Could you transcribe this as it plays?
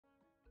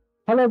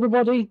Hello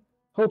everybody,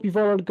 hope you've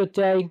all had a good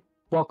day.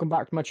 Welcome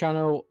back to my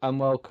channel and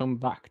welcome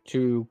back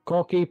to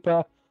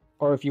Goalkeeper,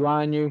 or if you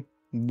are new,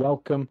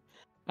 welcome.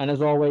 And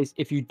as always,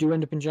 if you do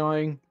end up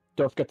enjoying,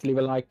 don't forget to leave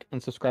a like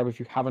and subscribe if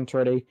you haven't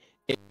already.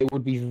 It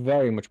would be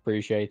very much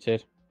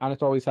appreciated and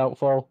it's always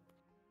helpful.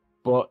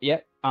 But yeah,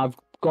 I've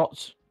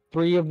got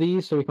 3 of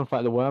these so we can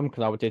fight the worm,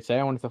 because I did say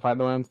I wanted to fight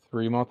the worm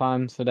 3 more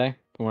times today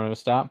from when I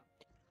start.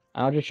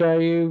 And I'll just show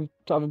you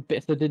sort of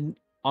bits that did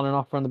on and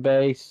off on the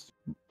base.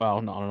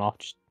 Well, not on and off,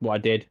 just what I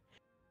did.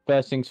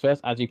 First things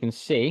first, as you can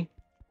see,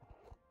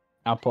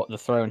 I'll put the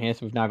throne here,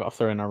 so we've now got a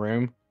throne in our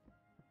room.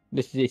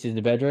 This is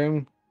the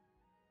bedroom.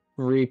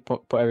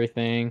 Put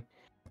everything.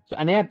 So,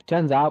 and yeah,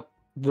 turns out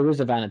there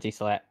is a vanity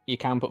slit. You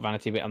can put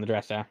vanity bit on the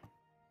dresser.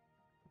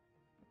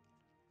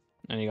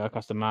 And you go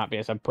across the map.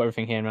 Yes, I put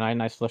everything here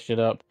and I flushed it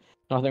up.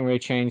 Nothing really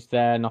changed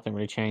there. Nothing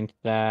really changed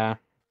there.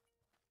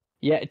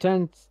 Yeah, it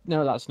turns...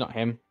 No, that's not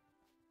him.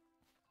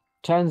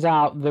 Turns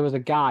out there was a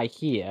guy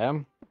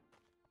here.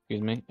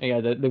 Excuse me.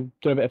 Yeah, they've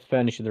done a bit of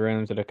furnishing the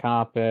rooms with a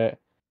carpet,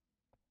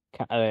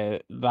 that,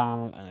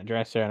 and a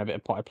dresser, and a bit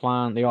of potted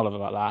plant. They all have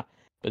about that.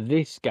 But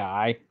this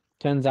guy,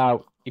 turns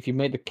out, if you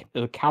make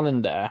the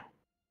calendar,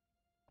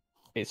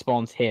 it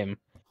spawns him,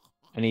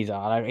 and he's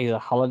a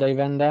holiday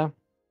vendor.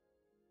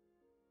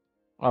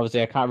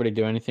 Obviously, I can't really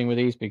do anything with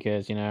these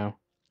because, you know,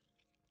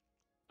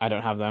 I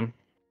don't have them.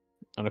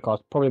 And of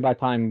course, probably by the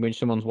time when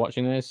someone's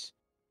watching this,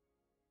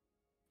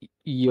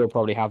 you'll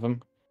probably have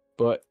them.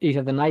 But he's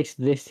had a nice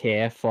this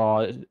here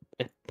for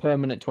a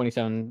permanent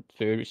 27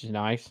 food, which is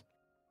nice.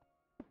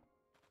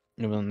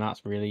 Other than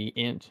that's really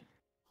it.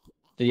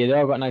 So yeah, they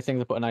all got nice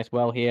things. I put a nice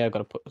well here. I've got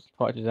to put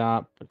portraits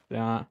up, put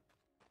that.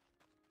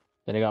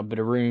 Then I got a bit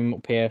of room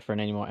up here for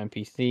any more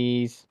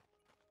NPCs.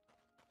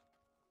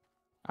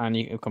 And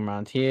you can come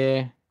around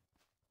here.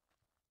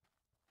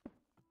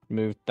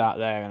 Move that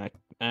there,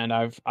 and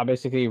I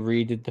basically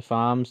redid the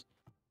farms.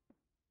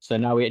 So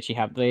now we actually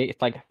have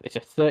it's a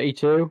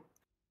 32.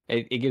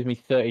 It gives me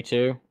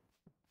 32.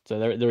 So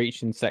they're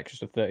each in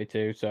sections of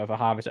 32. So if I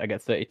harvest it, I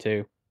get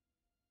 32,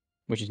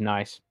 which is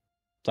nice.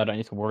 So I don't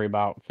need to worry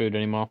about food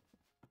anymore,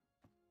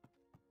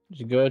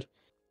 which is good.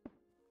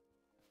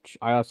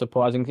 I also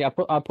put, as you can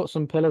see, I put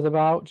some pillars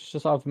about just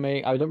to sort of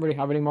make. I don't really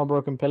have any more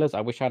broken pillars.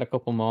 I wish I had a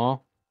couple more.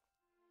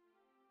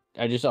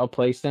 I just sort of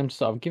placed them to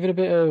sort of give it a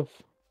bit of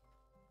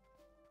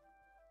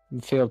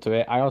feel to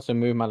it. I also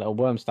moved my little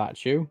worm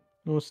statue.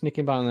 Oh,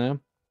 sneaking down there.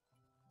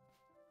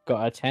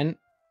 Got a tent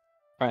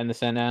right in the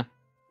center.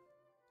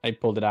 I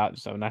pulled it out,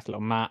 just have a nice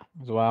little mat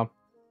as well.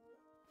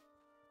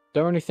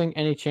 Don't really think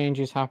any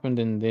changes happened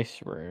in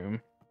this room.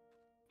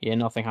 Yeah,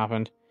 nothing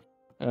happened.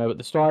 But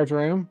the storage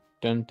room,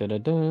 dun dun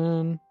dun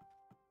dun.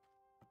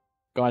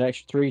 Got an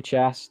extra 3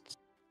 chests.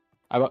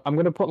 I'm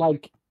gonna put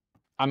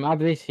I'm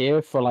having this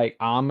here for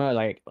armor,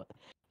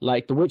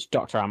 like the witch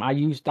doctor armor. I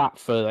used that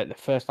for the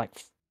first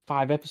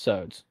 5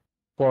 episodes,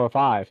 4 or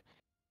 5.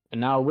 And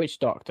now witch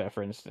doctor,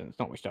 for instance,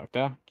 not witch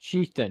doctor,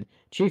 chieftain.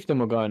 Chieftain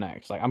will go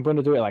next. I'm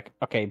gonna do it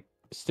okay,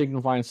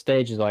 signifying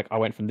stages. I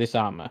went from this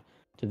armor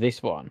to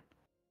this one,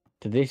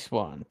 to this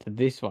one, to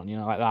this one,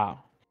 like that.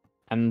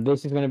 And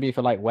this is going to be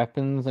for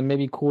weapons and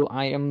maybe cool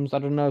items. I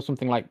don't know,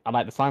 something I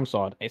like the slime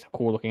sword. It's a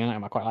cool looking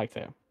item. I quite liked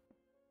it.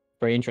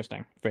 Very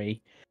interesting,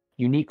 very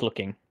unique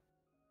looking.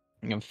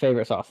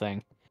 Favorite sort of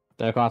thing.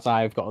 Then of course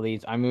I've got all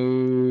these. I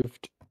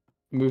moved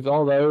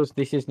all those.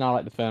 This is now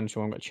the furniture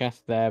one. We've got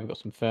chests there. We've got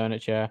some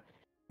furniture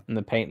and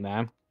the paint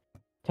there.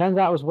 Turns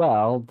out as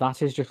well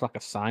that is just a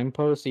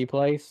signpost he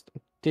placed.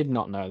 Did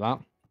not know that.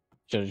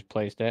 Should have just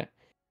placed it.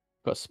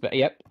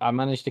 Yep, I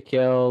managed to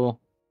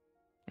kill.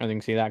 I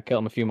think see that, killed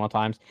him a few more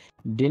times.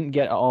 Didn't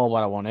get at all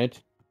what I wanted.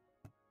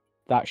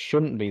 That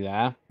shouldn't be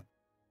there.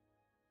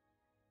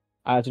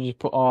 I had to just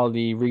put all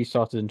the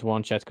resources into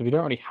one chest because we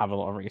don't really have a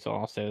lot of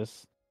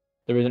resources.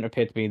 There doesn't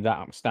appear to be that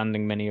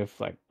outstanding many of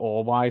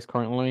ore-wise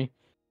currently.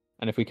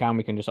 And if we can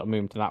just sort of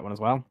move to that one as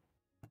well.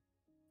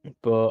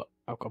 But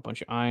I've got a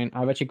bunch of iron.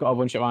 I've actually got a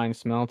bunch of iron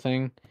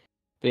smelting.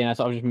 But yeah, I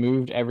sort of just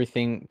moved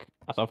everything.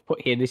 I sort of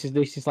put here. This is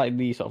the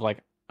sort of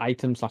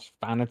item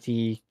 /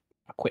 vanity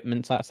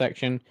equipment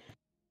section.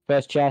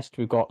 First chest,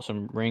 we've got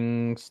some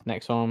rings.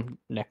 Next one,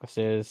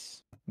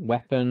 necklaces,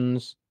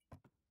 weapons.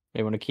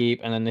 They want to keep,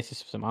 and then this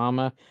is some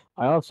armor.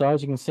 I also,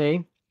 as you can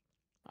see,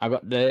 I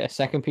got a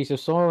second piece of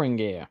soaring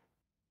gear.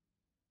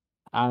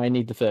 I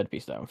need the third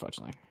piece though,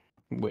 unfortunately,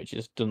 which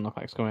doesn't look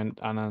like it's coming.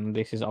 And then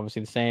this is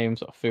obviously the same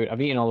sort of food. I've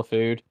eaten all the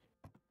food,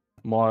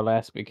 more or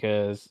less,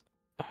 because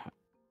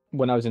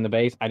when I was in the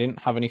base, I didn't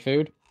have any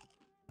food.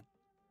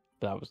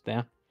 That was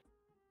there.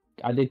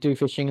 I did do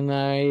fishing and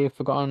I've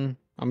forgotten.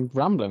 I'm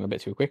rambling a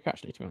bit too quick,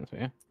 actually, to be honest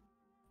with you.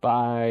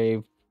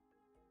 But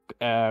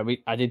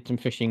I did some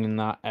fishing in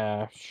that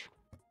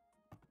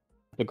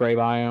the grey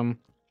biome.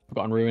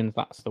 Forgotten ruins.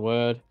 That's the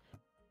word.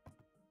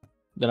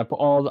 Then I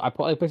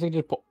basically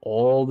just put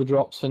all the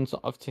drops in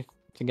sort of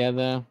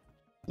together.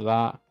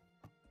 That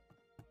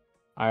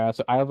I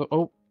have.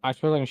 Oh, I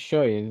suppose I can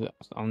show you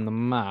on the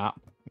map.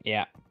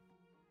 Yeah.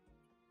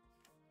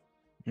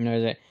 You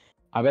know that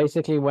I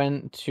basically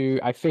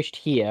I fished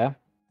here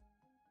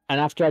And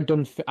after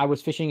I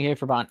was fishing here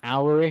for about an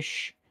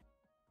hour-ish,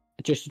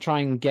 just to try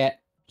and get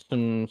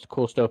some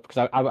cool stuff,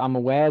 because I'm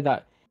aware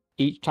that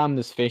each time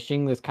there's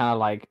fishing, there's kind of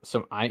like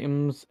some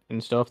items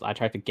and stuff. I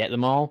tried to get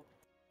them all,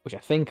 which I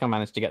think I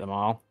managed to get them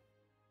all.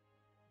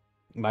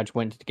 But I just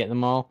went to get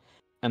them all,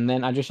 and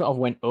then I just sort of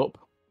went up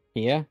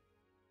here,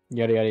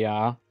 yada yada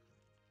yada.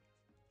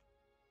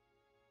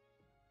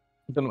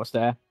 Don't know what's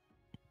there.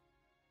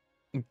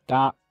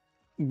 That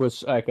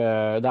was like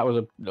that was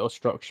a little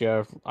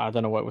structure. I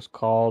don't know what it was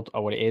called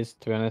or what it is,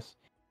 to be honest.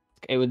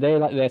 It was there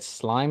like their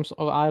slime sort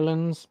of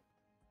islands.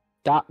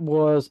 That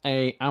was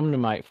a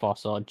ammonite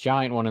fossil, a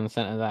giant one in the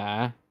center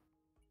there.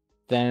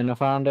 Then I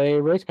found a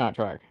race car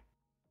track,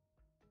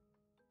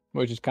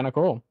 which is kind of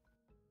cool.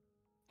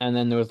 And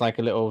then there was like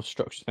a little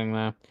structure thing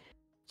there.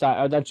 So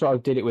I sort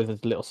of did it with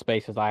as little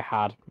space as I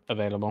had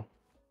available.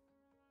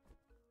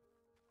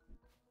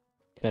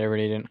 I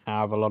really didn't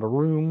have a lot of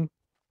room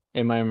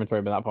in my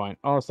inventory by that point.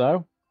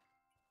 Also,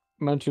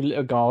 my two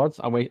little guards.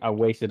 I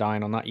wasted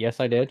iron on that. Yes,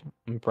 I did.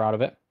 I'm proud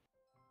of it.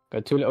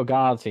 Got two little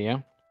guards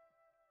here.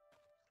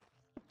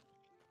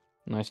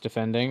 Nice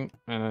defending.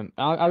 And then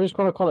I just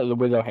want to call it the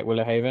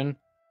Willow Haven.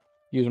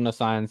 Use one of the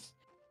signs.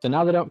 So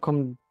now they don't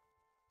come.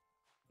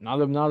 Now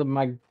that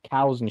my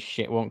cows and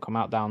shit won't come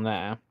out down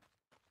there,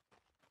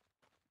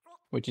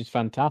 which is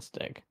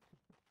fantastic.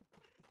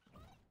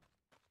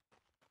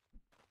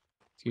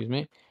 Excuse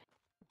me.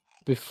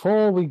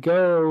 Before we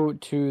go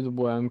to the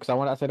worm, because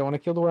I said I want to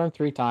kill the worm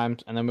 3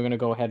 times, and then we're gonna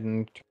go ahead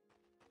and.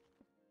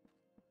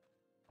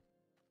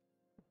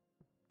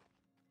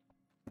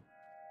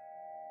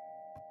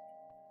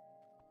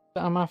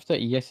 That I'm after?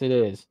 Yes, it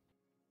is.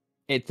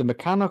 It's a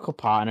mechanical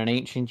part and an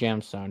ancient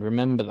gemstone.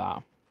 Remember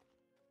that.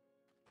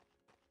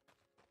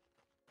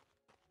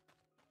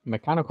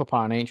 Mechanical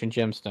part and ancient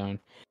gemstone.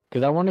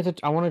 Because I want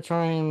to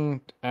try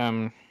and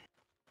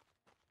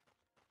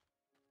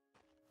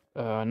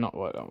not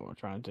what I'm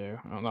trying to do.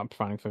 I'm not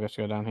finding figures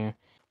to go down here.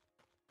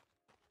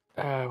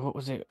 What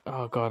was it?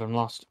 Oh god, I'm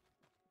lost.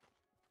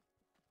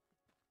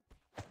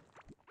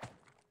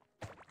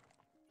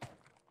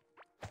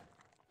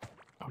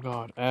 Oh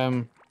god.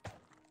 I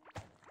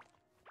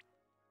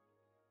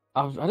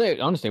don't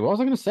honestly. What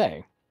was I gonna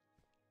say?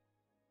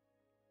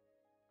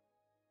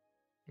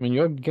 I mean,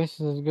 your guess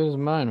is as good as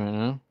mine right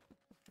now.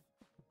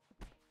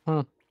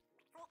 Huh.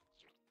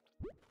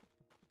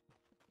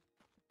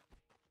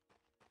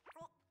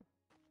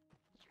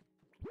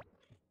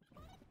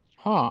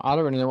 Huh, I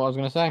don't really know what I was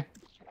gonna say.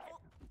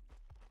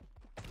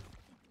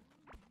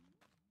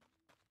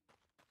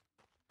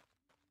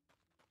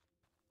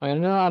 I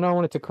know I don't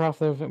want it to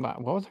craft everything,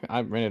 but what was I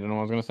really don't know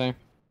what I was gonna say.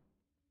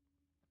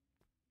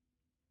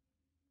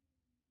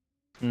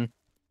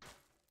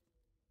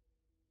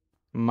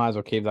 Might as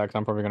well keep that because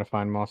I'm probably gonna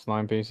find more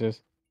slime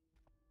pieces.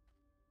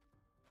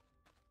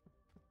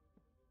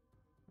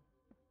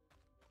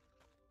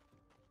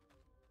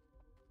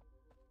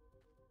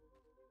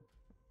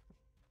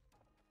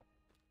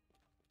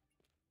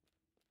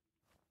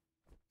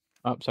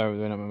 Oh, sorry,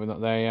 we're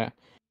not there yet.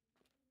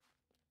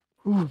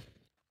 Whew.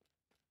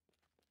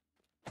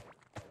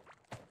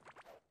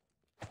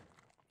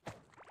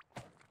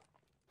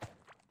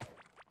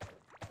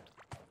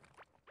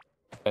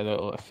 A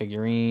little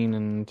figurine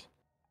and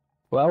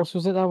what else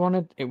was it I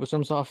wanted? It was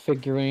some sort of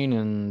figurine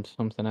and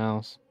something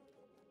else.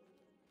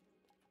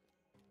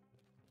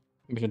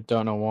 Which I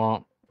don't know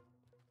what.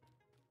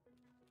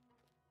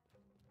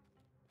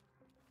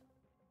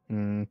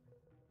 Gonna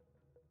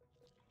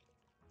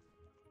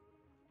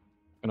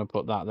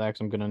put that there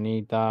because I'm gonna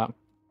need that.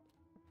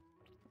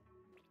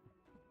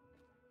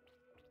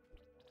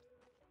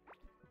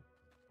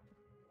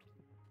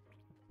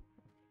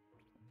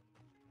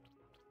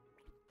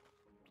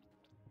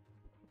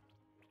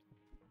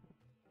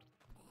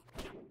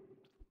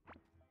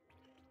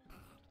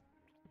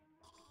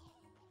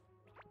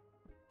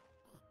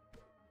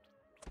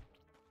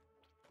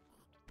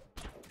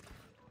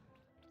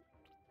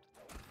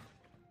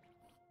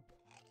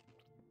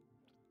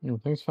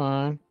 Everything's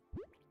fine.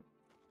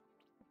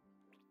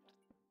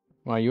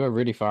 Wow, you are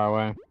really far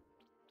away.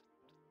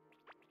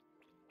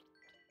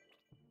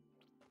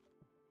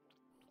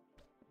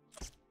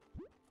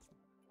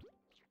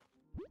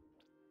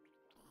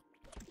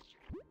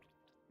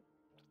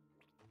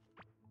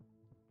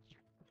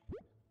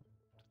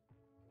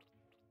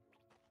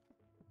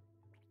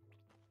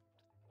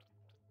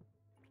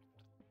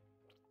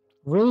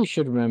 Really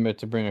should remember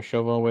to bring a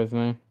shovel with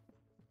me.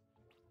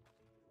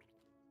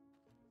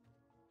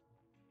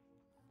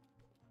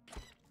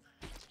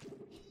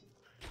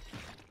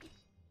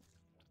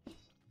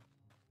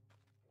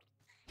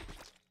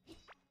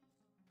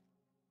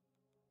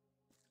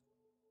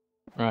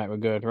 Right, we're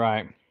good.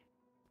 Right.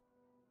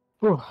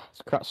 Whew,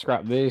 let's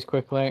scrap these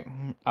quickly.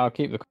 I'll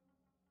keep the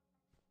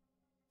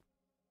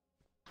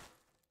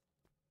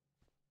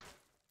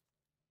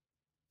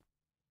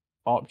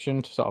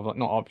option to sort of like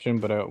not option,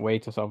 but a way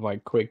to sort of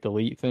like quick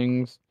delete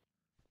things.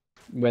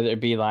 Whether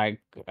it be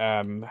like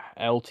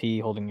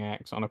LT holding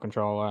X on a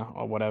controller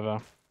or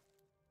whatever.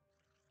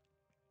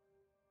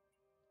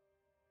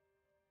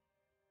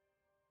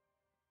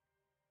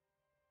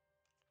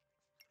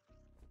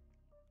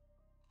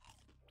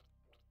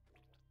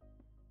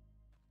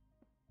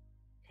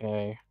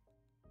 Okay.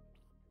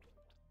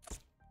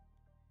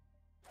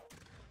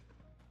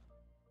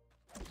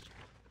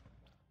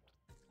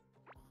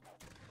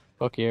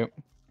 Fuck you.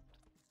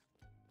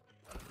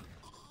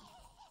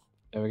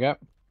 There we go.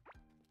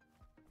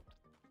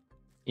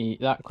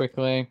 Eat that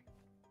quickly.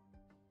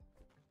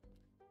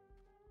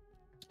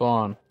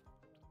 Spawn.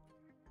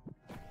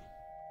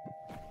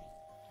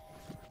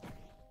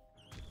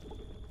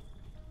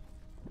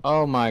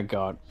 Oh my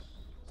god.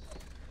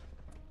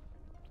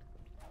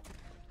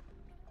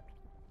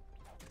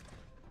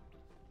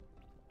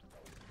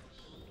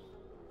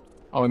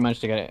 Oh, we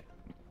managed to get it.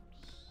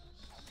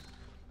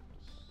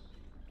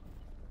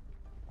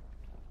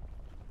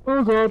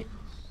 Oh god.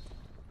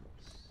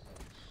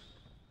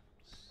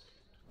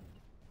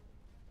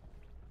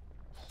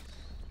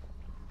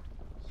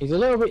 He's a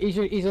little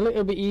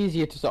bit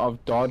easier to sort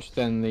of dodge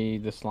than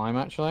the slime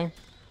actually.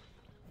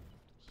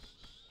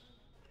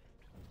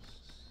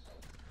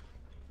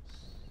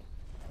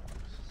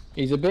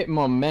 He's a bit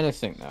more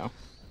menacing though.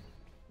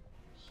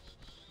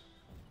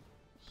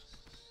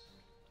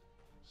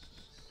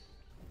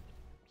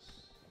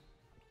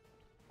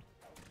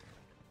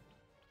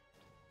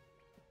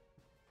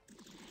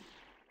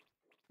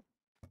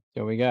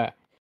 So we got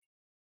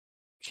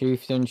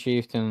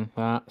Chieftain,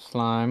 that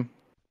slime.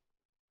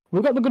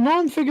 We got the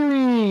Gnome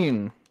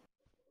figurine.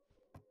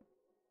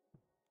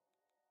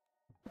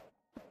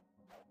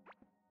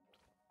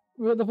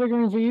 We got the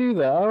figurine for you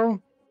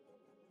though.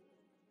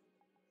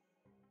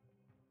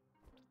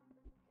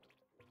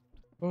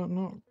 But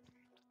not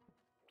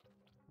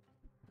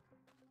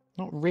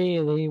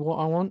really what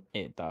I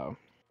wanted though.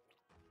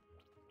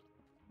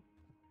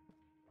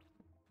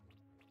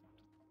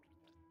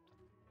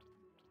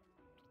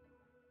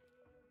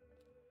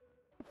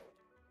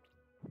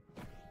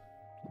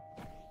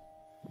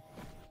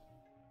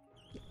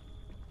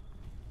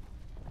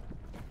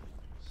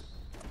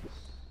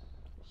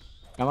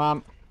 Come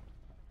on.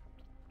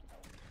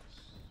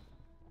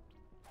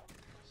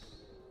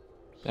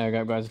 There we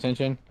go, guys.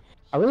 Attention.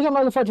 I really don't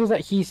like the fact is that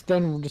he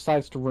then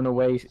decides to run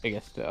away, I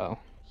guess, though.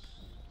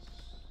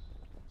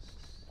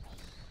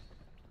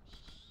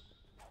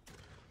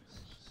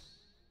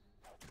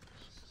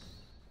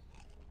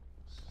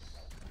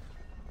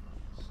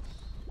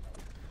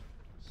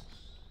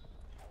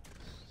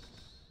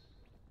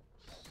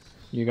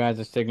 You guys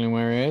are signaling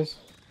where he is.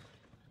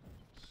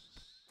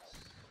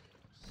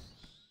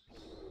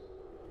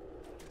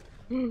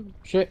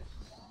 Shit.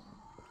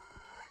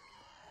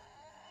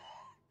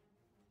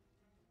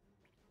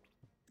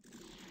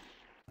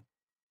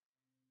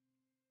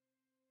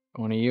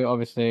 One of you,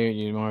 obviously.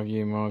 You, more of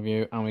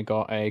you. And we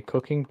got a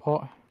cooking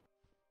pot.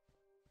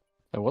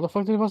 So what the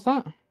fuck was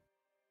that?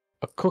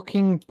 A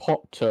cooking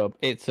pot tub.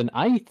 It's an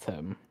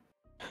item.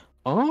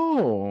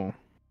 Oh.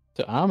 It's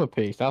an armor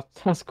piece.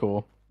 That's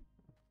cool.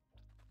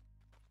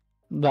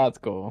 That's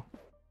cool.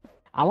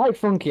 I like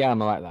funky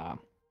armor like that.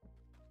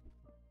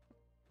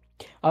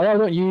 I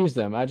don't use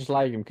them. I just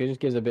like them because it just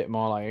gives a bit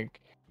more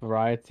like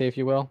variety, if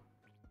you will.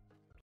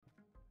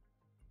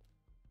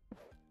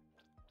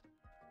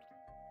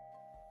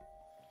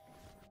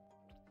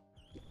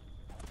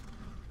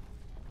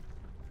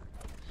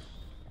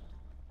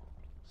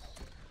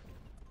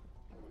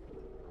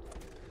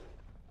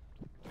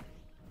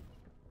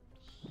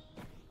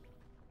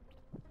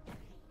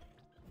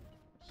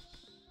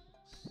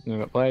 We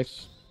got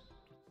place.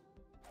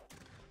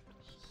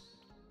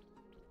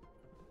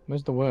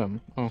 Where's the worm?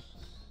 Oh.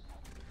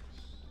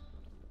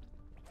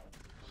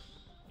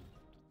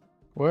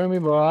 Wormy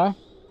boy.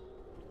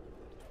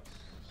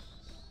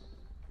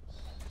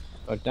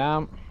 Oh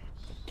damn.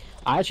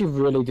 I actually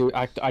really do.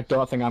 I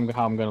don't think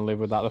how I'm gonna live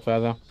with that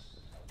further.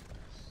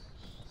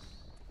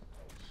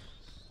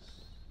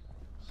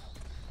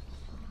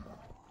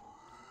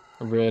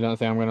 I really don't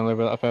think I'm gonna live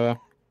with that further.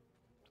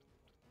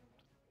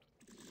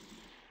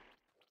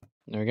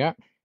 There we go.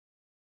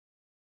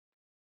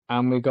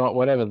 And we got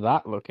whatever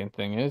that looking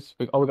thing is.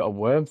 We got a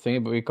worm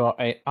thing, but we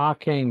got a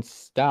arcane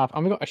staff,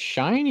 and we got a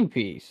shiny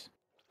piece.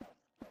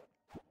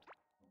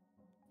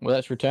 Well,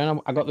 let's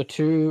return. I got the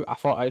two. I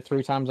fought out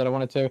 3 times that I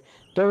wanted to.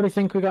 Don't really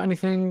think we got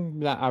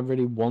anything that I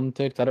really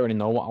wanted, because I don't really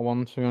know what I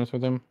want, to be honest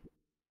with him.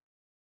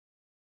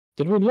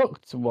 Did we look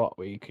to what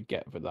we could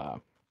get for that? I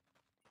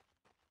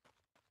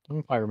don't know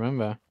if I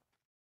remember.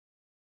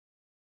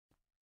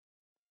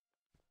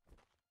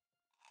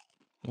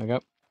 There we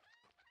go.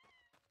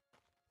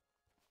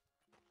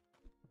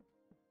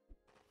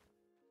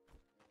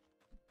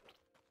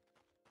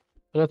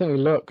 I don't think we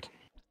looked.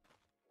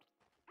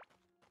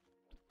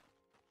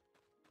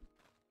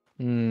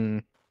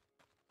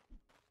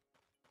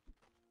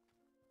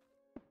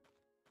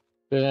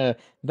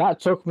 That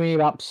took me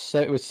about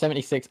it was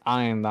 76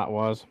 iron. That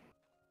was.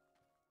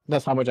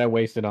 That's how much I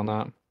wasted on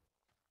that.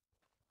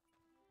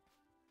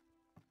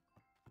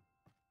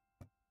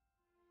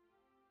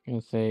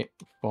 Let's see,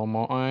 4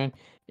 more iron.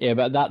 Yeah,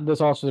 but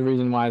that's also the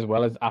reason why, as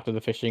well as after the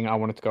fishing, I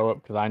wanted to go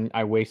up because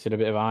I wasted a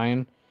bit of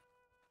iron.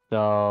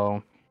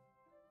 So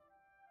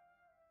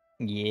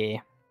yeah.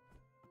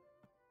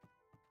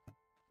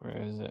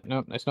 Where is it?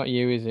 Nope, it's not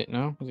you, is it?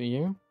 No? Is it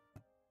you?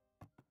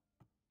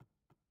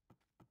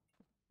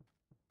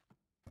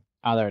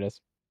 Ah, there it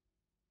is.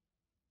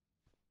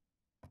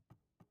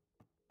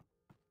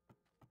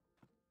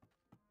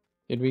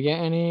 Did we get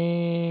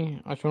any?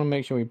 I just want to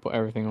make sure we put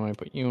everything away.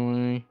 Put you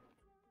away.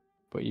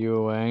 Put you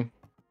away.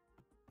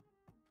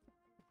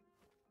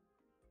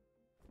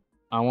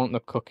 I want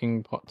the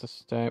cooking pot to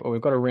stay. Well, we've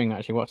got a ring,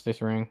 actually. What's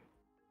this ring?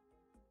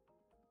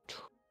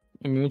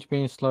 Immune to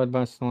being slowed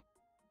by slime.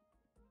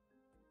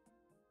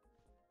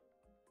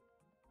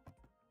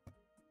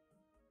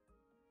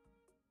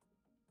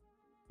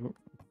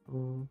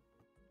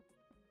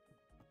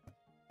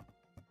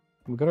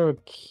 We got a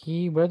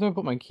key. Where do I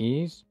put my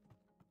keys?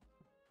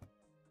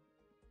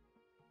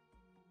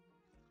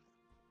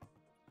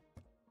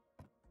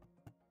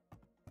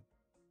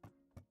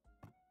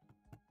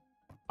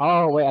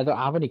 Oh, wait, I don't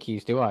have any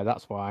keys, do I?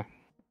 That's why.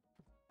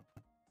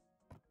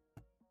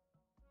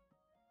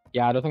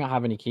 Yeah, I don't think I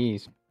have any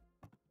keys.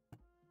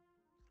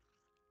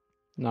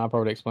 No, I'll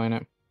probably explain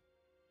it.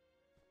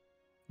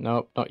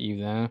 Nope, not you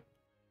there.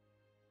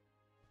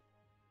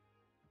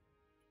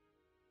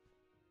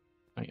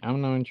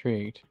 I'm now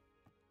intrigued.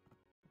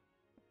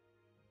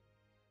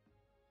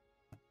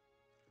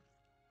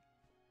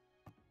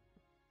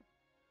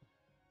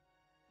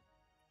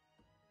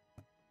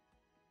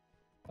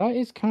 That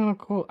is kind of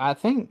cool. I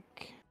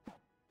think...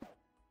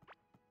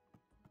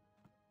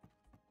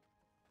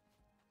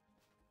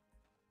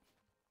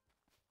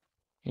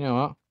 You know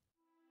what?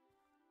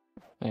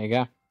 There you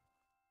go.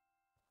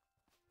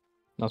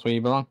 That's where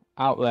you belong.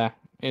 Out there,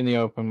 in the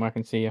open, where I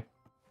can see you.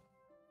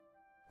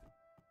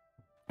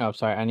 Oh,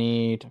 sorry, I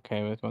need...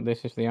 Okay,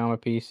 this is the armor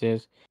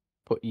pieces.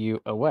 Put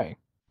you away.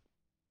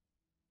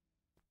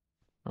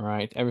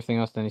 Right, everything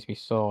else then needs to be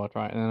sword.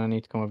 Right, and then I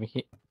need to come over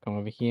here. Come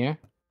over here.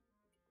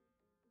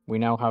 We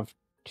now have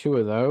 2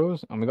 of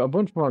those, and we got a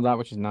bunch more of that,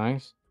 which is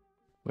nice.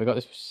 We got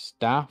this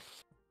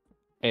staff.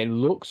 It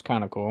looks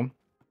kind of cool.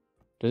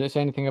 Does it say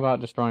anything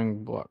about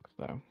destroying blocks,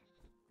 though?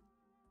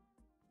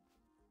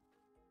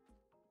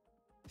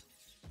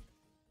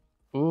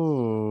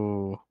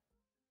 Ooh.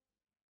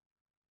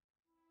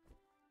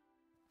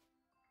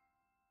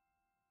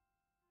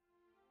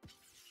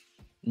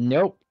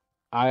 Nope.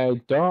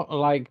 I don't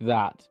like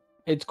that.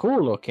 It's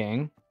cool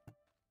looking,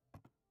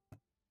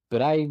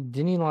 but I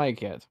didn't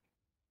like it.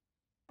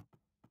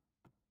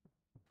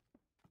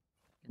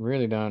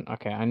 Really don't.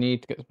 Okay, I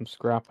need to get some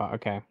scrap out.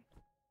 Okay.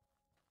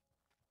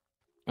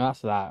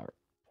 That's that.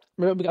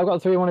 I've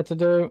got 3 I wanted to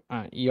do.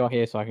 You're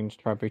here, so I can just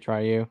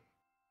try you.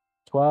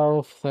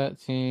 12,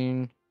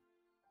 13...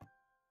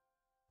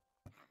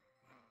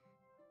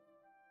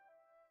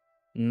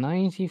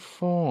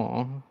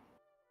 94.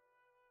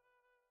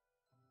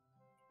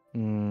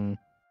 I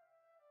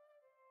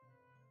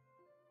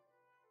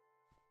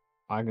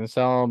can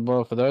sell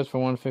both of those for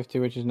 150,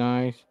 which is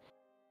nice.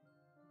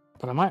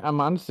 But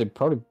I'm honestly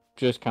probably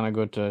just kind of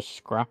good to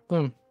scrap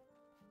them.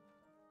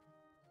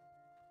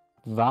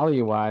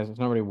 Value-wise, it's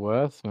not really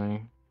worth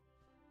me.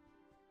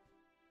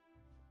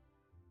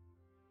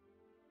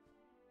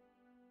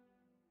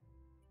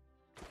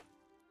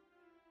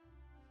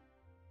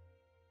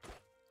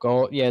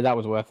 Gold, yeah, that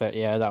was worth it.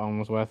 Yeah, that one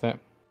was worth it.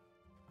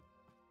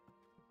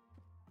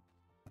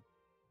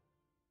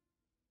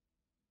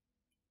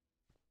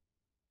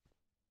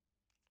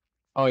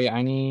 Oh yeah,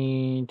 I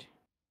need...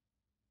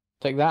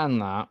 Take that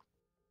and that.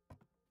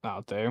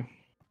 That'll do.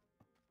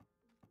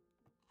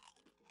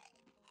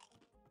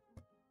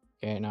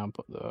 Okay, now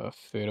put the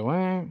food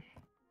away.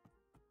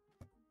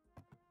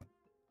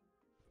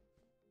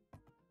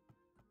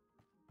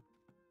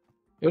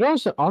 It would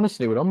also,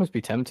 honestly, would almost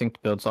be tempting to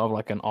build sort of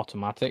like an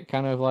automatic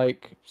kind of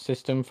like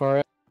system for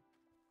it.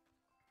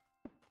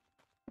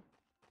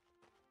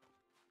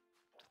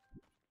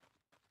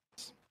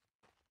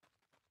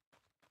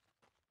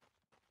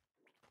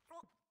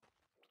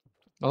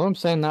 Although I'm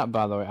saying that,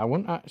 by the way, I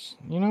wouldn't actually...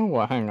 You know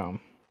what? Hang on.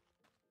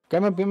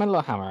 Get my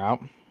little hammer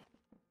out.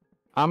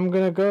 I'm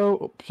gonna go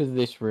up to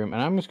this room,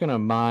 and I'm just gonna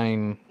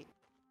mine...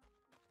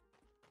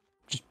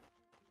 Just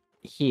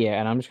here,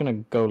 and I'm just gonna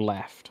go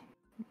left.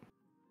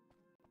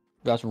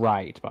 That's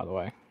right, by the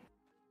way.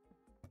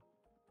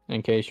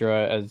 In case you're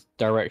as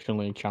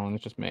directionally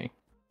challenged as me.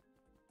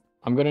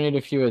 I'm gonna need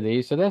a few of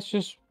these, so let's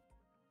just...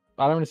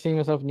 I don't really see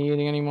myself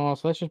needing any more,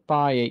 so let's just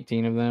buy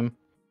 18 of them.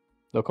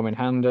 They'll come in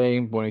handy,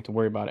 won't need to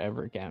worry about it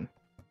ever again.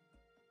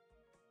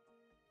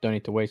 Don't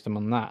need to waste them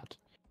on that.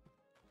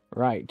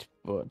 Right,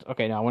 but...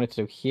 Okay, now I wanted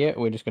to do here,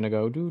 we're just gonna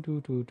go do.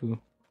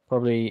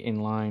 Probably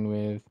in line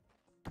with...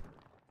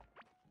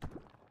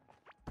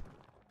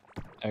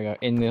 There we go,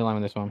 in the line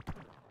with this one.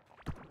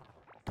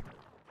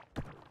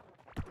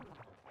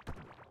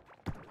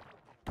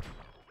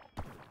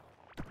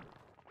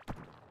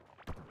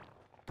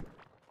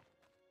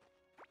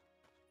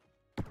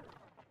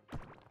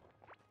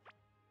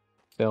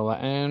 Fill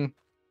that in.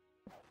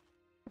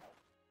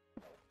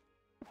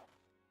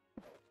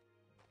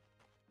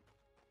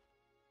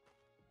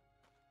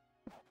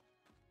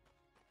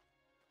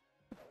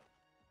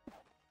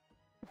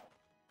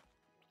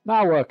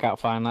 That'll work out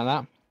fine like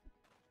that.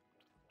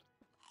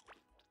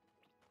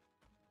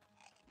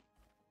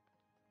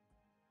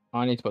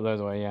 I need to put those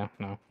away, yeah,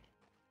 no.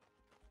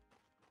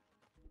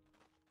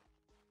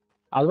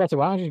 I was about to say,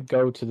 why don't I just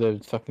go to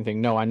the fucking thing?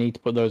 No, I need to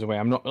put those away.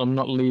 I'm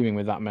not leaving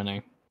with that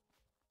many.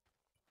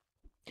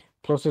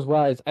 Plus as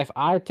well, is if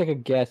I take a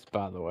guess,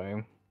 by the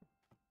way,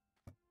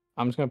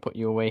 I'm just gonna put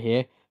you away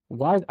here.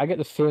 Why I get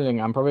the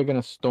feeling I'm probably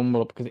gonna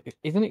stumble up because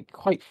isn't it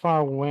quite far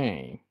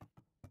away?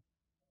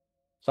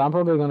 So I'm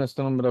probably gonna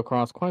stumble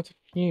across quite a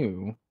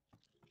few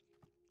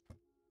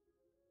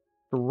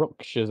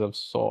structures of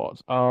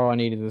sorts. Oh, I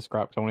needed the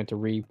scraps. I wanted to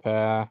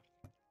repair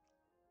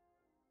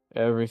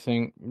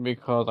everything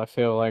because I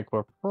feel like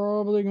we're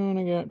probably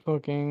gonna get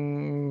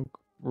fucking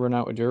run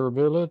out of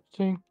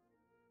durability.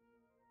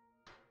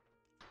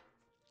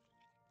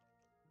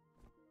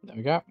 There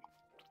we go.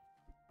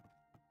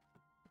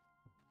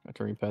 Got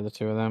to repair the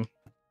two of them.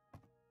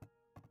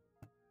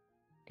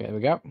 Okay, there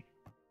we go.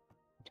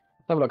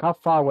 Let's have a look. How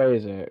far away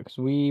is it? Because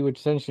we're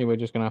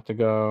just gonna have to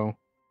go.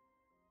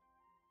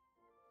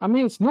 I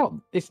mean, it's not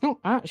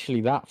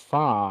actually that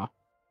far.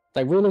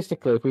 Like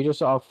realistically, if we just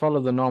sort of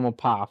follow the normal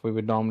path we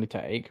would normally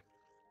take.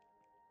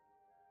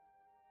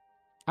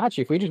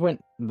 Actually, if we just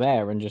went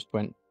there and just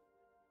went.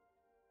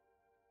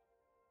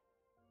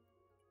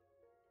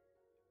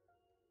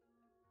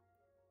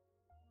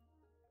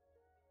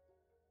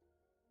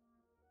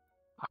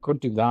 I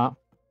could do that.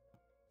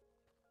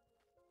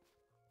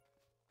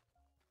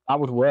 That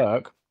would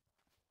work.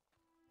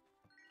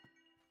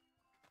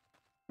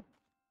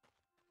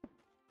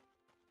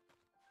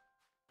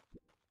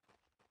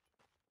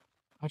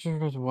 I just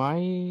realized why.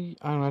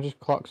 I don't know, I just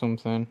clocked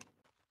something.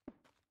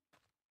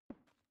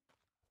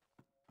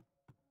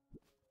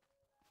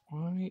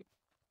 Why?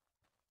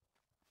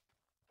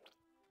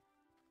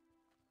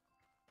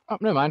 Oh,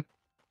 never mind.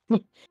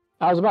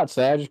 I was about to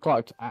say, I just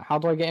clocked. How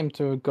do I get him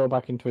to go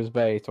back into his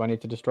base? Do I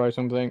need to destroy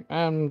something?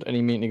 And he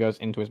immediately goes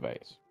into his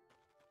base.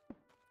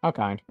 How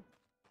kind.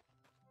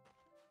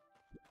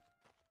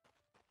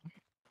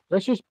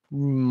 Let's just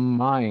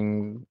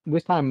mine.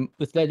 This time,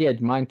 this dead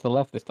edge, mine to the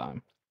left this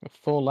time.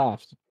 Full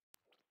left.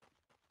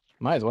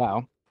 Might as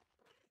well.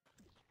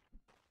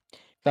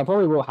 I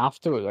probably will have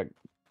to, like,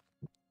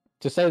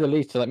 to say the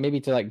least, to like maybe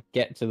to like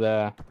get to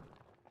the,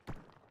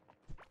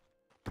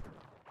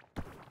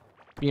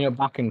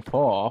 back and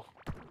forth.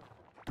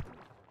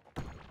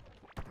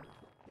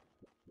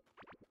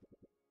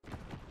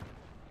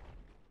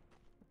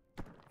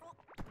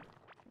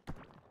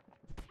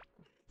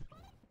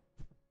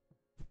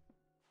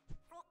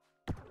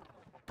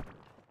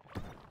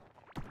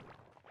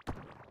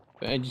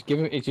 But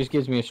it just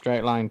gives me a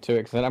straight line to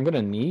it because I'm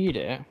gonna need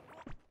it.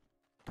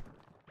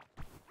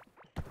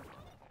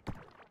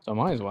 So I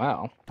might as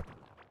well.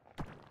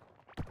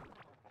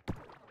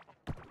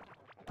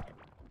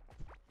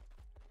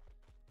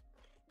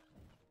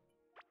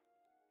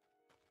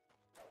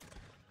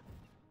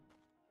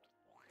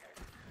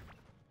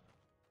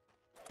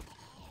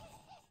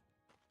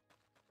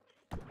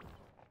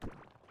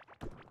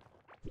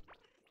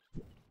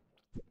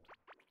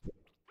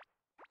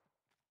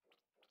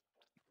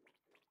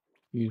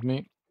 Excuse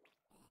me.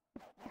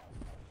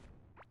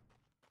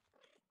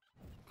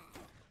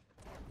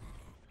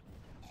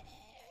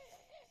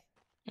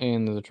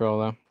 And there's a troll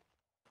there.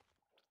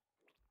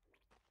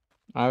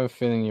 I have a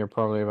feeling you're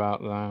probably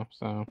about there,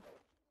 so.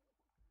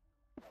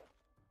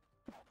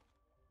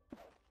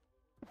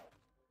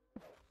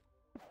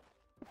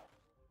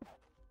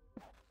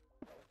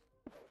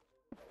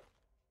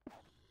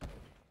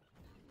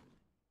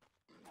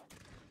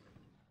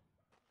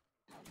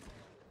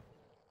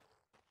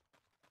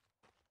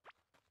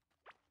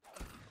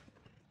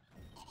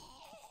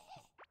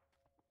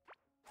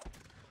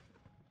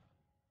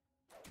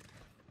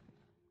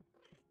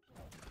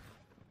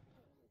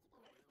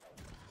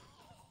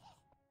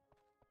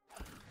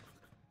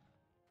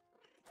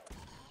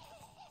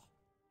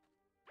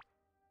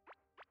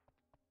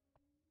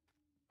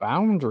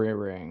 Boundary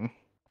ring.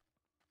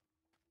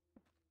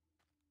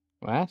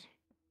 What?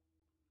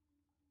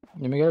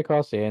 Let me get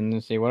across here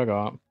and see what I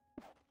got.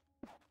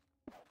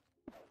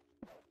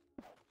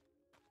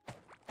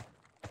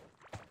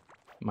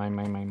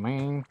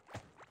 Mine.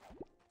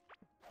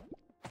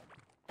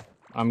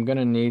 I'm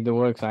gonna need the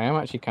wood because I am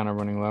actually kind of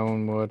running low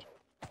on wood.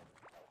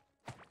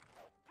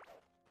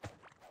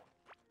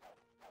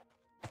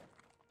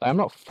 I'm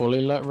not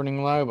fully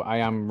running low, but I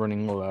am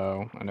running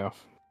low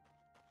enough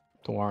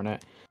to warrant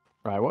it.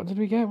 Right, what did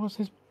we get? What's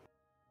this?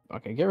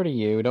 Okay, get rid of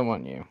you. We don't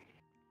want you.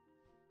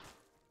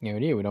 Get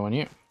rid of you. We don't want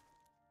you.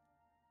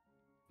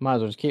 Might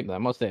as well just keep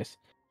them. What's this?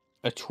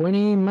 A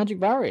 20 magic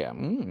barrier.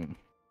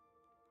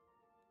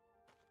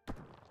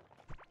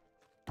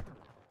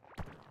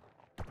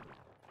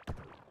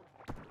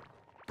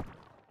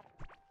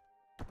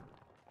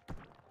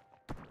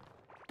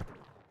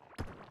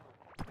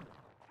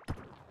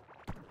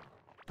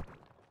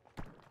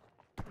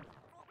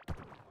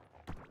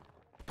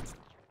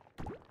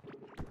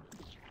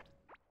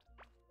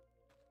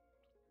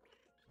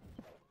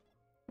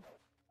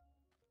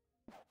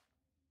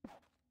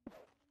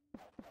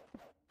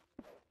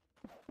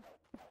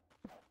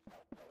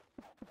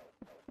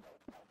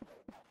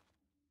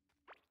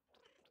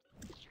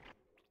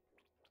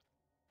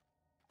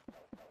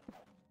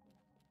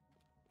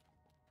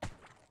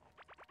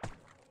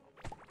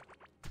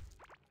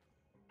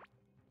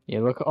 Yeah,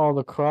 look at all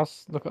the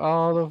cross. Look at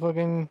all the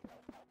fucking.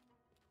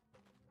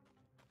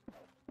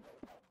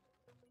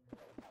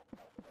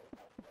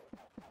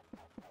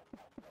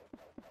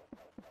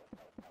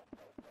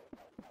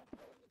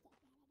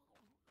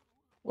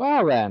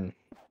 Well then,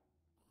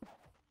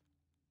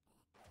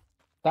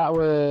 that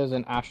was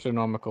an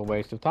astronomical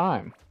waste of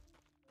time.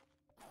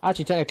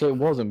 Actually, technically it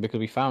wasn't because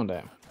we found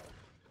it.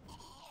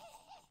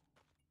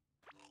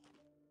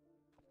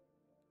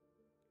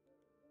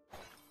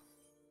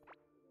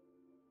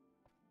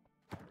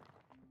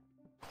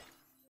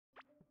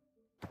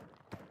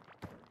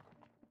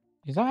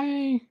 Is that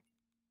a...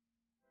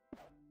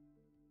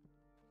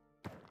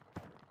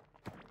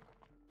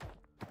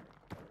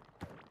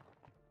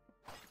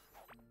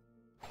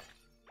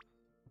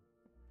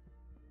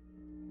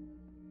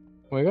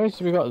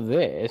 We got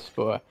this,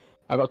 but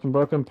I got some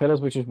broken pillars,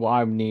 which is what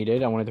I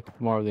needed. I wanted a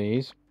couple more of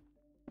these.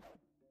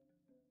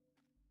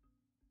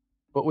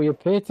 But we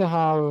appear to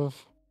have...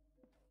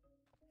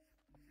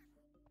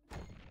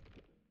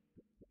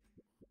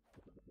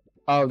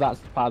 Oh, that's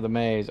part of the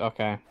maze.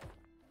 Okay.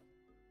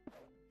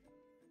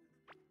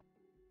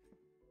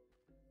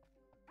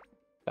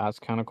 That's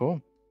kind of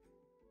cool.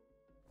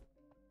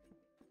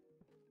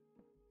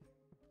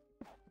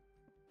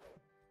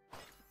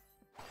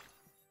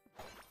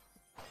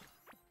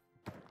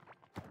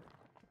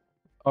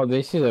 Oh,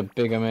 this is a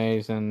bigger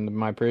maze than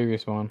my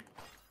previous one.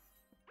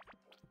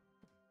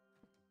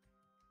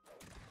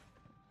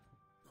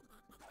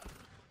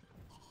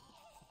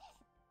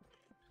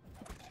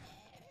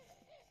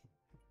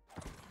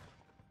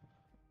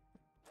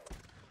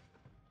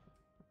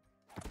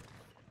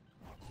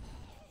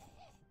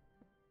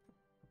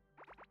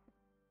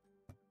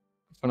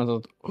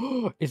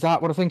 Oh, is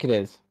that what I think it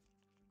is?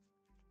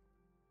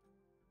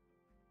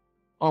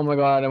 Oh my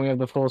god, and we have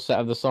the full set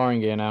of the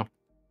soaring gear now.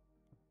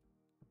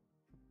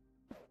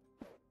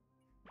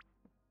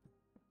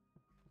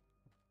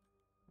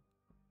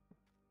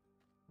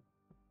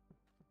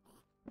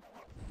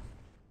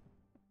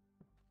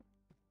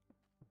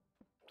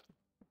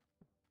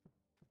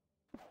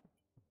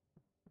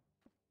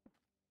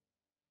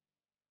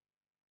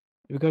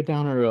 Do we go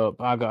down or up?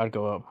 I gotta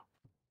go up.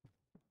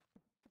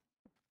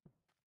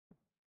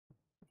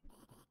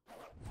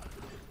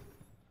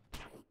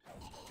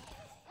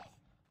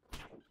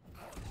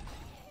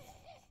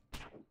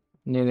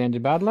 Nearly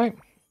ended badly.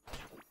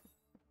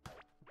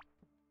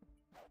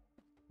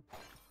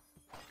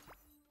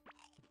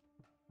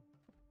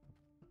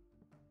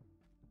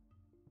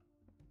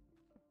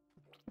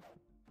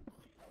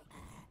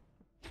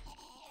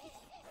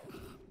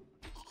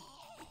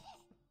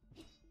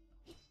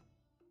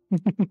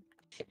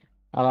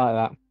 I like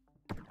that.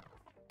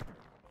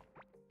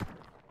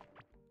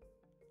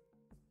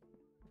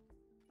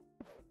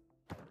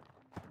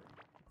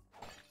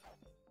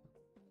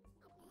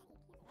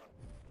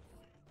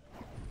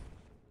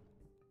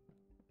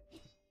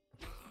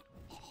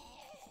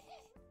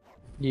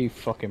 You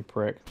fucking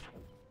prick.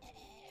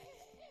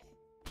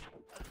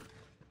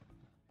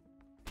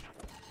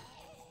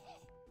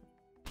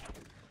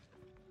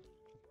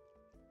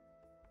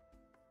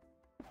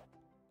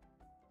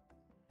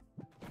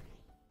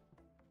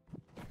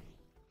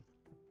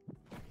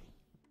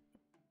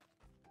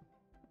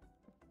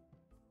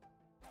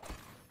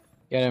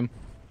 Get him.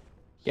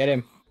 Get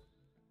him.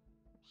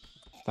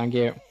 Thank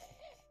you.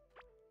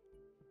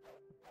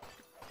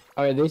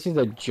 Oh yeah, this is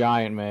a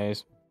giant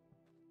maze.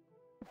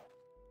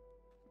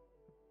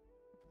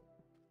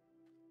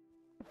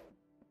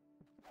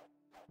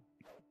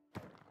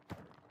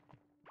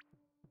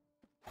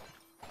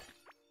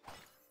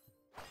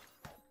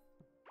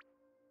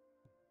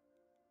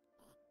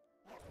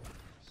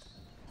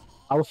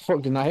 How the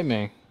fuck did that hit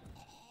me?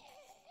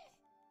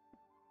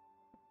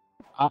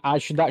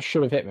 That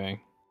should have hit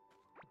me.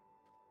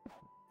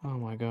 Oh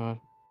my god.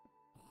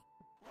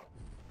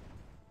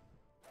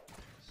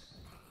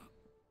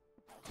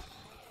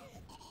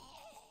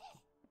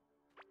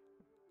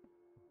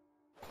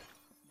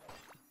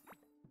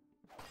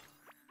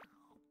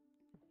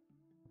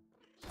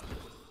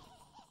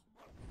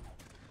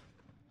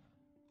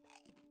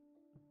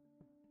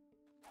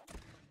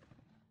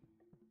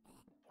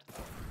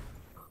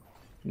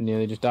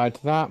 Nearly just died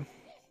to that.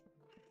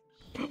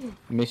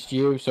 Missed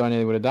you, so I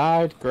nearly would have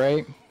died.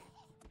 Great.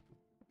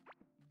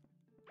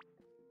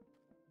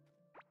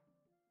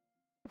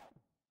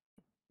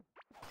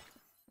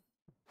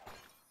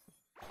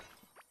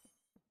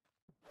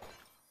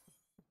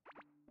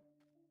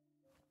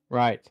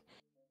 Right.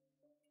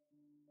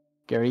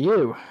 Go to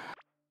you.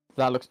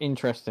 That looks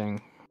interesting.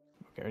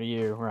 Go to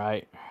you,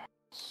 right.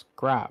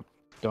 Scrap.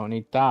 Don't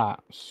need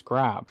that.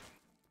 Scrap.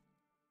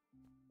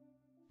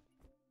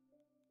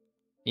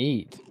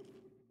 Eat.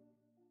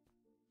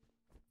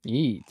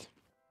 Eat.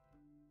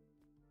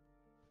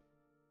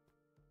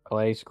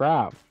 Clay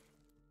scrap.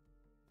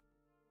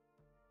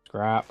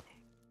 Scrap.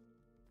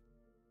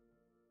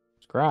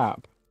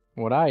 Scrap.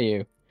 What are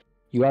you?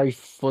 You are a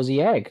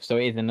fuzzy egg, so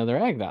it is another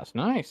egg. That's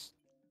nice.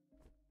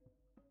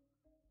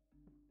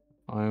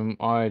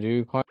 I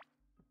do quite...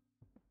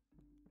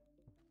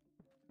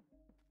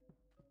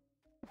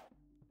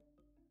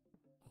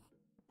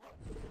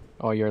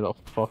 Oh, you're a little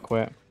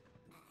fuckwit.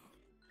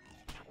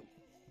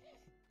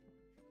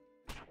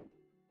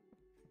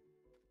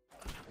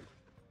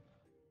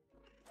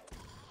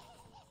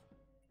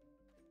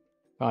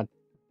 God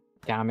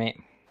damn it.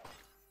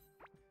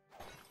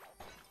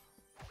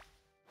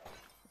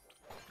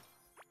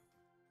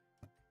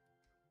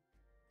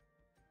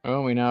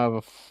 Oh, we now have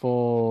a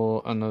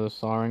full another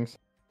soaring.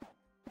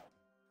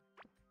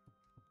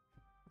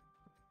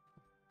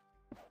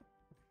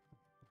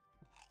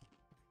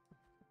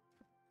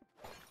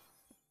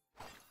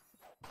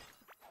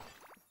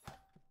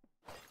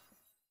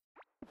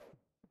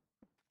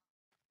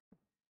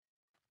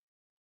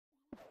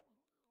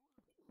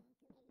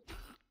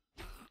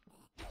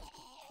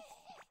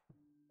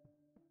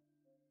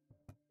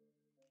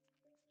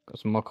 Got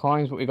some more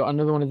coins, but we got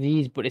another one of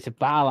these, but it's a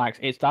battle axe.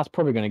 That's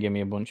probably gonna give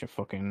me a bunch of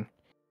fucking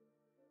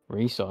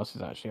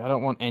resources actually. I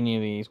don't want any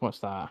of these. What's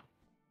that?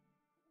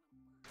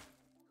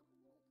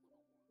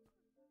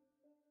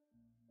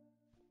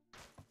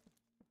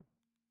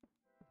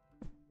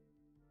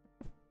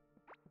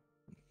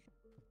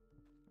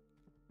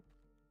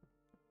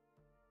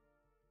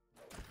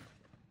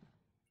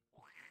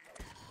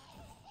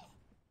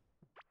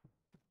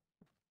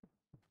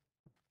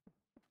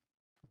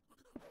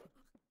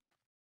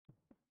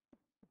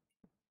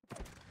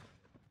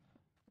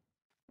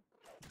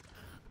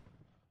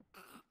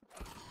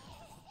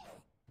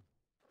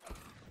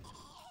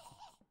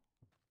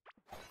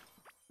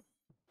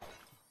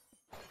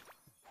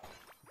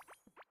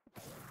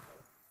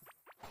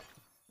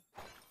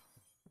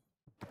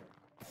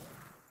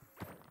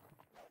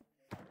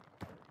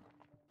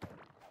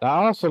 That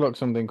also looks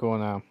something cool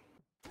now.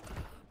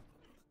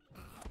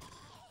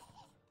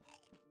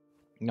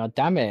 No,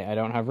 damn it! I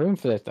don't have room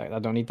for this. I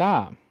don't need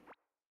that.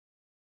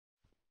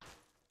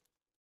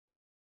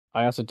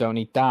 I also don't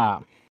need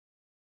that.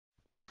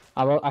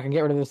 I can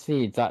get rid of the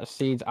seeds. That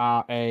seeds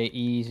are a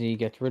easy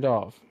get rid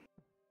of.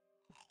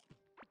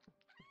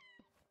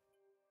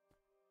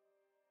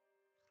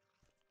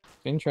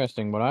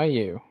 Interesting. What are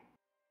you?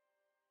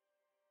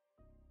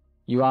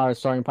 You are a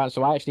soaring plant,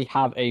 so I actually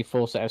have a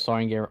full set of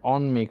soaring gear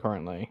on me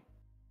currently.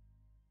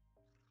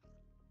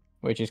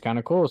 Which is kind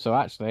of cool, so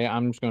actually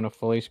I'm just going to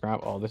fully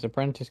scrap all this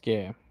apprentice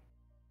gear.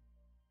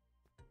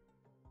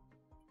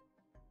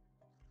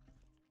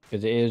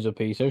 Because it is a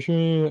piece of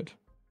shit.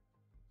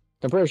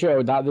 I'm pretty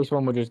sure that this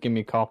one would just give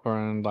me copper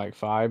and like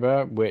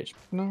fiber, which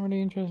I'm not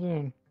really interested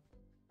in.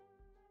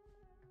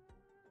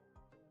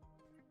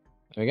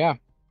 There we go.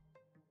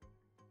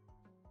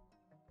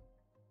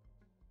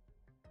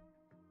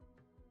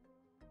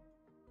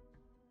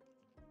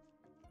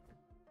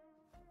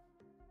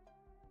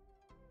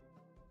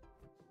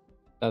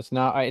 That's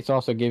not. It's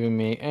also giving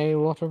me a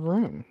lot of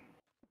room.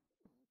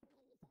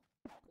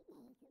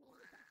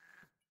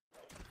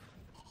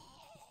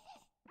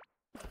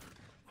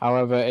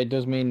 However, it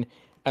does mean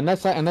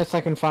unless I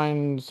can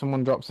find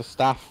someone drops a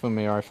staff for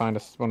me, or I find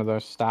one of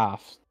those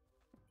staffs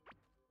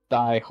that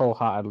I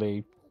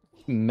wholeheartedly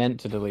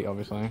meant to delete,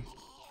 obviously.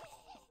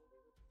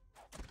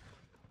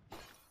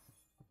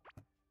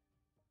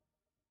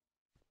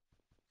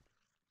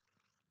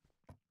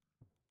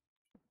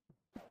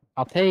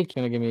 I'll take. It's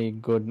gonna give me a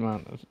good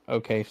amount of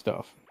okay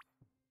stuff.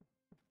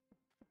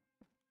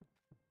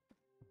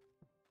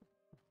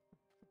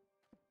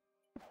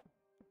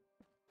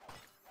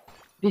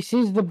 This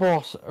is the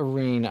boss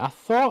arena. I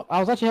thought I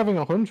was actually having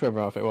a hunch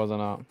over if it was or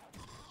not.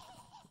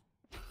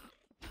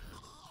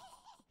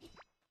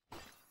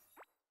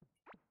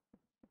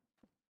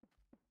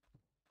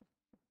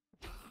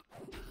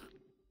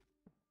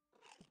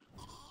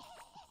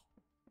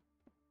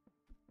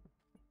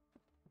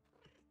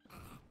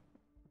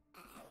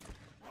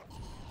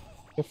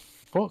 The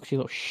fuck, she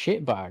looks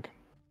shitbag.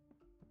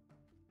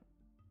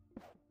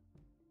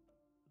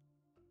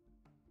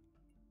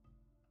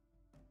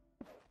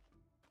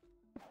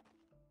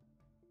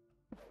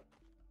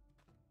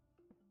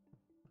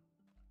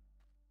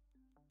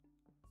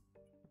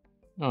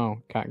 Oh,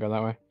 can't go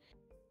that way.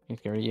 Need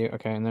to get rid of you.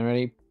 Okay, and then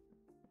ready.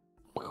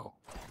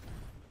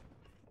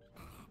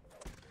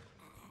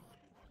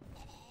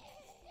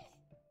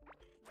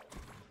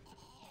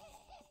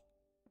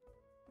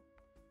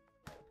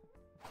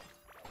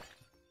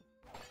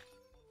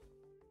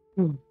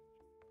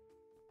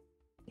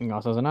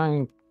 Glass has a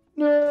 9.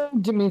 No,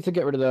 didn't mean to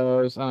get rid of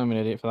those. I'm an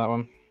idiot for that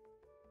one.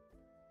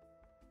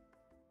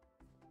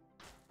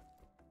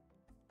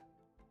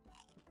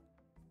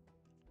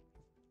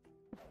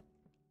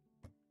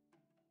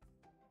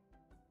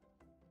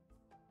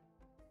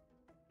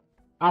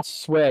 I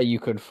swear you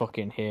could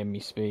fucking hear me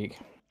speak.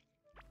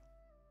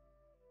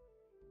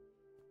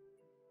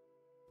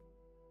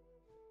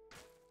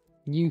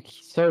 You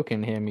so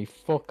can hear me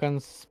fucking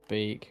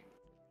speak.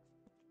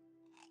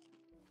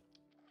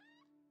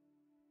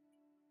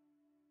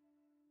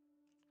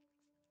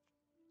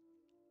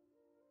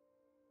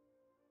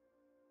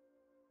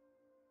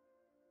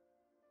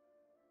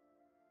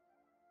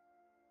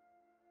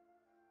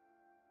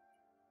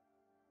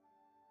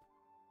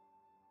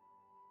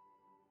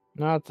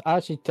 No, I'd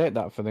actually take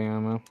that for the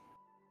ammo.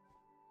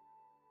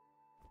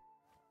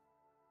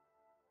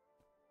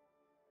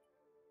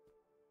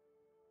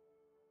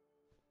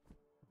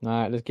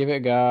 Alright, let's give it a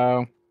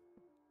go.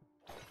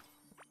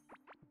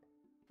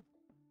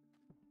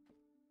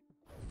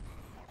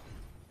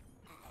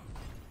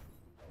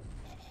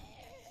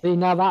 See,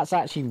 now that's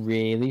actually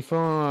really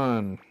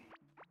fun.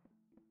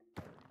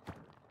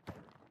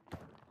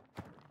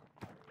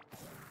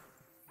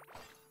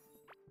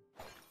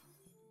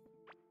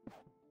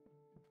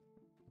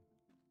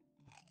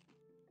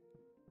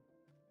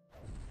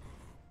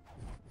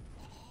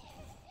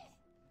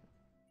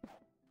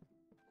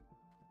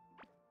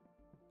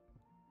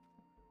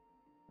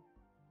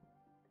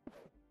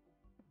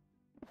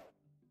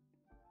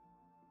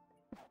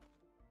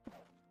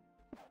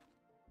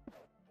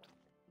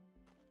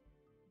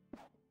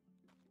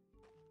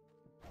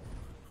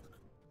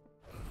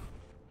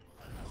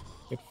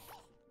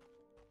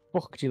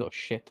 Fuck you little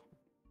shit.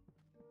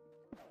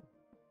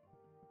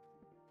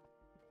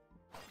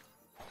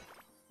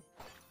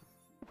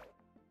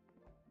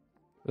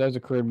 Those are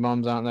crude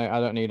bombs, aren't they? I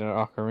don't need an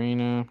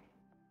ocarina.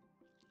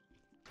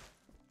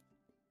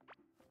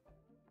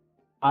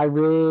 I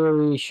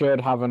really should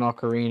have an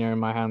ocarina in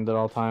my hand at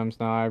all times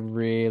now. I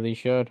really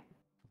should.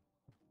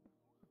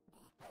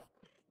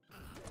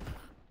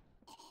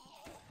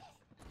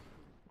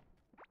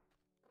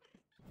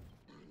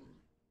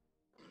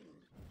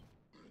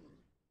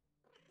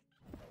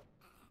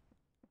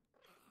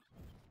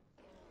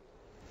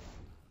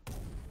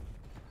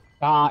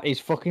 That is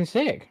fucking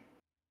sick.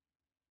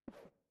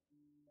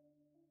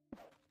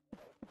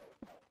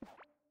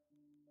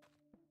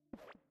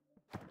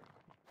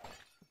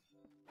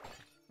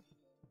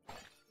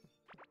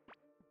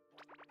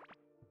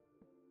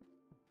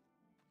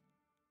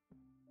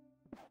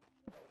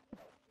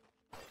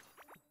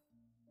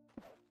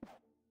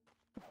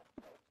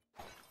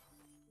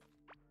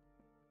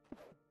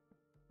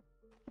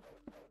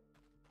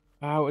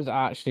 That was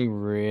actually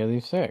really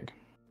sick.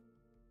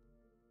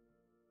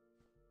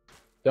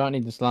 Don't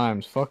need the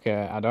slimes. Fuck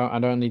it. I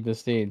don't need the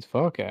seeds.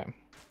 Fuck it.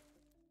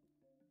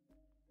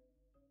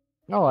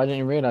 Oh, I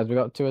didn't realize we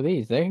got 2 of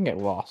these. They can get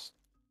lost.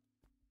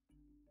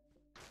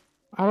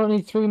 I don't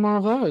need 3 more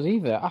of those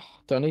either. Ah,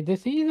 don't need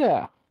this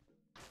either.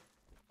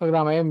 Look at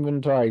that, my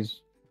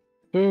inventory's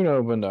soon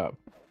opened up.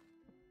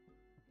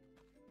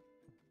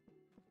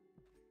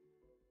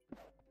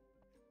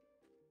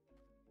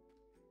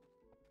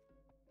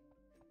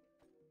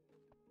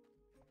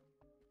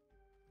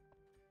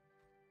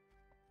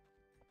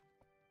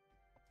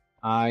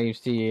 I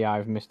see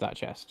I've missed that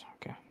chest.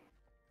 Okay.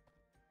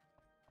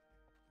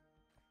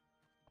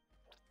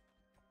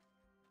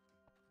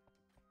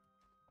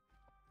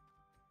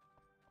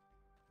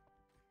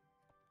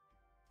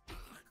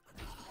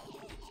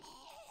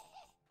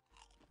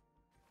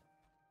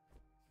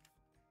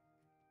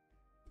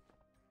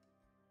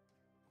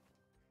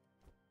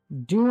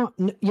 You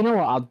know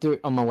what? I'll do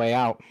it on my way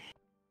out.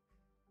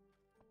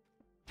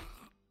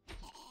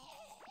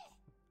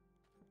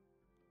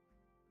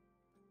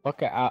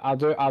 Okay, I'll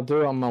do it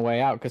on my way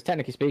out because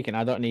technically speaking,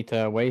 I don't need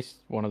to waste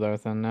one of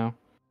those then now.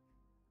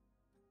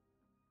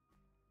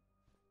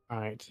 All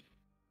right,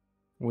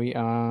 we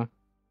are.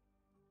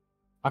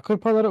 I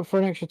could pull it up for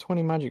an extra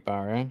 20 magic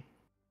bar, eh?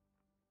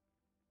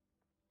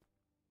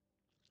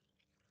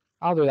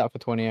 I'll do that for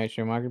 20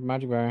 extra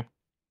magic bar.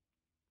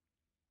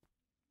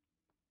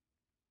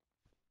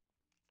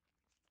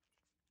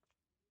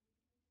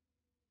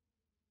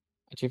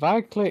 Actually, if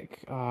I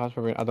click, oh, that's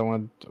probably I don't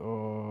want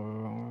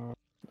to.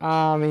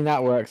 I mean,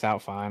 that works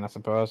out fine, I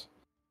suppose.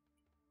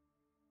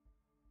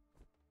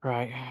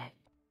 Right.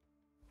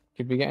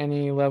 Did we get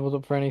any levels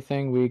up for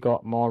anything? We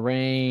got more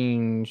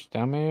range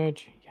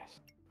damage. Yes.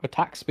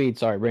 Attack speed,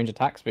 sorry, range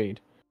attack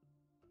speed.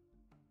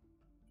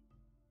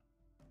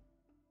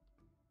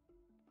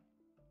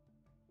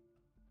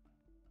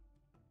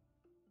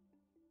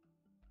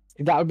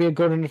 That would be a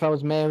good one if I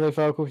was melee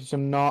focused, which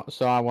I'm not,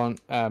 so I want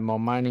more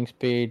mining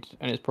speed,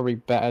 and it's probably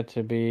better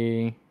to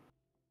be...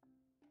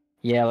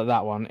 Yeah, like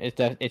that one. It's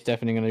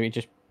definitely going to be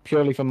just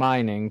purely for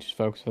mining, just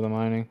focus for the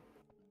mining.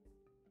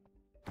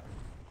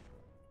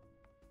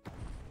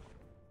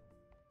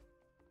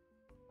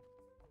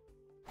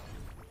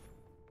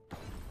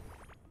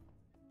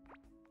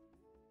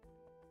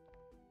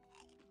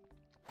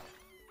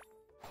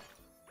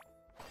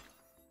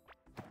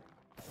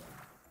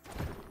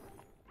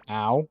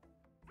 Ow.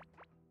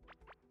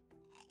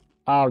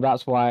 Oh,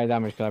 that's why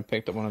damage, because I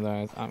picked up one of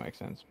those. That makes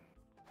sense.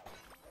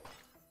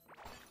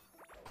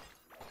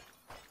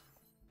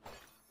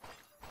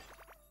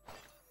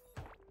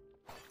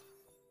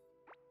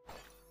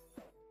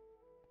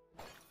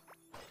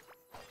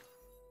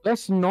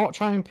 Let's not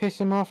try and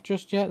piss him off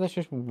just yet. Let's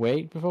just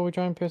wait before we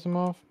try and piss him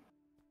off.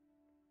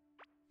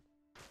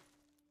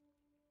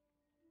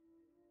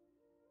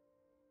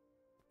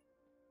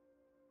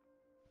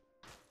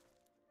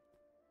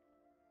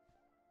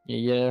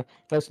 Yeah,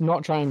 let's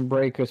not try and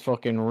break his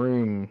fucking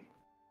room.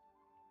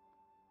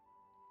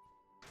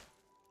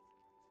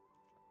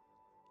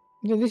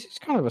 Yeah, this is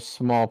kind of a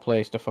small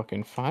place to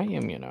fucking fight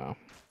him, you know.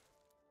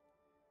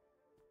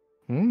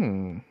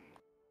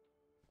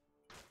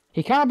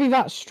 He can't be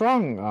that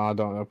strong. Oh,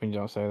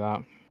 don't say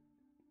that.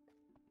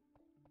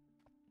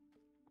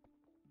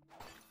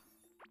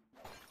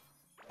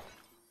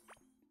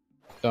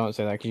 Don't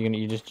say that because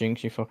you just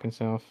jinx your fucking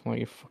self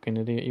like you fucking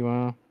idiot you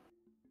are.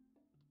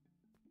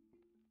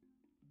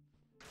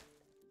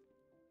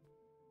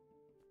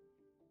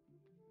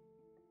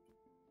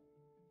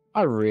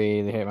 I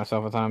really hate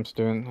myself at times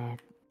doing that.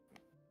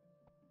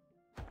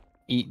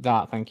 Eat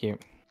that, thank you.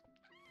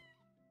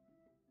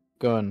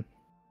 Gun.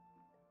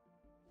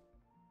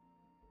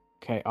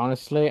 Okay,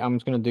 honestly, I'm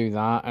just gonna do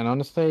that, and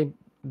honestly,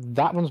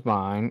 that one's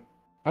mine.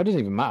 It doesn't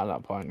even matter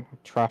at that point.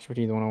 Trash with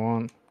either one I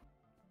want.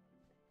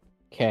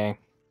 Okay.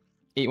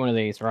 Eat one of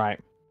these, right.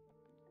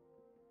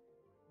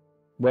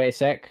 Wait a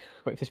sec.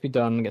 Wait for this to be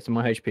done and get some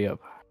more HP up.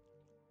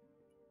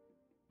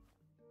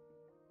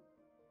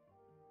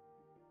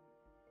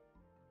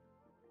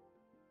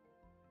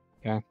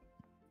 Okay.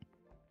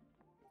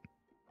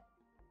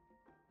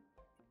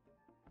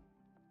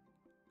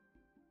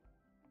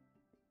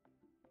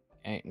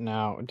 Okay,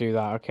 now do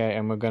that. Okay,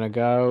 and we're gonna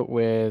go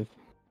with...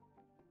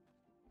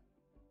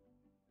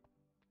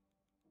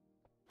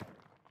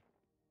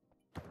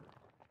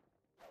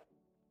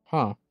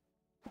 Huh.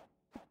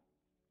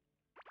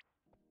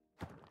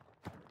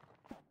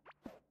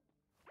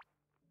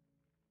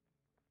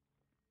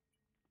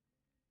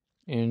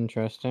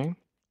 Interesting.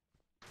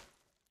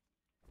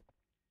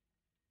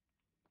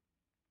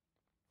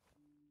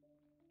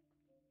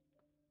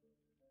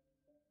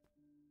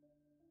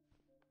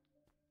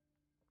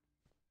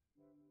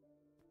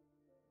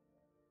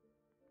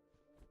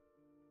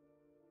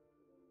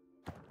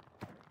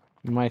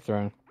 My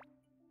throne.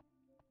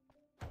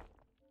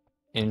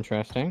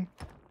 Interesting.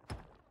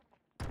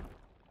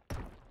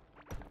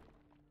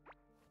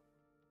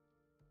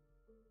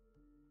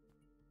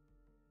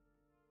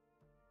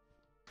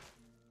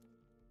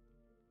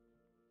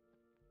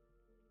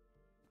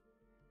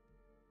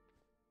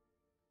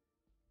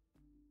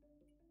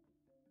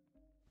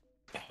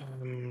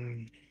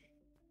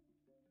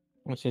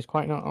 Which is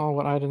quite not all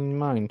what I had in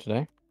mind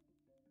today.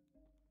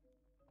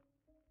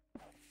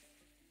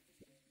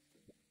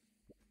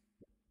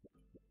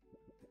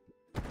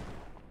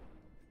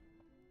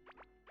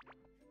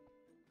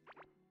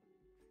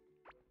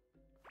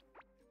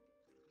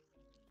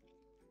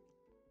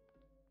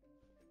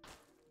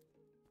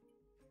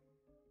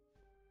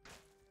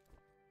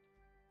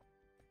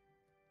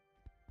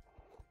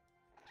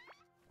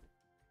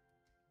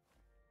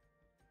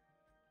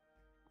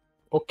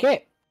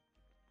 Okay.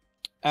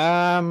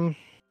 Oh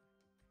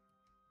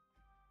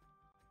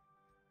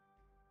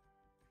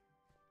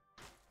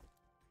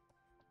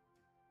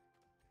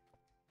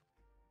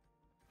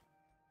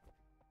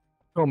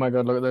my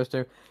god, look at those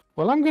two.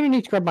 Well, I'm gonna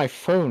need to grab my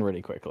phone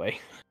really quickly.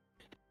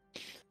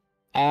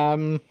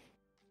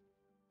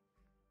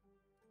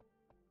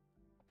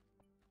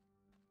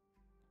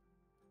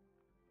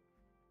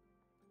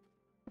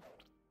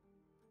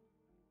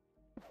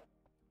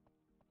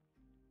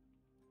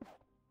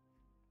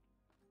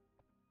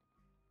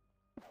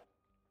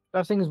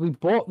 That thing is, we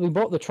bought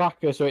the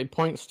tracker, so it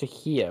points to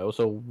here.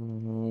 So,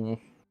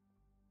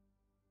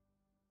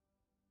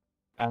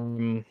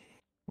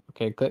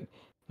 okay, click.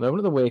 Level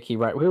of the wiki.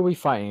 Right, who are we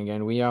fighting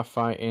again? We are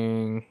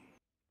fighting.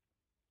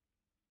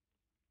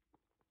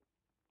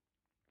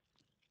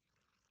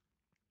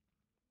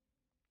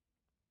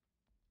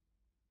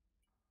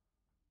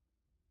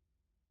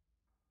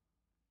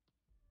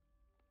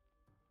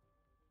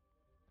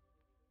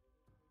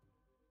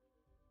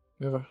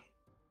 Never.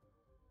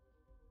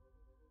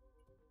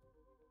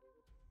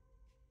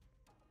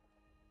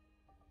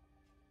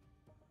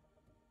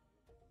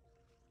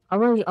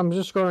 I'm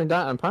just scrolling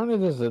down. And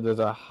apparently, there's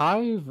a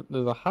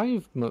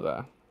hive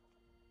mother.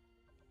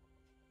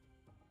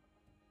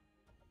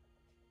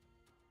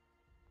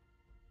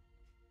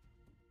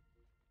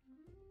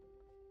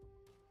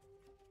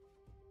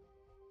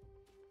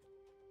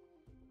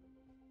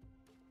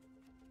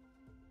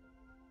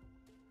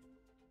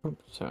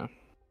 So,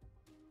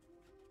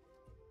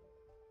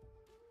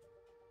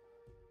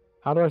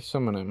 how do I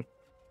summon him?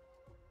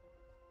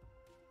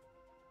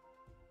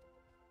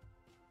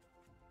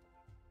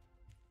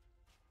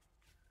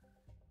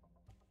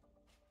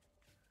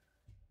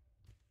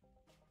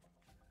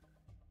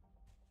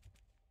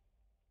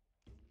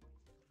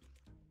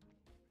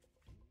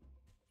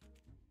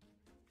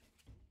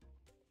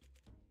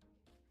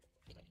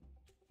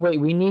 Wait,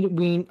 we need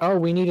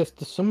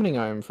the summoning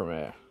item from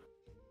it,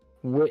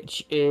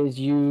 which is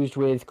used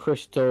with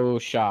crystal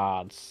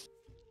shards.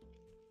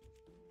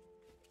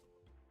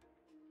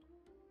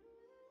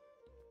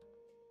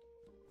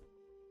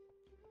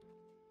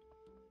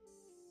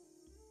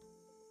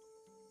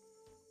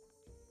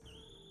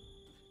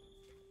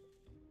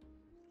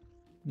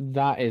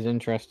 That is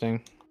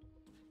interesting.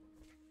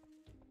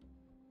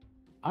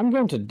 I'm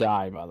going to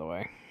die, by the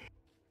way.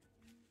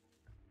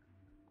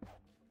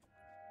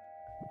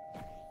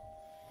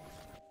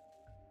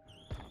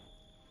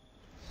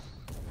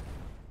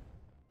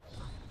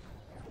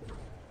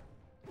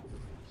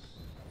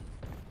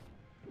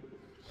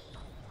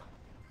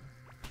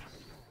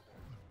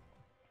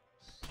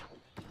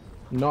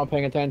 Not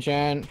paying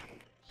attention.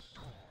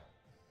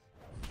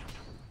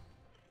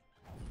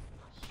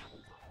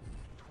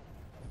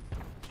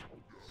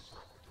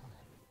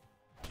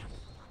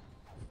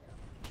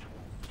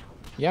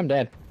 Yeah, I'm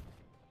dead.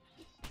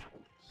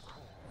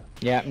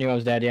 Yeah, knew I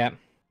was dead, yeah.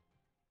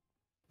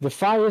 The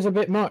fire is a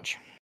bit much.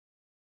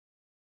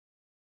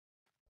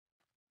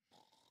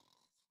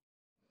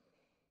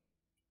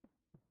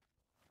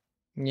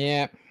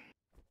 Yeah.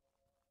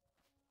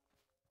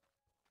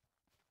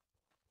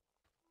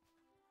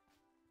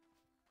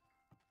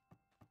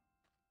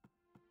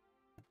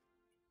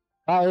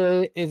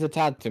 That is a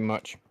tad too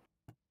much.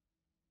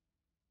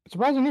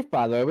 Surprising enough,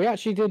 by the way, we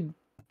actually did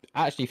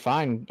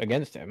fine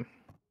against him.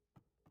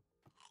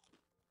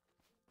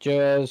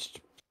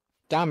 Just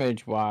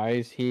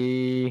damage-wise,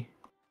 his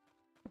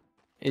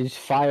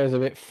fire's a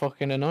bit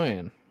fucking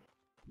annoying.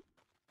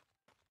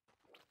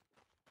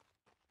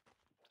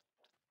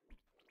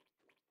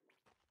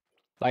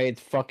 Like,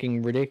 it's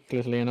fucking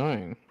ridiculously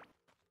annoying.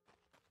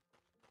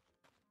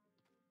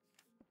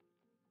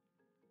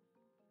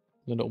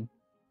 Little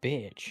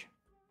bitch.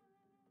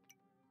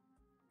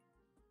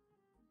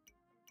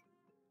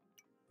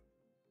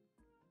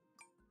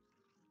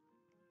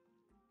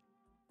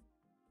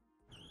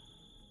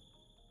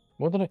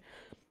 What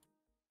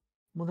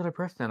did I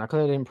press then? I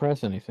clearly didn't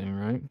press anything,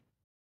 right?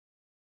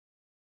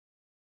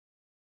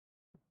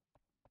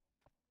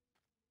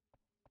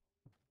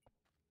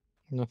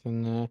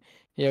 Nothing there.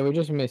 Yeah, we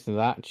just missed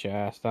that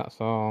chest, that's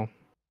all.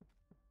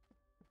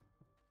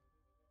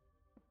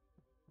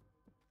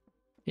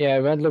 Yeah,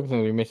 red looks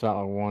like we missed out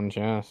like one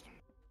chest.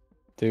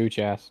 2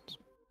 chests.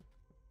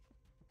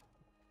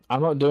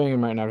 I'm not doing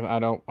them right now because I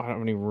don't have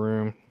any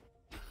room.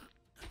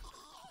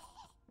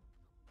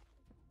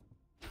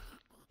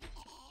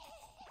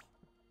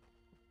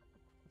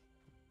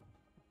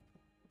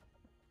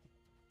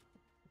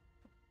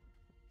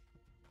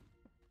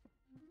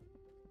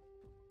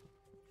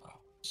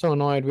 So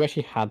annoyed, we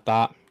actually had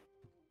that.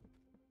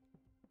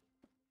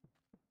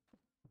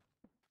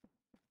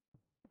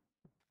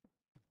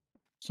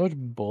 Such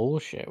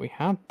bullshit, we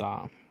had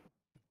that.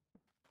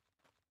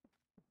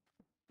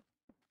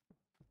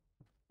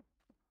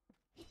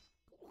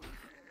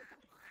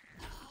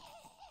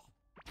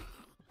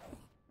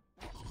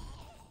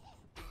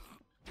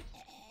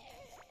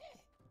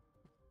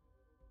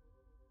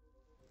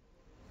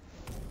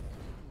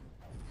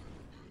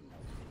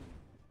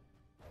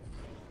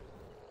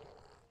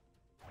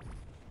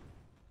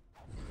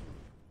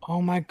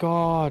 Oh my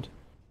god.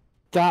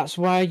 That's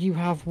why you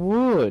have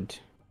wood.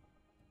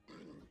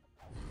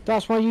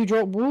 That's why you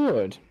drop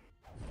wood.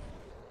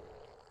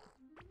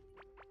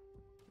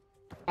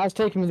 That's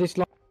taken me this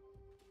long.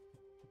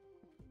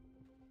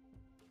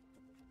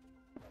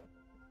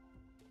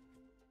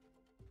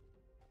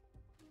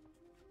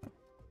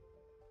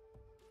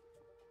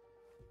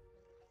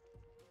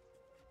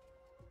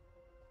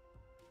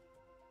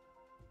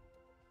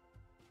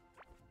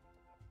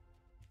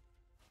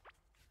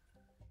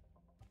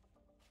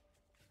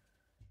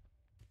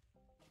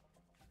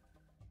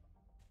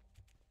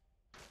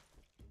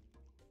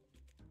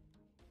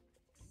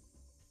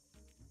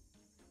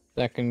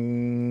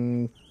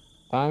 Second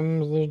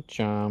time's the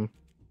charm.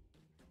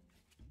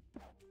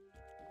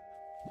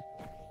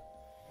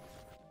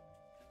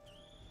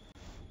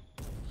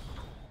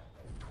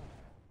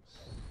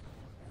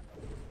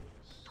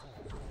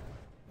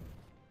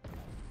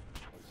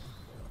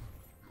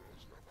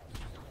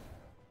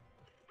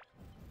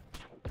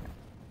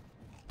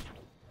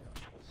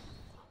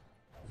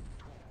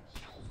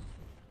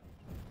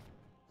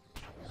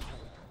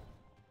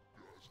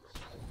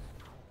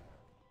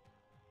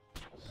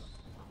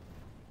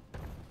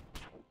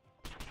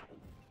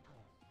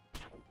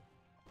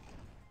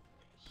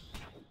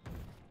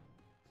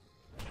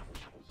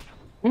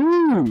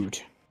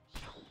 Dude!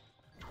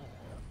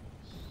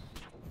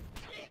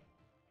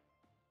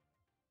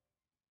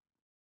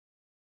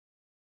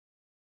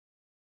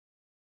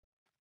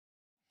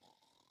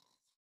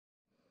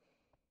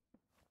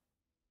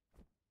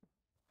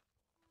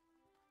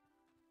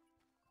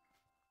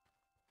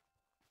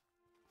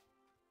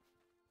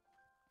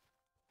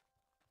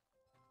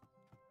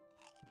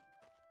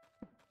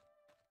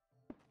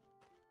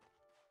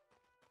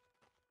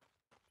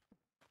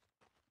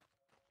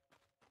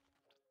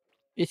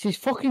 It's his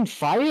fucking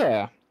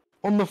fire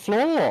on the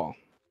floor.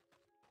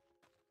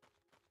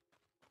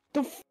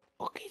 The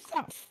fuck is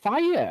that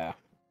fire?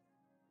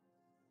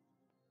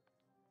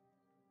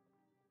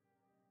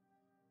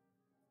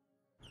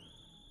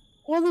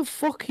 What the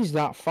fuck is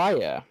that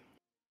fire?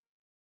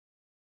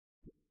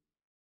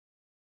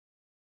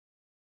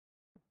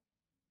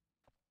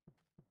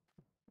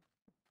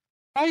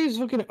 Fire's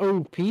fucking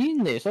OP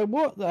in this. Like,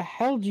 what the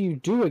hell do you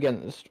do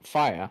against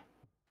fire?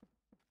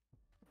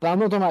 But I'm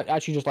not talking about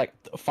actually just like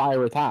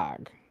fire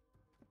attack.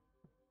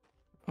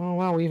 Oh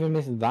wow, we even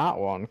missed that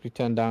one. We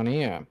turned down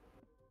here.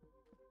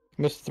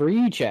 Missed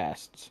 3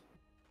 chests.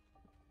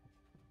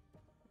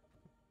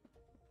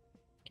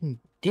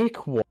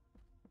 Dick what?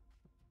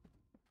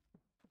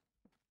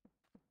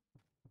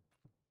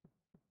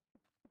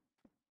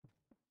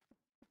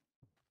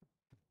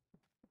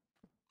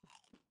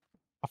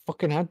 I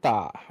fucking had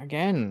that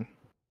again.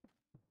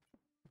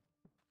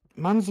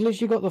 Man's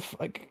literally got the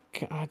like.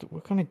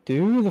 What can I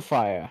do with the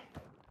fire?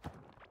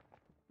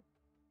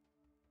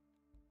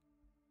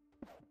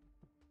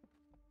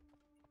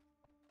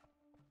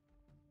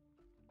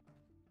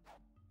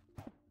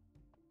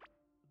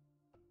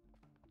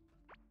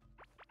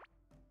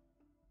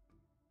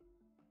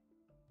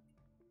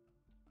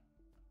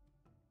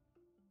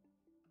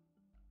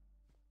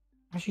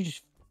 Actually,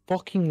 just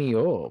fucking me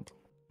up.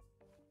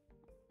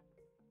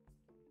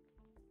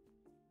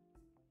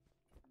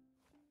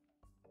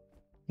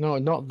 No,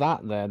 not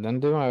that there. Then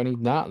do I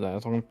need that there?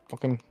 So I'm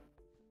fucking.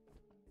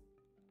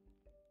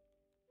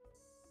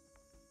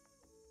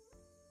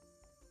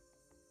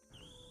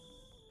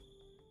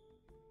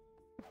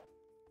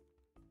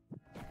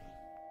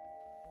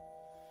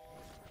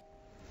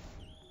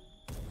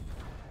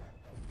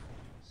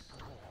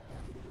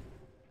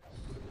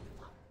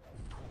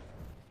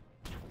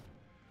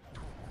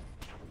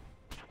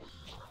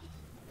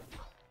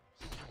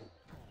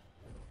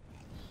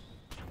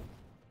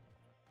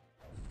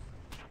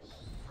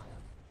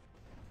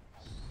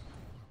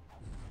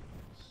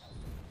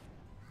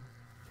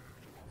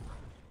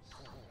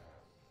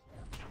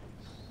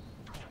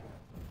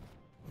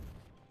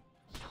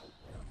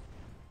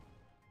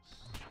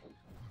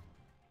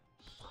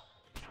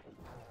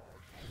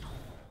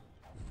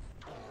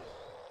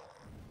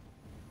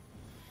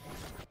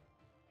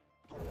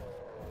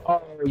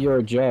 Oh, you're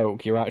a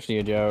joke. You're actually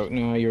a joke.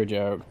 No, you're a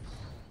joke.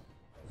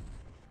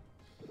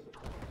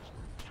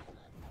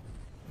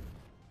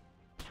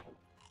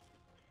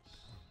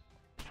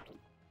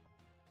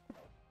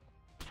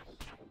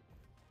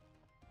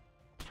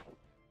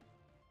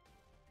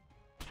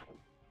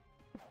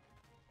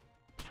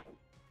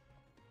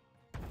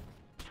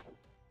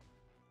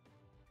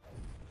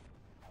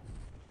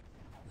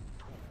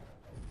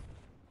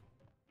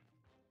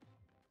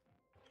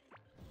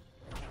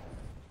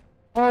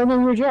 Oh,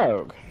 no, you're a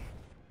joke.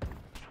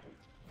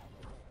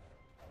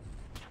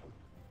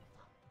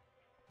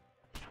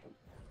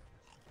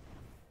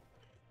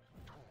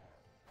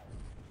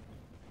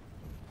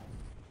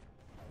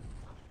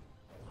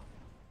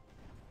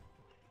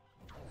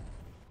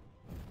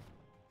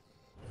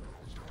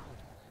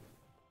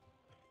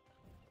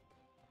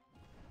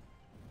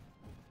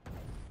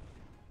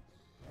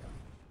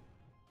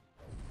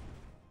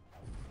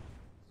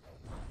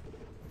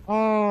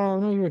 Oh,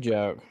 no, you're a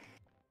joke.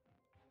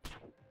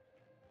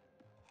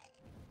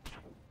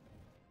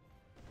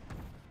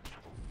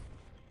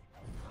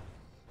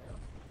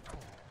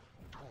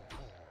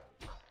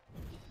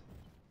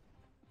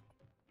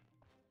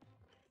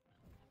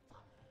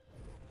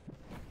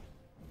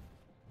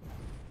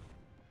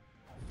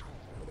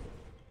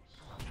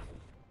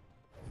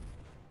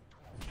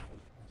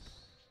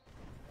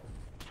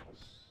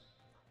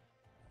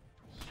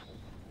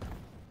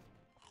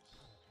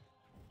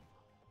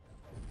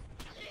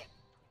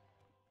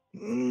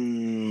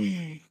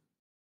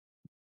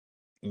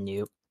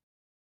 Nope.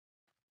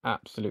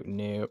 Absolute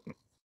nope.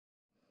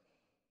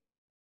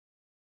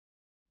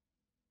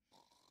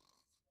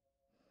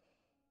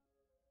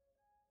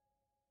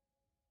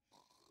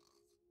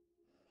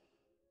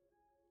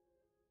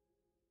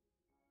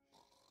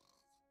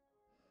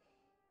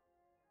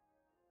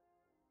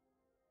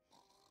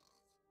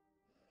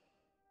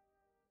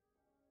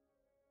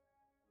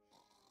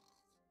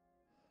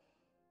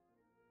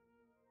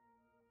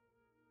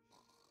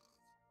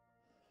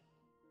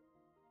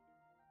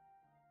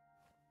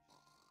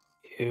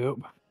 Yep.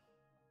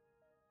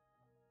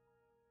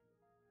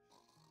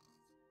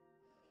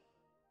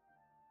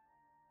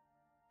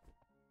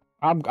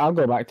 I'll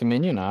go back to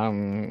menu now.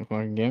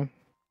 Fucking game.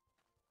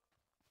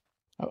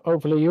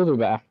 Hopefully you'll do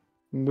better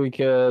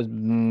because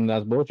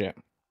that's bullshit.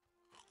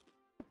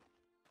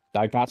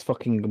 Like that's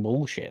fucking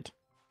bullshit.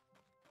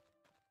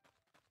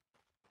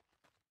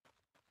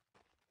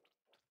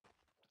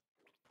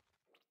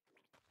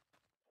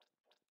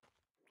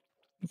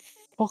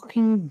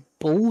 Fucking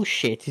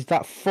bullshit is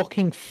that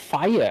fucking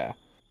fire.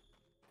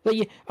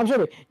 Like, I'm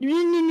sorry.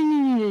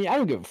 I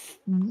don't give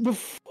the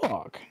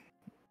fuck.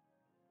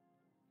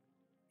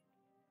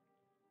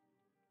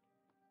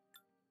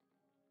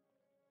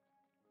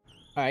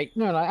 Alright,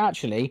 no, like,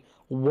 actually,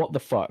 what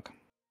the fuck?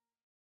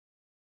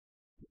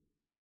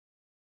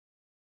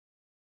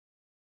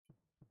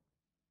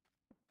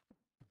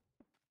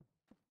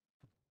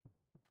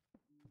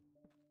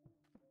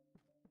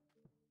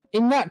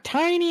 In that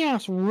tiny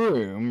ass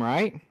room,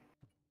 right?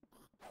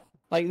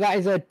 Like, that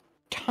is a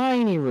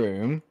tiny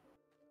room.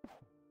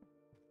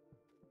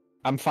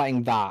 I'm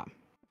fighting that.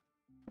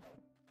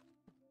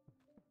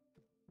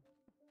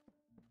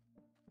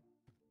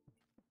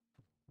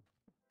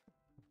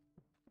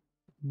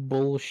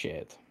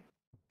 Bullshit.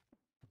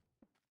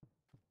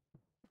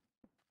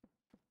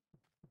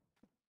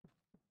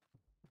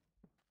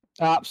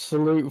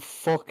 Absolute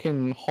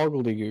fucking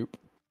hoggledygook.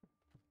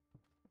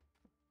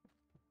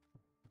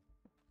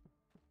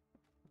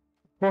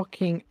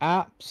 Fucking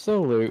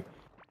absolute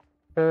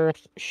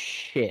earth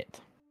shit.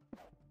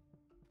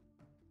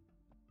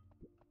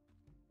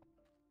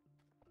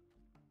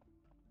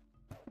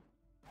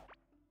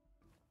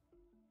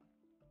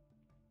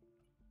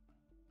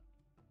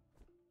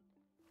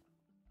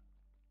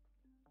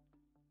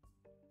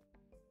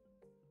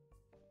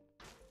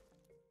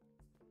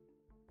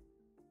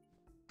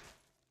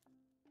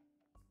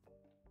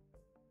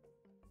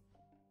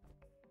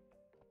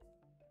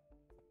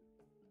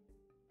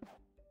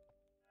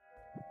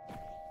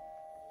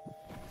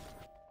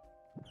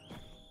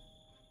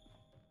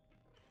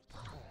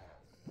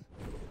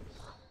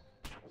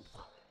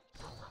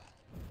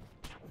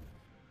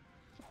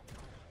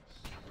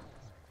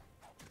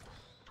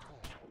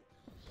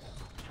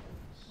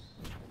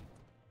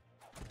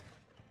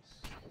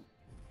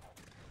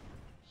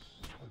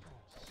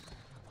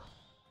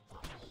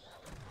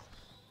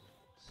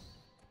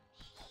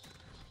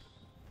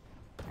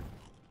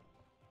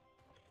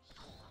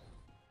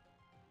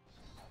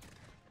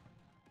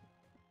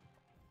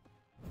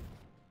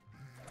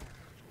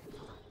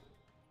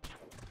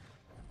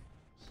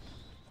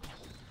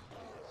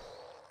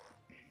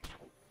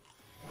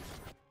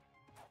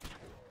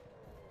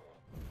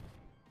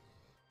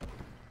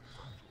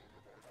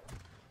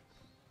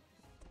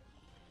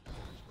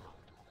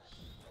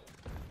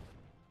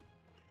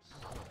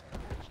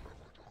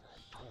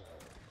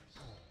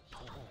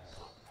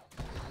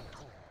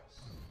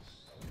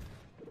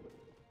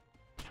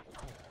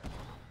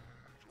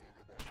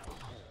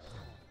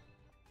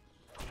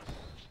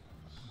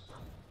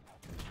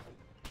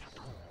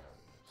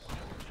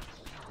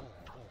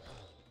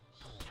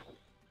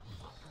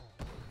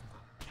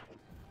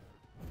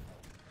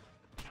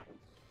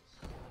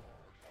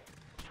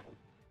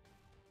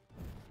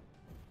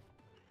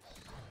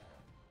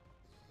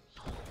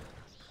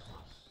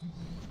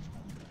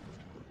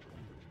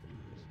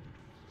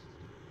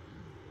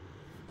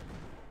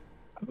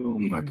 Oh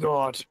my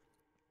god.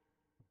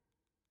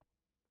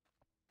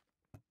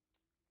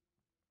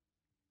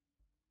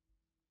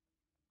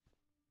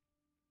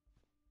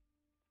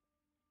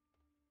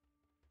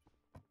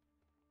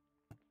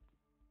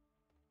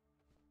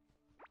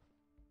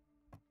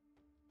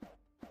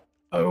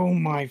 Oh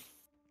my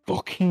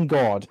fucking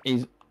god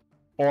is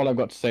all I've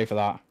got to say for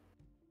that.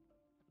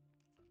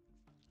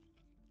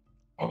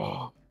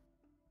 Oh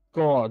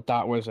god,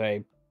 that was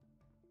a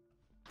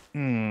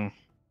hmm.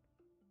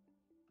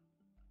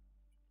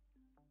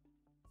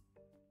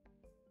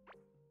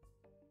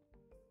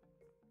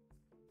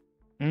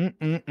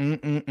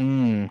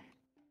 Mm.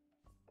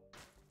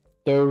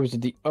 Those are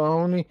the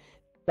only.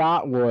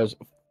 That was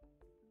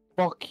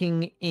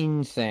fucking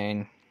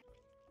insane.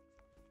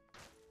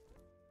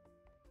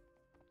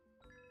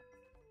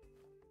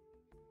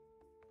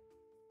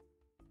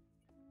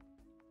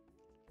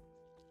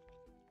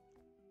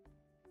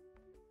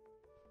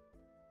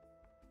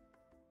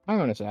 Hang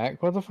on a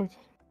sec. What the fuck?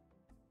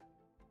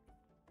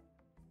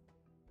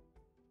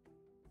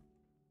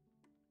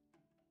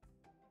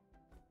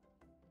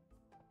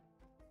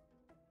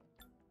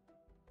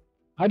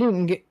 I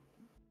didn't get.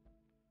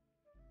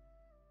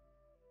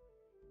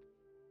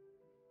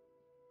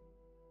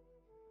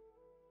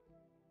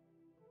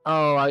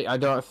 Oh, I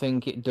don't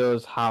think it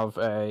does have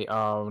a.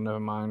 Oh, never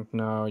mind.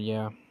 No,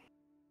 yeah.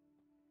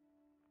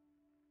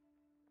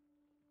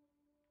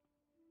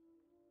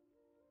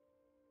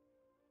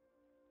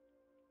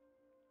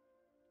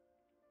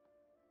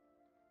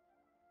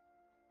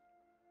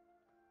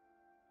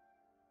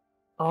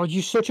 Oh,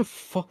 you're such a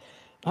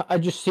I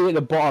just see at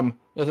the bottom.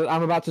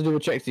 I'm about to do a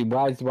check to see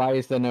why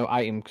is there no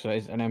item?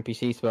 Because an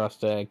NPC supposed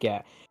to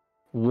get.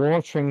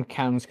 Watering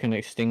cans can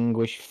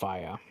extinguish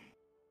fire.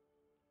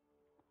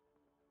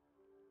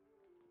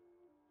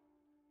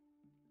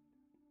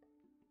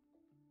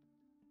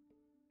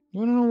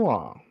 You know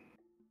what?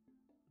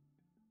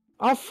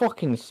 I'll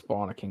fucking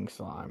spawn a king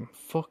slime.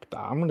 Fuck that.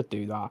 I'm gonna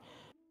do that.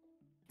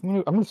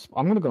 I'm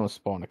gonna go and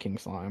spawn a king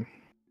slime.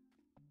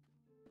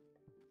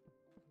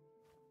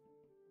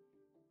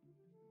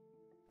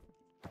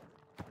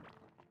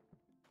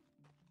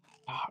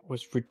 That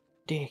was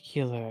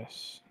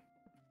ridiculous.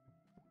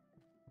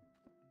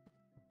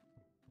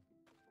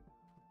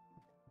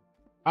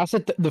 I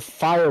said the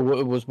fire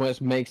was what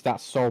makes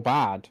that so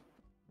bad.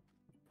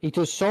 He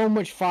does so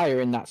much fire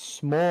in that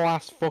small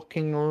ass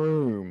fucking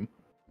room.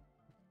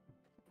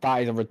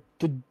 That is a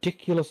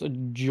ridiculous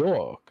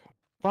joke.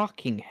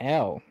 Fucking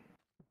hell.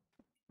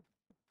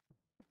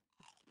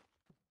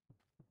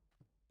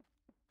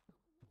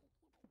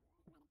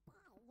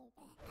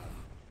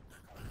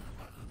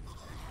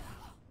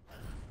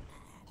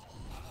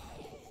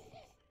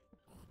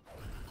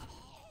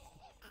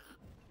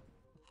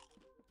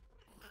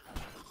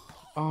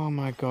 Oh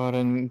my god,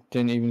 and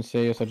didn't even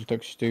see us, I just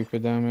took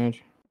stupid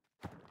damage.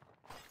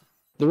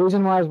 The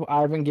reason why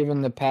I haven't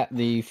given the pet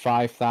the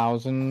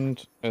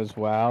 5,000 as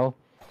well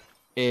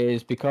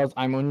is because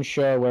I'm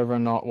unsure whether or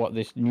not what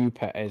this new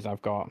pet is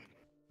I've got.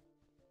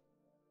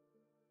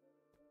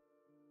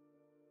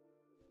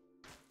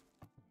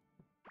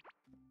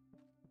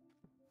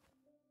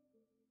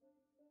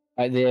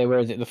 Right there, where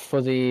is it? The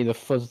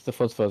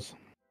fuzz.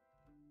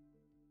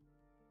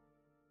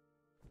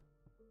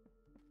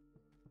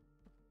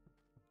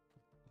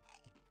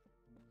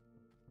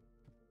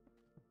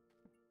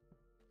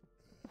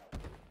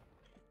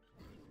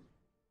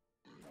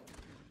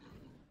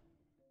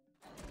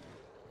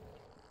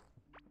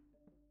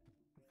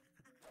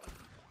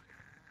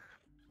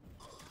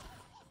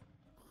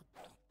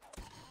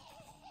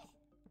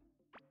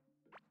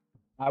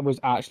 That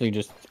was actually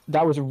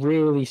that was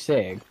really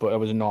sick, but it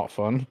was not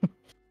fun.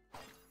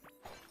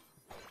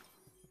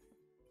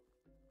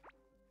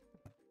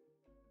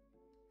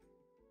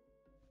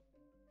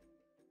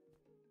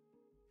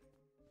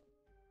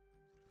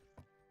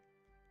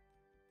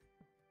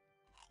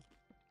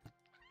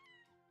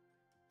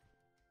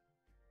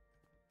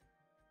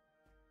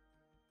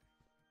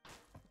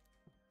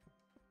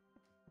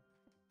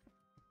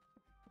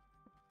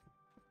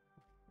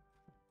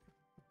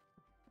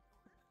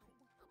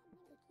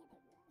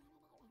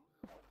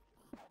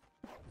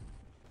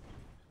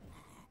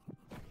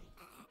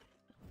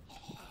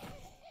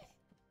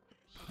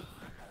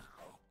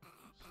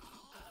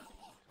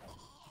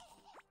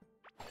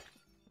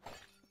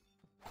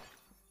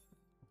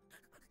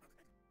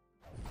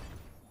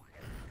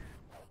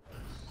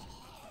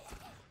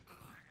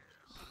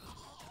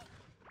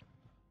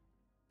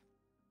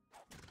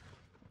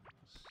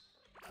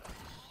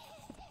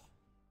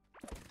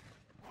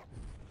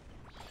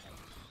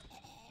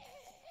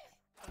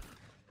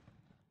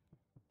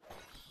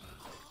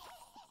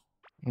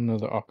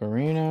 Another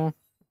ocarina.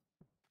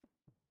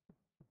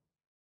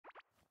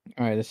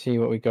 Alright, let's see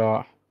what we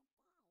got.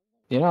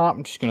 You know what?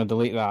 I'm just gonna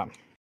delete that.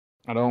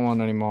 I don't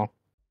want any more.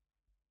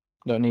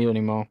 Don't need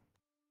any more.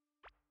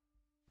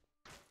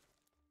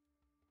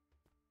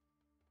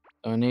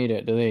 Don't need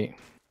it. Delete.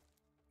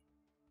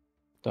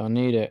 Don't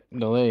need it.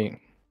 Delete.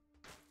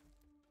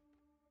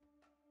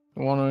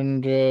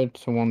 100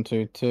 to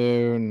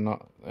 122.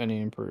 Not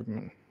any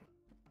improvement.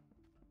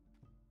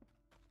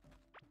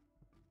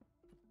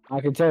 I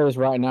can tell you this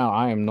right now,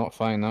 I am not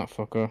fighting that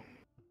fucker.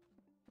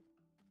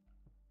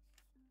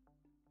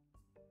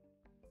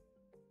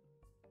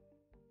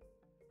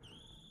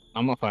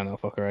 I'm not fighting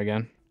that fucker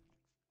again.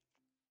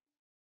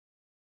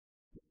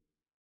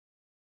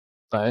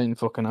 That ain't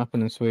fucking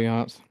happening,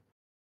 sweethearts.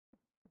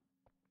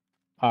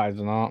 It's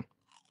not.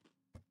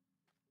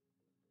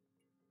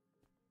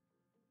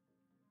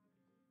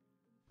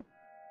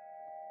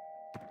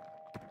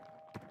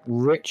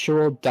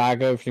 Ritual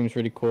dagger seems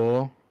really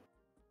cool.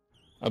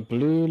 A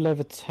blue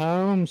leather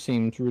tome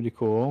seems really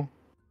cool.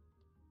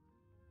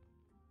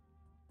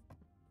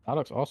 That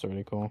looks also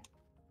really cool.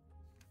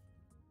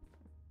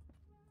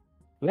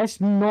 Let's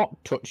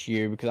not touch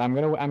you because I'm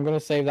gonna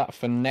save that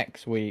for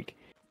next week.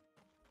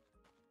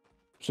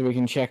 So we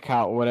can check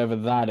out whatever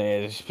that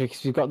is.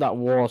 Because we've got that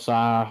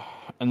water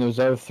and there's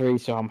O3,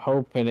 so I'm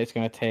hoping it's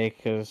gonna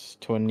take us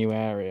to a new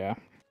area.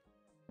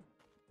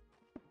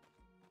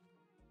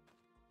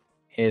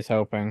 Here's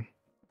hoping.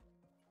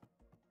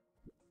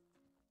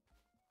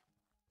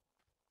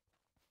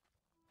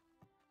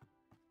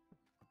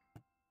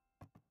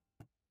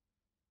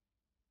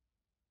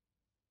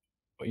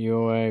 Put you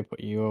away, put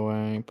you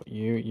away, put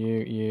you.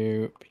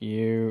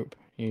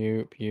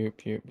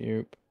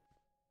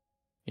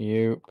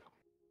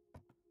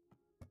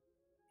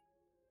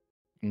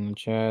 In the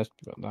chest,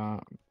 got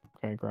that.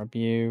 Okay, grab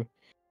you.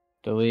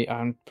 Delete.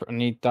 I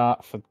need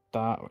that for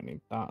that. We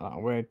need that. That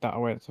away. That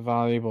away. That's a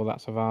valuable.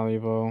 That's a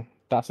valuable.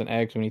 That's an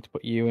egg, so we need to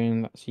put you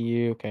in. That's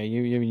you. Okay,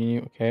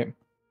 you. Okay.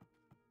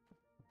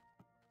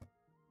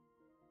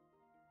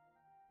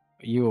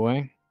 Put you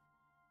away.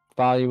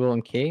 Valuable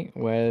and key.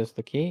 Where's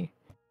the key?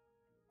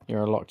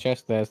 You're a locked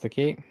chest. There's the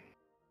key.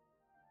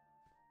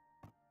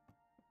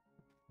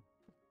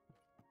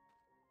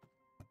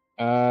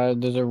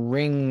 There's a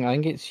ring. I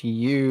think it's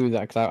you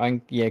that,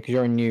 because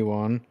you're a new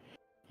one.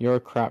 You're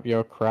crap.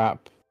 You're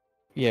crap.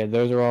 Yeah,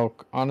 those are all.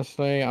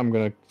 Honestly, I'm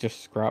gonna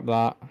just scrap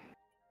that.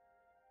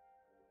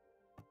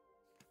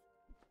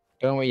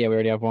 Don't we? Yeah, we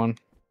already have one.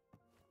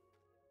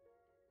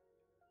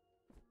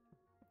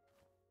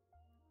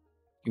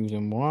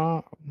 Using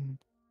what?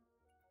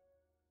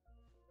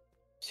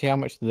 See how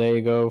much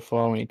they go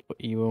for. We need to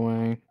put you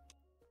away.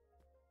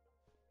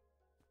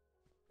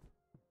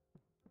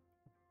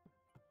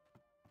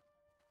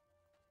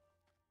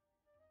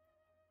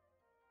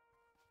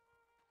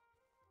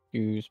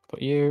 Use,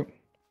 put you.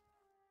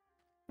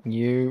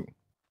 You.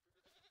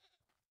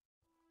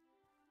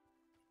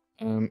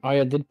 Oh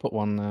yeah, I did put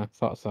one there.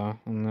 Thought so.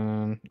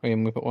 And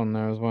then we put one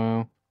there as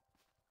well.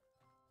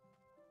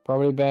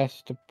 Probably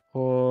best to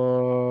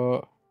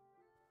put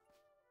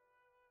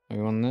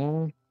maybe one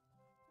there.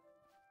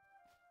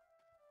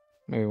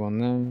 Maybe one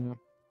there.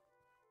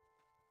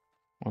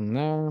 One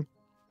there.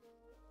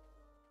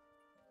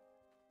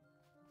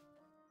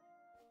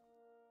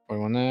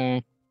 Probably one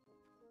there.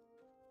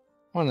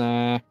 One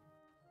there.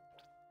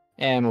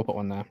 And we'll put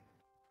one there.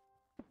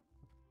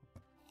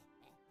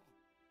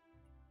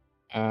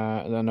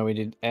 Then no, we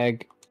did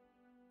egg.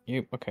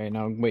 You okay?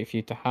 Now wait for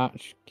you to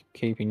hatch. Keep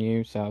keeping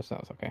you. So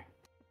that's okay.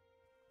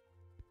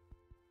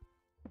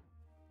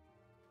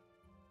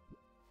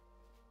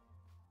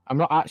 I'm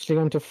not actually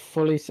going to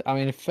fully. I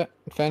mean, in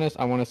fairness,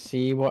 I want to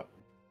see what.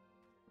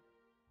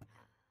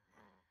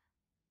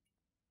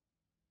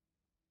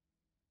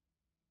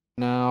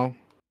 Now,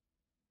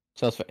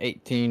 sells for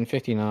 18,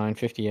 59,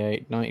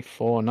 58,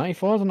 94.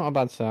 94 is not a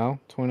bad sell.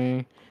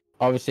 20.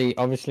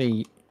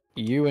 Obviously,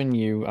 you and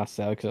you I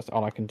sell because that's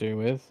all I can do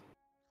with.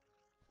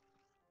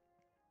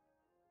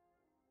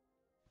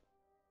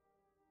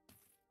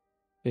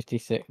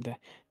 56. That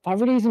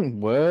really isn't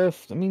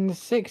worth. I mean, the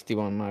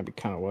 61 might be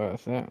kind of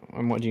worth it.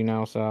 And what do you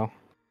now sell?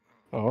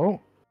 Oh.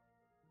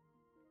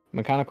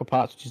 Mechanical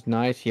parts, which is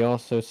nice. He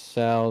also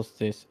sells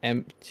this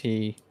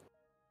empty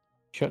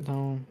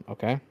shutdown.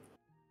 Okay.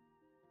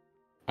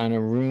 And a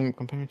rune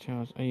comparing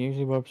charts. A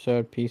usually well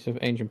preserved piece of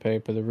ancient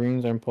paper. The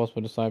runes are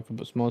impossible to decipher,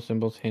 but small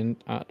symbols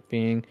hint at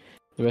being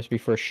the recipe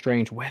for a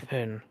strange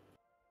weapon.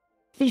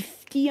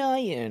 50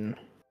 iron.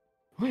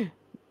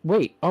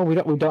 Wait. Oh, we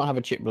don't have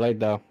a chip blade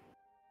though.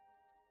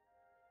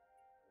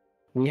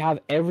 We have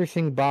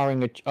everything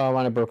barring and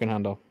a broken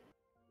handle.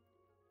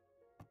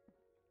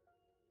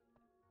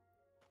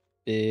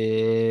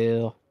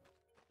 Bill.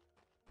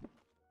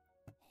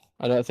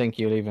 I don't think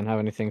you'll even have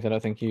anything. So I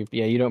don't think you.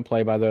 Yeah, you don't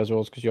play by those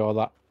rules because you're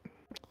that.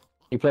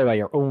 You play by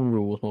your own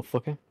rules,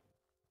 motherfucker.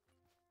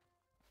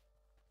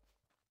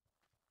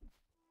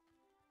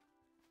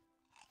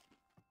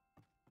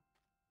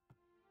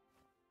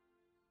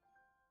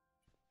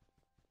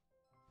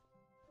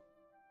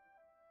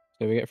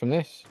 So we get from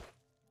this.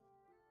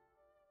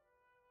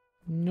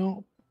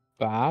 Not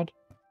bad.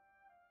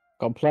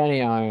 Got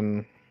plenty of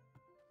iron.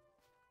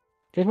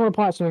 Just want to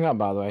point something out,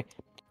 by the way.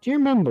 Do you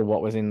remember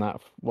what was in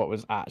that? What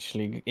was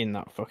actually in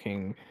that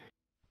fucking?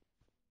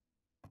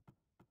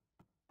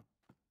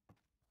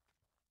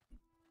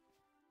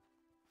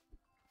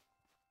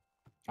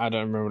 I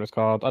don't remember what it's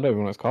called. I don't even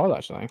know what it's called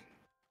actually.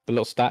 The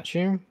little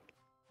statue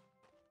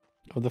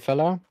of the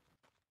fellow.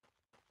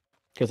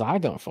 Because I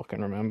don't fucking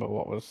remember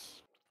what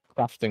was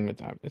crafting with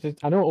that.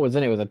 I know what was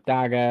in it. It was a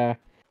dagger,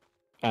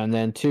 and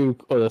then 2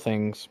 other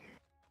things: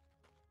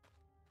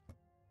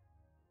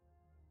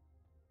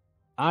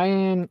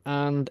 iron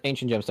and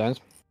ancient gemstones,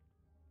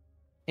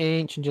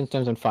 ancient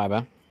gemstones and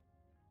fiber,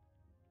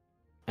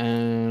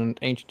 and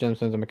ancient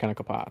gemstones and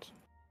mechanical parts.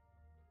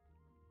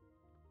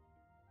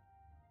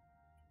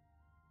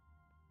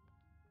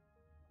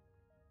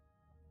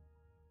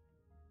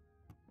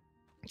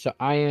 So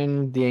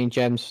iron, the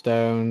ancient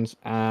gemstones,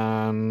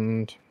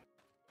 and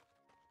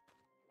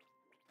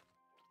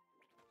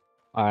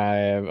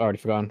I've already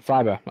forgotten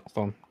fiber. That's the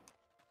one.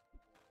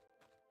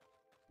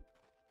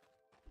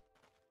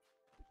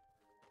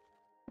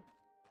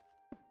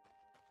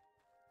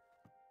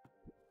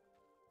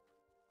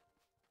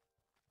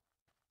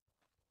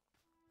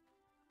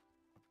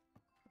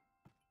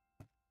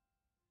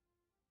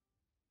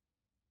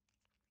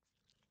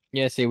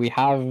 Yeah, see, we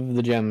have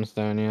the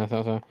gemstone. Yeah, I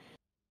thought so.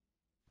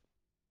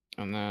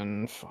 And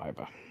then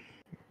fiber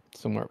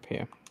somewhere up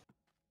here.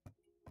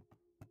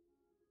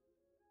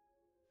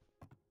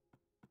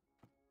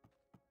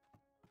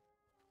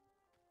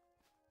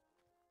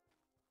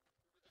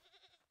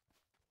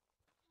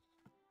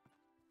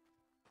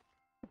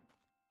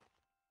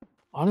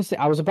 Honestly,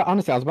 I was about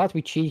to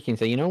be cheeky and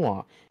say, you know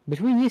what?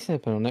 Between this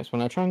episode and the next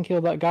one, I'll try and kill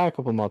that guy a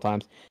couple more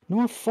times. No,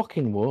 I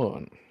fucking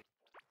won't.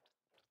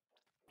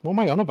 What am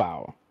I on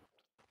about?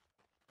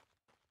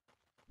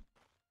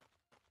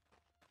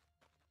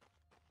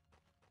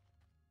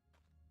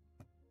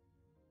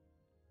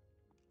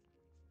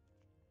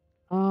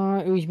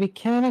 It was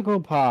mechanical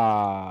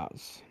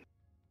parts.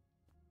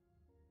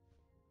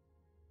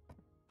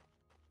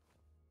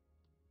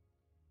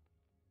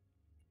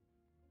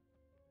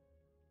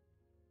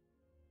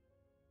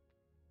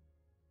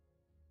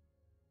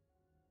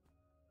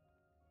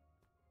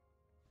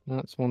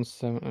 That's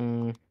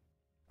 170.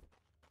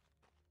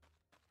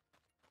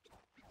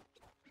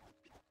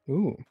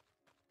 Ooh.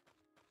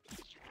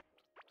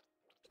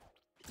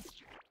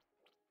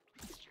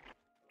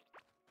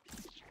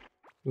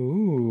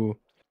 Ooh.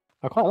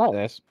 I quite like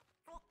this.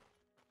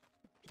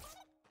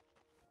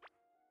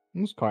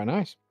 It's quite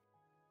nice.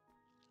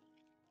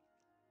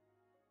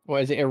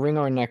 What is it, a ring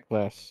or a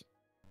necklace?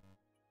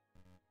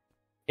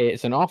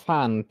 It's an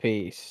offhand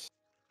piece.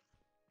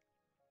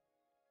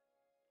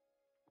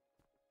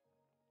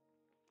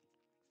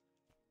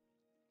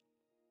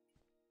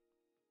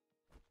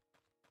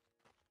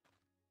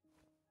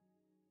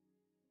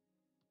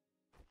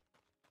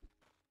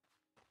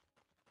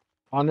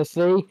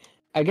 Honestly,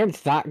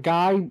 against that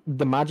guy,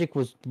 the magic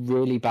was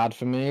really bad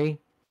for me.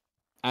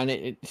 And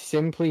it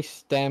simply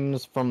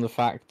stems from the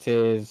fact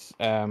is,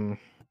 oh,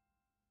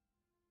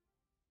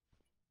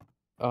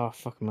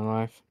 fuck my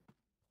life.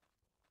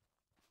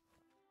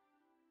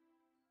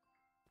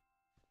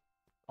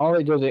 All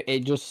it does, it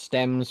just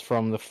stems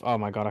from the, oh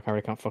my god, I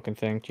really can't fucking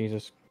think,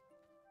 Jesus.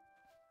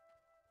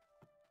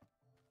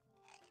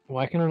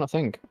 Why can I not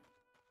think?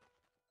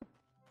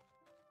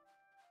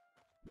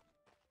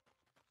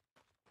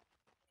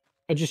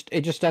 It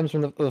just stems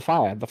from the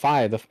fire. It's the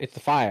fire.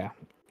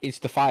 It's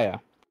the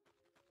fire.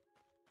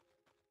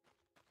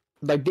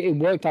 Like, it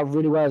worked out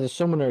really well as a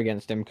summoner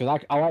against him,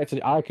 because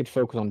I could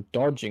focus on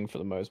dodging for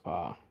the most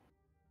part.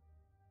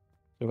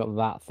 So we've got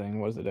that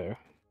thing. What does it do?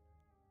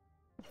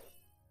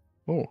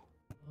 Oh.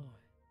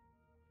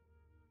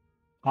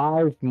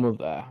 Hive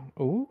Mother.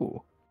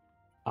 Ooh.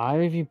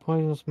 Ivy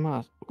Poisonous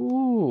Mass.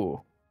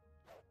 Ooh.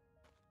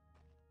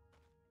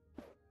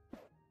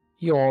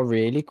 You're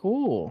really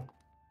cool.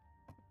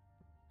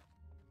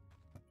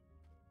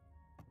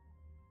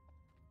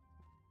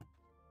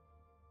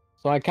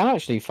 So I can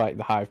actually fight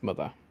the Hive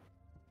Mother.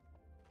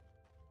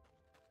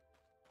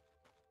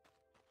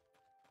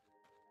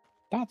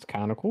 That's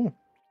kind of cool.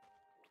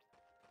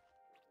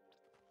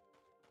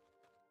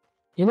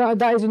 You know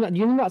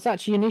that's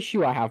actually an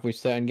issue I have with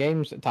certain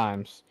games at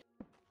times.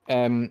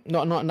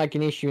 Not like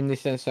an issue in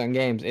this sense. Certain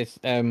games, it's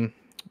God,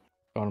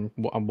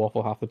 I'm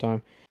waffle half the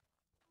time.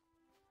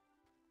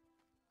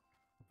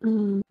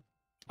 I'm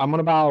on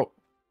about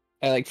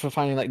like for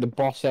finding like the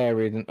boss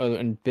areas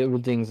and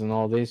buildings and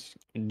all this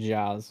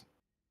jazz.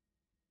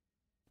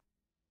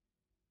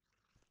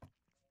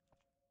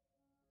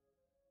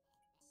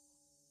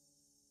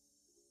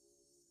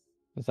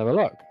 Let's have a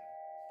look.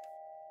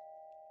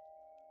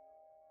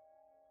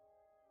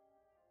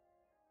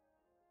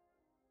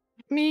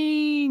 I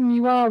mean,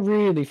 you are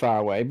really far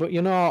away, but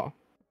you're not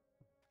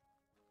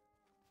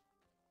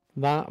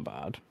that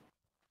bad.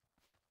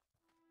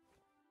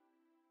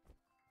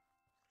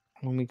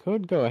 Well, we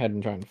could go ahead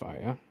and try and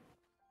fight you.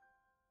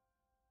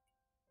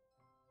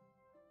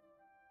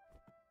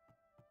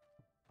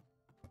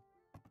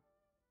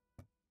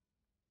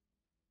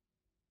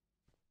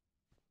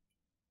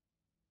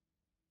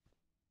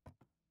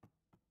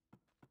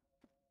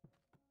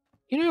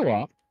 You know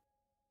what?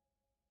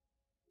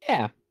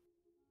 Yeah,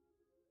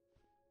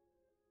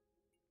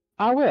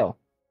 I will.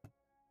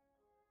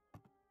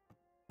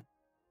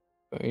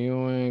 Put you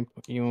away,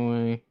 put you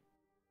away.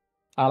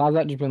 I'll have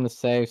that just be on the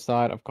safe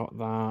side. I've got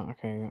that.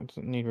 Okay, that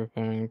doesn't need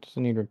repairing.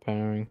 Doesn't need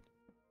repairing.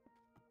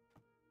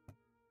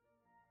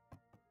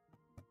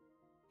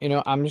 You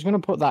know, I'm just gonna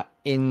put that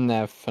in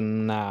there for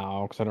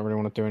now because I don't really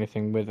want to do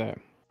anything with it.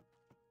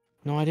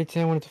 No, I did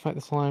say I wanted to fight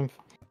the slime.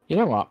 You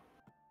know what?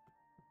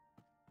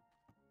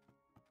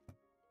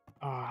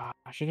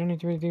 I should only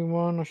really do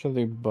one, or should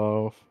I do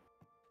both?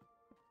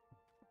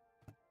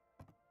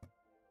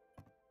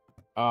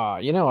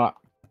 You know what?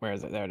 Where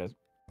is it? There it is.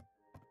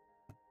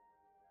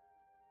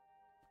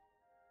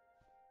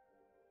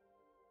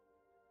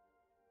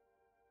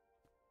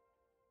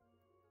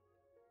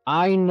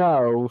 I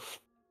know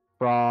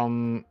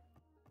from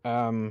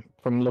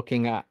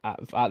looking at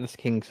this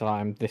king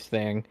slime, this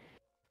thing,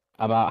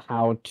 about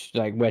how to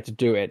like where to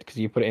do it because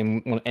you put it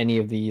in any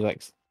of the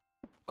like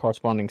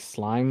corresponding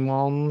slime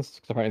ones.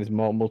 Because apparently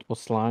there's multiple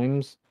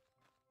slimes.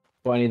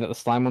 But any that the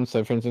slime ones.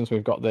 So for instance,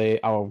 we've got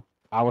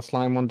our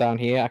slime one down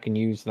here. I can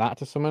use that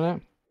to summon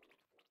it.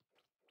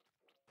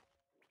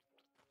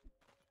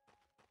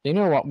 You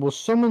know what? We'll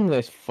summon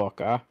this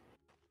fucker.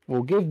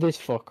 We'll give this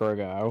fucker a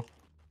go,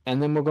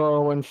 and then we'll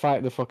go and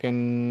fight the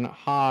fucking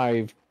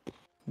hive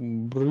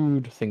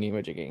brood thingy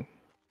majiggy.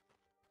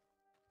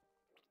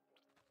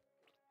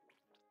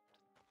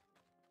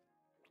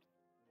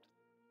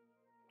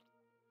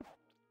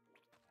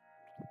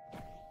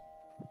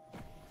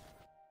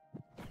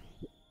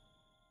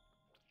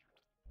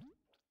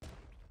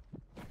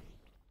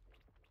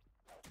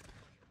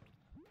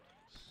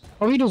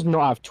 Oh, he does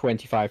not have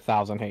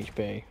 25,000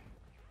 HP.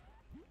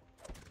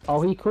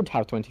 Oh, he could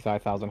have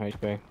 25,000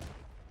 HP.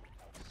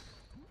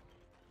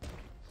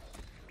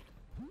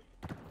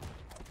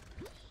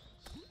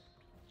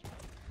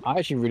 I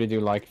actually really do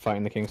like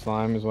fighting the King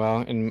Slime as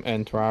well in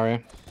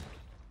Terraria.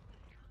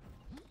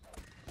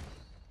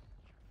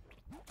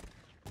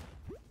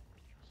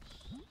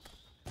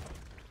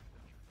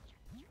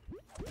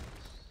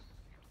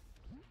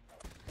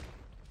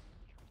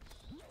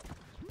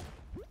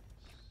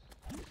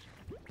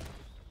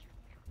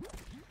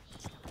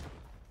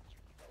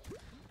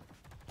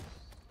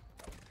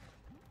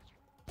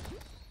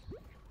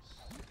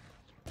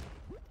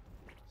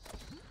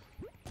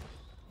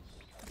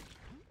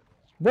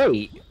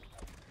 Wait!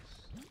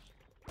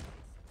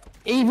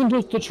 Even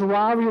just the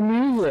Terraria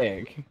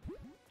music!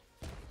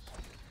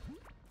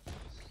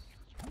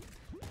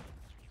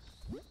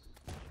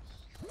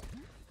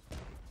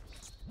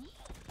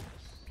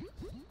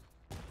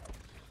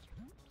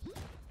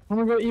 Oh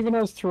my god, even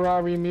has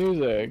Terraria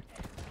music.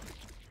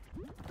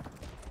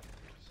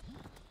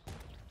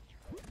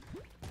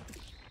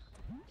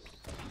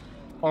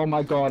 Oh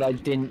my god, I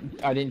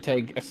didn't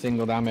take a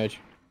single damage.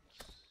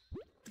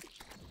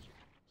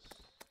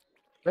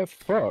 Get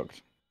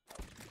fucked.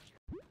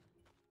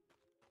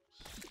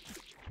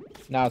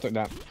 Now I took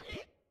that.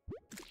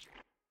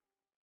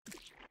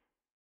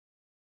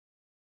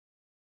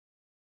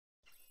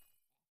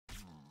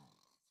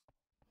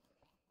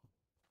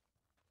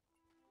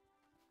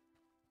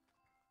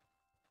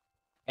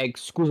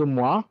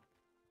 Excusez-moi.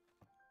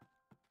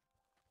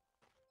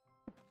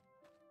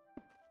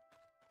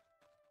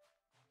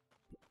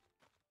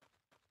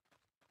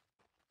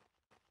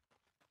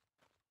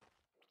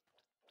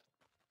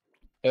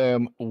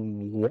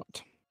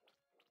 What?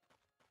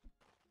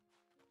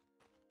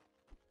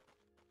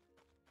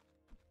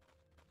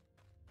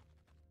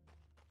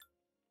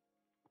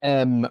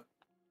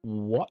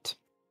 What?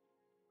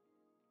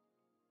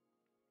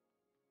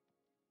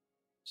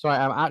 Sorry,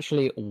 I'm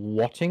actually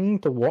whatting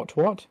the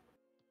what?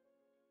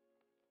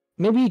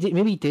 Maybe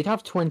he did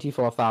have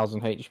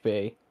 24,000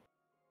 HP.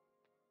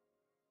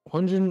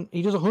 100,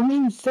 he does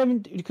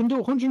 170, he can do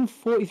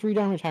 143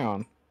 damage, hang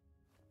on.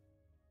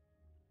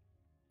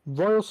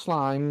 Royal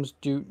Slimes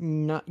do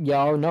not,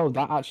 yeah, oh no,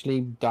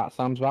 that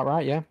sounds about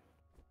right, yeah.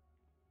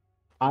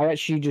 I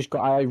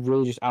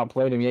really just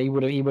outplayed him, yeah, he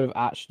would have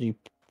actually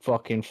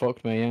fucking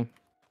fucked me, yeah.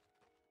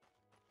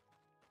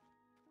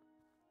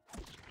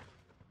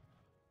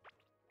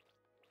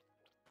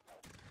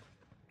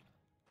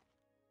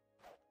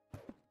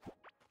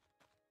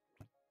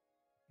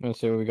 Let's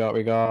see what we got.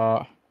 We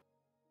got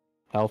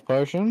health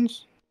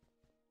potions,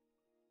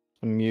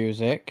 some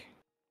music,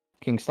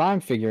 King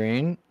Slime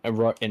figurine,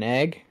 an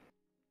egg.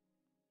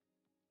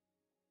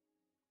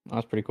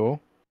 That's pretty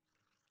cool.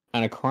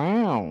 And a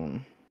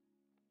crown.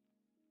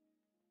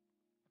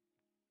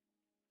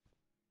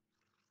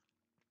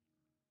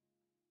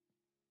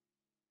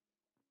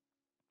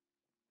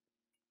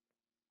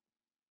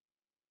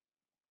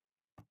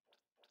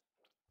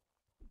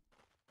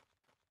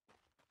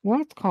 Well,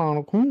 that's kind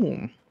of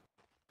cool.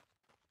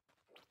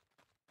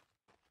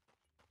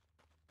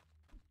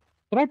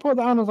 Did I put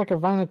that on as like a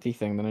vanity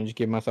thing, then I just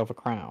give myself a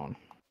crown?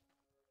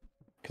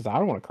 Because I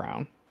don't want a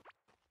crown.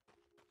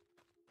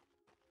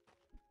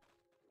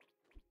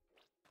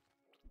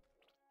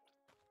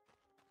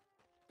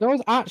 That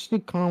was actually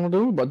kind of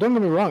doable. Don't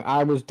get me wrong,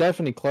 I was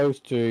definitely close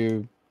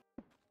to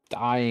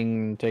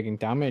dying, taking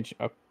damage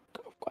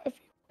quite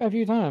a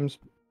few times.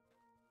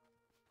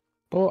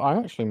 But I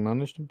actually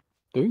managed to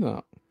do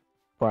that,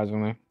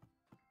 surprisingly.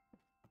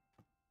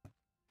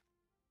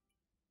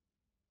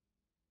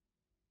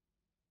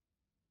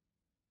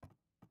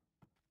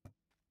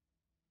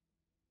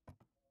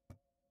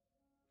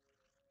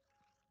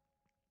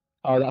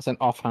 Oh, that's an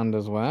offhand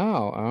as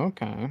well.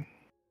 Okay.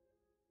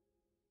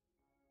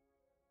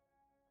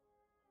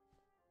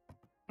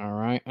 All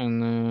right,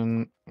 and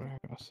then we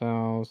have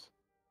ourselves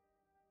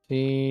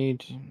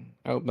seed.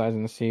 Oh, that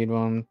isn't the seed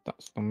one.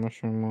 That's the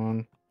mushroom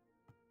one.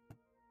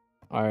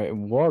 All right,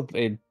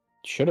 it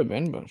should have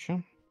been, but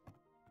sure.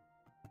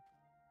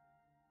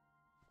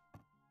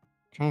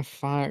 Trying to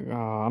fight.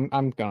 Oh,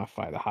 I'm gonna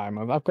fight the Hive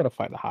Mother. I've got to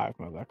fight the Hive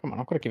Mother. Come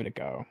on, I've got to give it a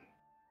go.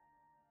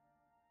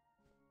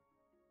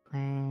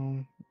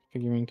 Crown,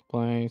 figurine to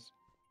place.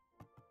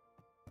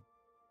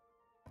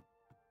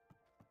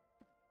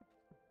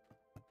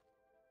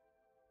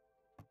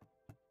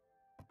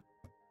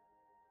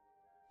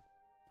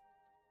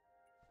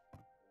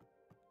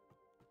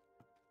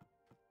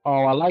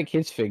 Oh, I like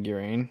his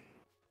figurine.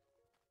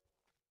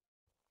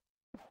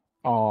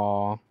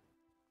 Oh,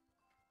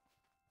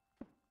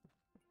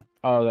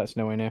 oh, that's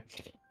nowhere near.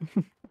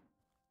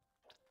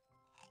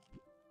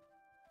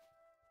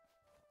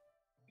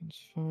 It's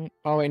fine.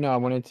 Oh wait, no, I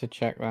wanted to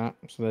check that.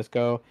 So let's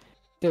go.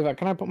 Diva,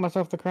 can I put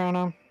myself the crown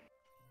on?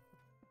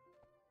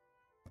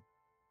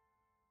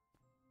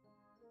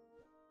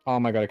 Oh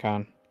my god, I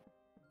can.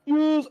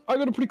 Yes, I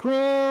got a pretty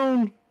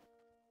crown!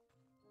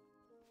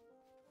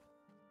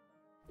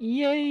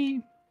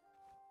 Yay!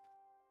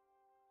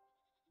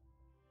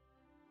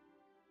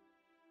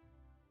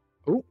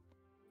 Oh,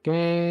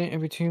 gain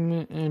every 2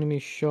 minute enemy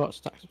shot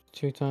stacks up to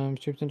 2 times.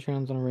 2%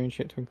 chance on a range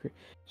hit to increase.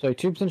 So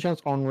 2% chance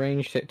on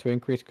range hit to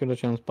increase killer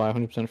chance by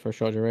 100% for a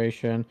short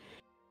duration.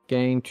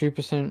 Gain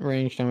 2%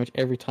 range damage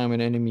every time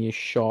an enemy is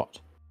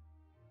shot.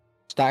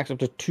 Stacks up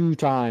to 2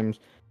 times.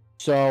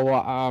 So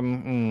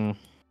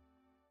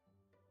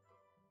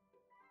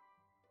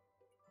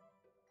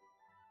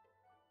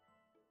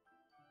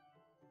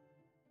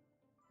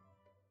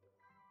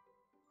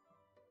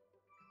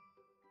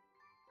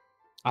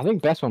I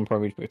think best one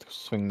probably would be to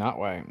swing that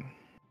way.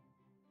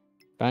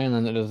 Bang, and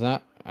then it does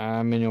that.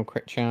 Minimal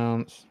crit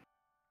chance.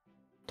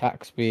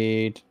 Attack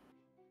speed.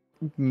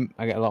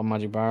 I get a lot of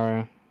magic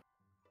barrier.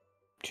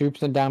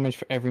 2% damage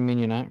for every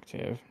minion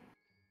active.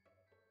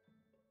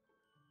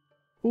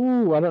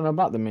 Ooh, I don't know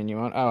about the minion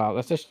one. Oh well,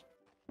 let's just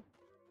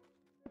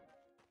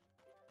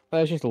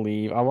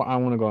leave. I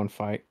want to go and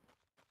fight.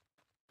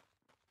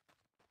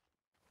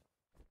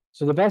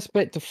 So the best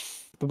way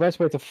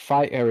to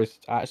fight her is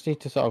actually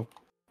to sort of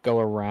go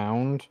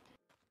around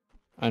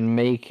and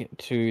make it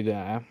to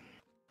there.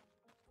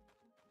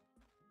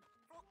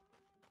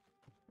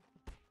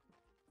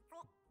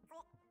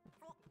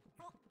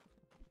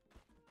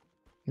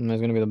 And there's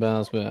gonna be the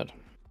best bit.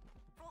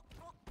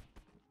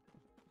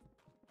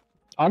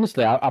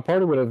 Honestly, I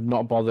probably would have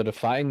not bothered of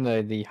fighting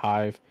the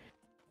Hive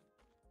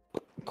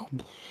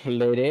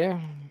lady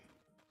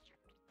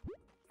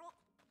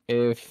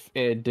if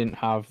it didn't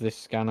have this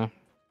scanner.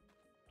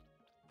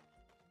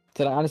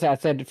 So honestly, I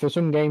said for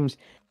some games,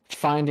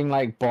 finding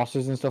like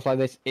bosses and stuff like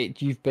this,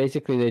 you've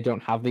basically they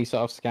don't have these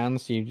sort of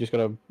scans, so you've just got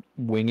to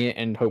wing it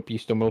and hope you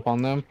stumble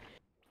upon them,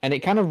 and it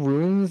kind of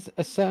ruins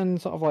a certain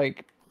sort of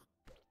like,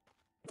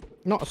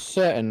 not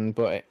certain,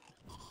 but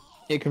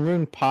it can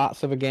ruin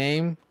parts of a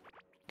game,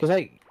 because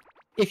like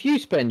if you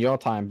spend your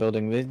time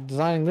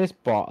designing this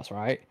boss,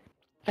 right,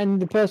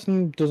 and the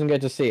person doesn't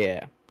get to see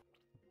it,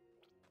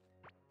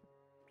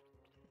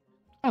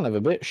 kind of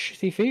a bit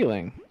shitty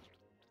feeling.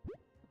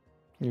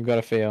 You've got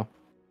to feel.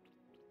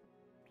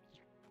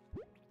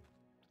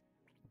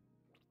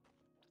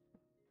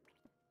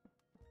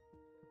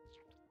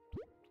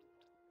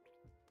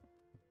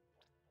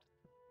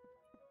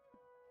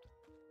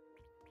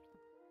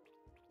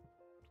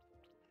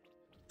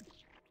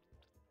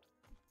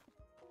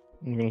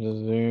 I'm gonna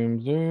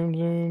zoom, zoom,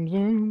 zoom,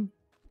 zoom.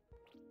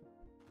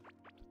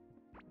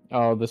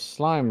 Oh, the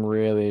slime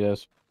really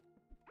does.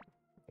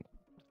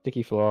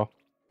 Sticky floor.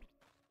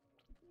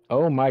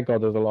 Oh my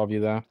god, there's a lot of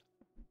you there.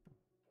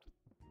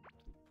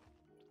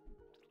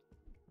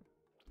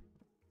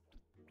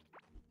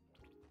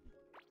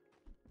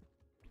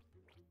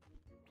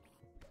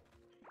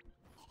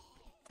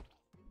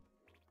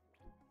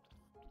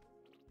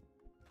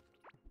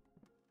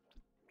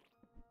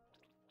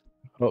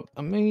 Well,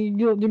 I mean,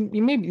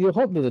 you'll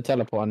hope there's a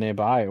teleporter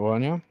nearby,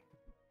 won't you?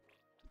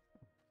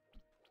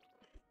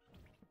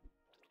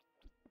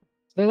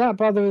 Say that,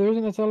 by the way, there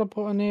isn't a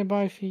teleporter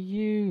nearby for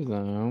you,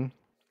 though.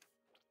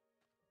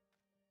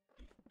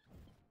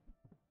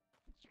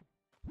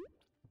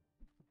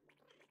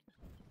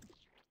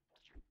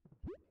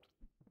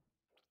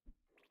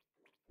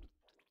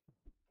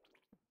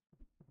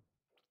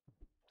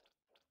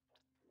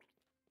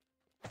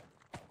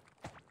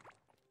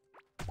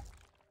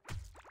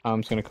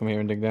 I'm just gonna come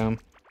here and dig down.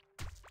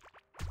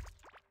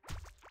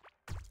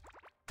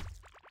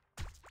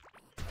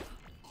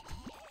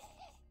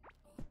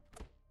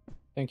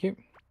 Thank you.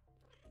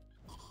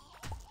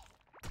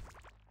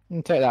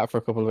 And take that for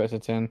a couple of bits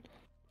of tin.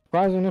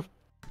 Surprising enough.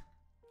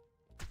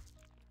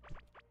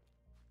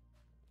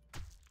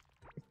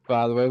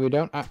 By the way, we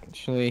don't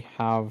actually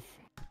have...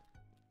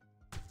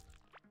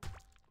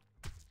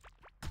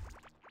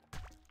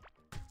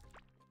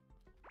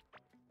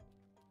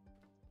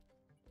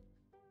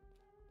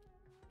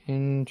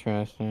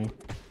 Interesting.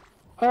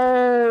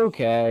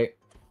 Okay.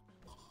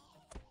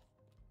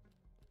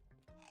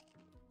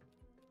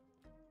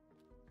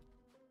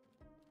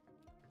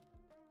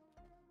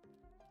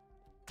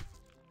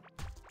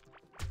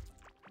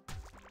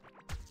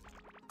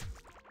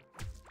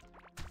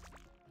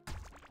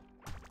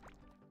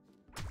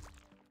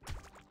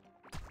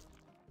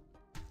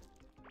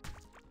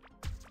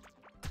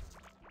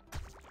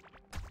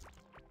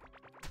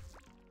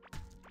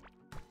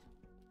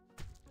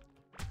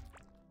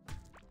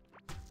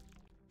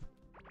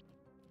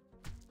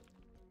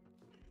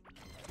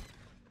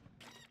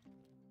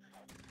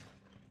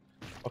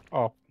 Fuck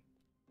off.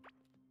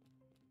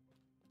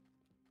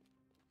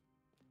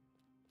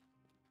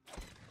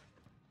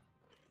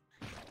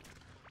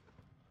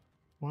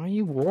 Why are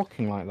you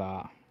walking like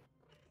that?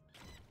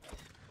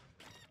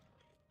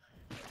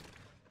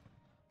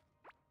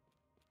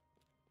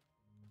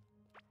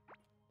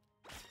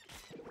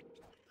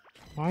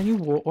 Why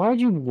would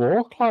you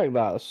walk like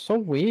that? It's so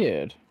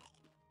weird.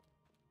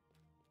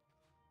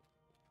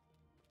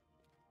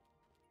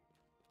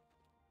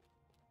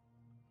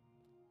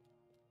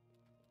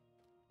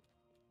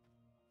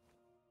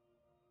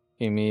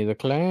 Give me the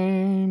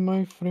claim,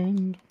 my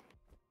friend.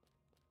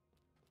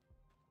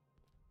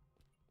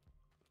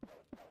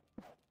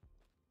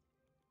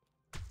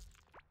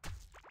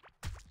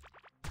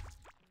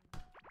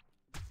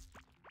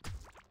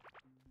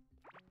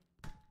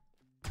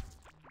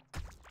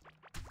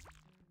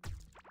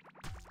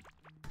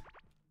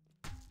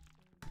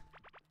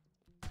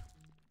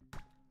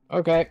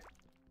 Okay.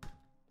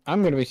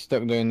 I'm gonna be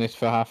stuck doing this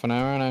for half an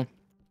hour, aren't I?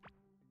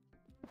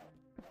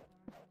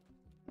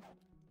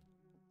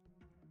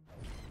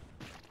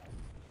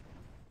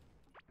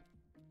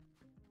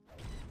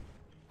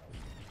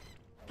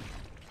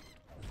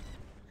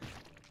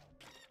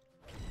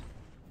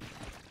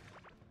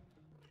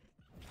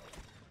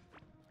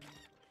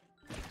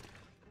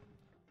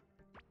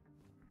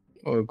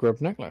 Oh,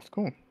 grub necklace,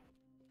 cool.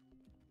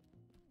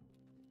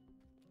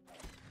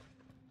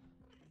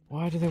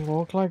 Why do they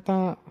walk like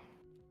that?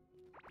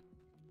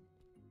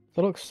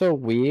 They look so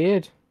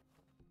weird.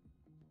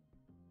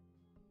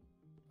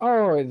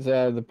 Oh, it's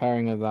the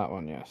pairing of that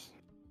one, yes.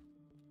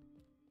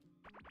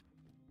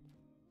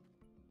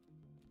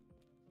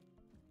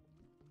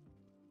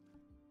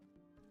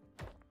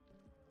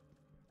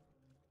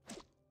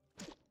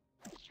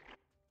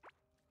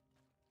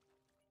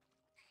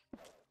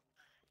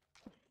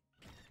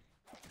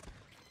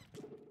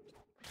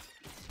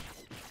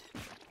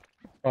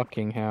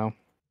 Fucking hell.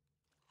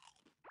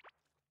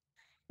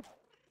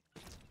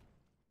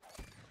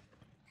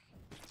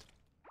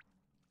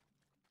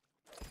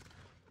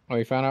 Oh,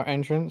 we found our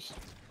entrance?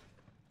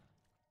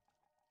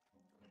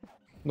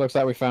 Looks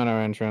like we found our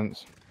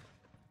entrance.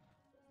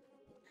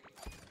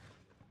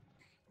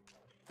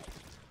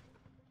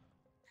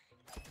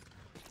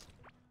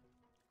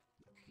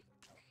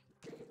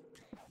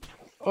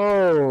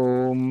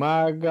 Oh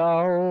my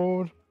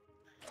god.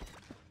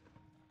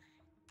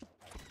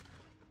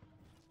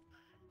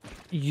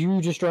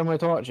 You destroyed my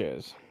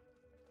torches.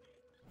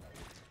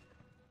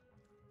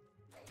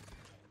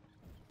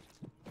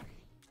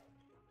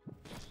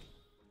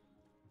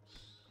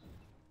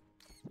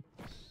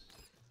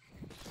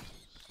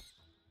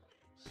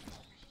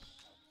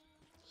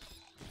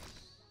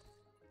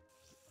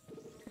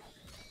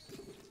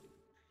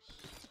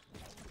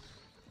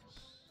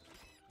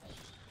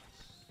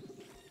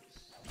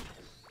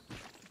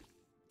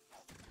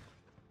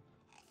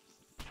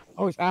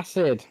 Oh, it's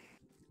acid.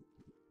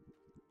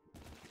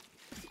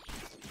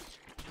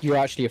 You're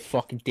actually a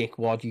fucking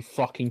dickwad, you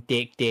fucking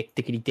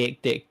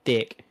dickity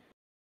dick.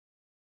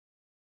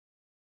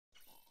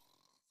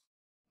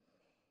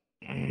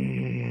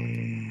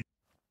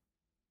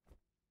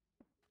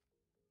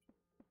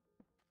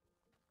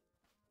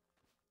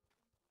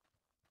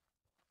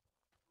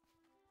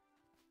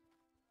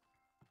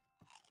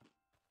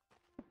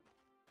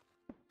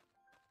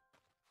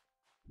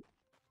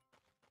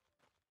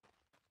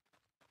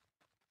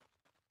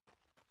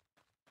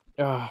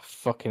 Ah,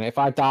 fucking. If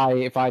I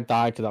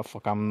die to that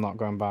fuck, I'm not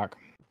going back.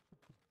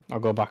 I'll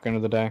go back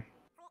another day.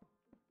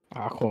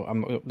 I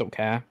don't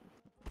care.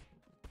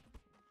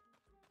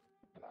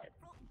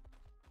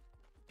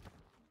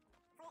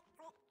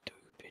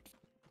 Stupid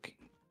fucking.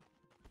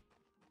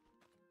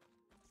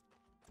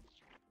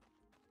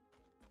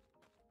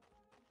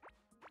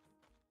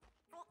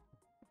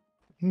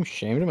 I'm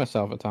ashamed of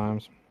myself at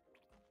times.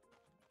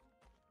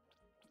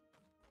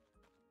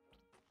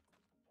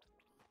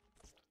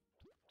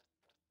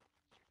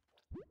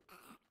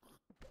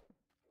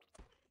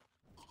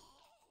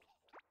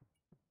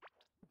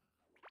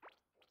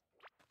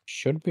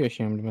 Should be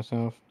ashamed of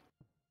myself.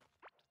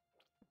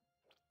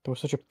 That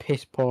was such a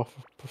piss poor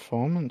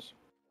performance.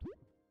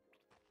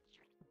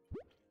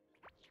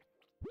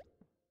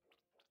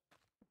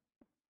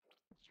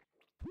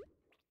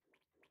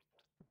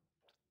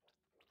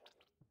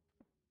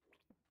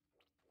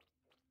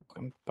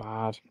 I'm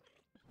bad.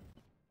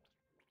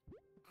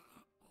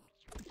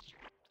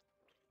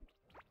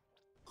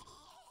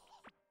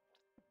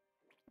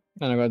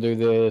 Then I gotta do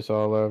this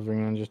all over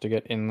again just to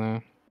get in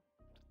there.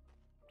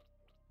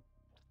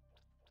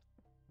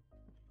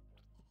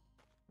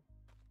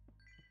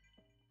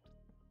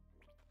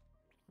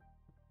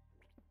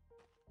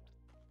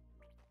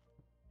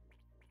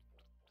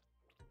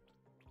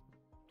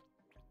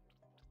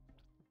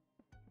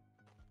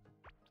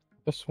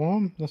 The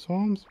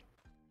swarms.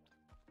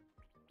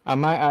 I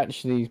might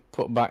actually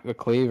put back the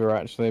cleaver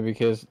actually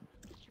because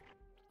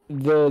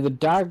the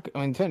dag.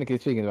 I mean, technically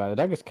speaking about it,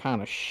 the dagger's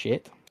kind of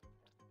shit.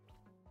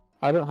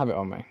 I don't have it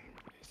on me.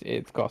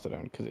 It's got it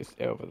on because it's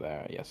over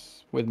there.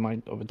 Yes, with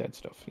my other dead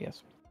stuff.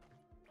 Yes.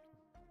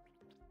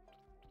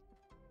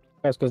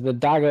 That's because the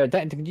dagger.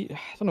 I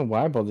don't know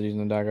why I bothered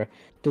using the dagger.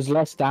 Does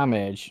less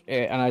damage,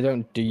 and I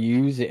don't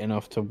use it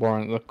enough to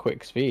warrant the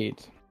quick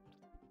speed.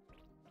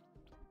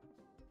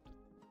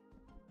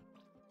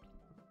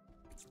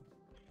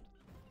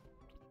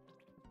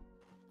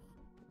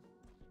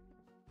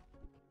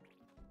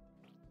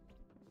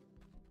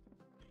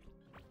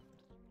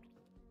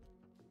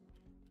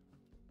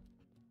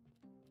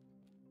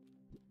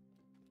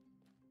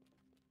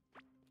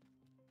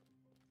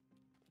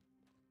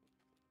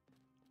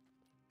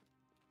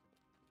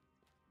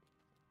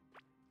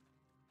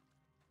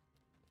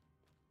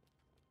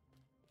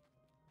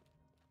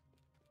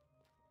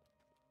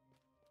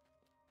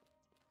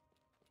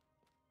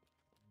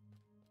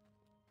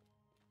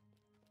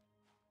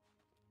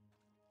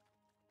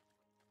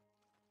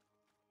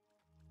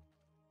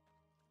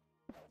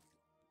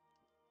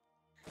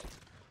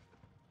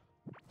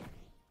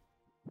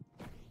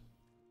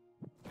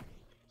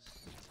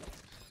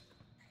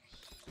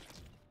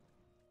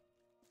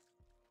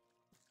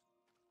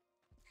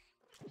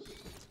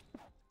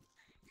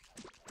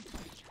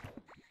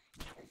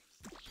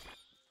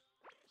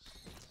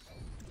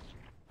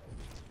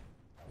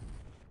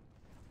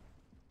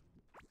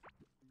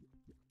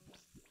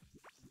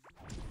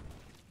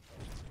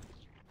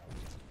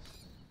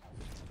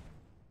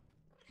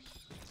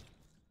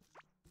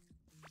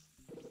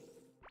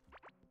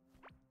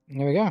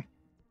 Here we go.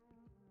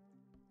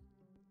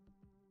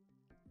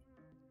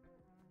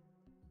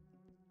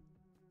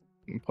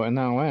 I'm putting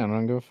that away. I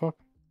don't give a fuck.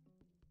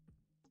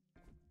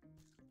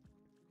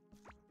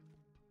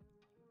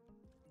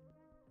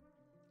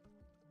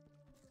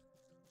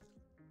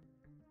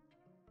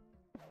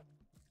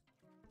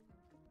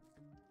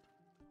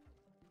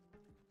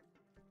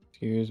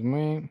 Excuse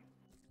me.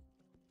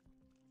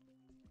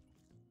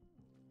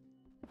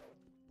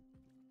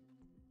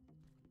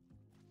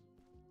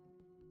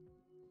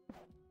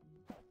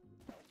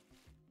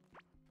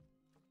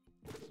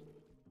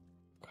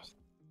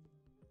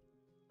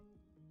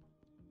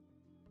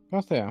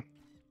 What's there?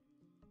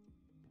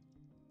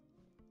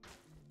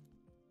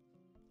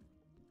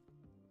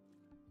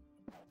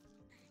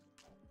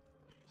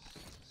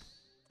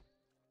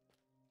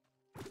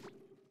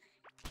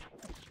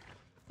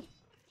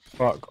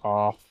 Fuck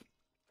off.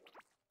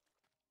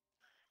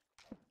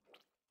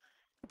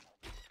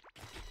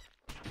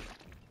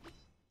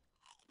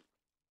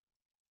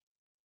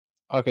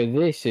 Okay,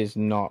 this is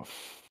not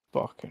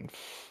fucking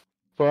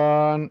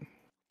fun.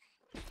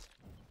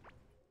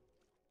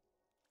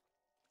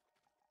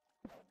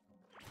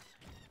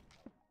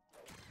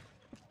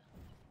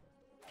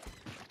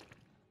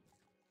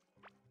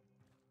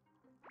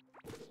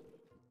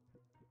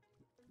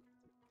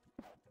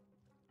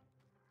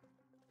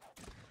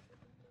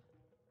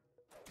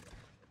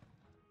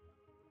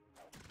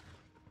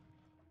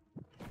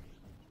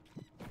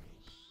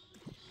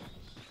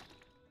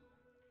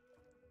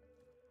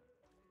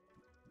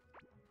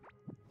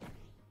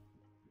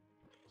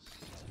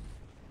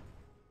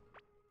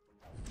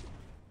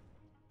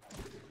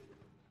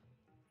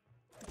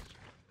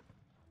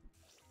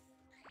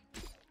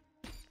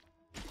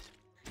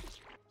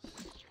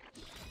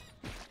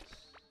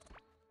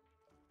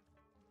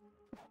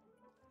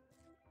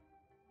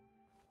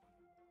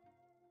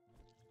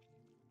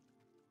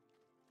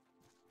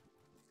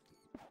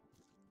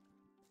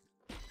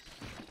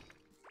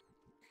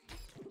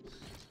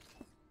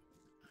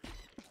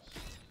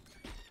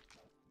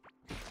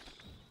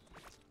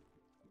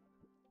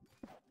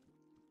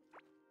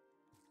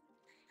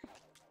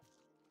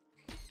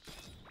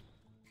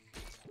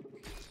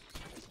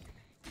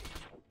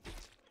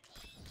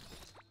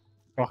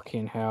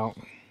 Fucking hell.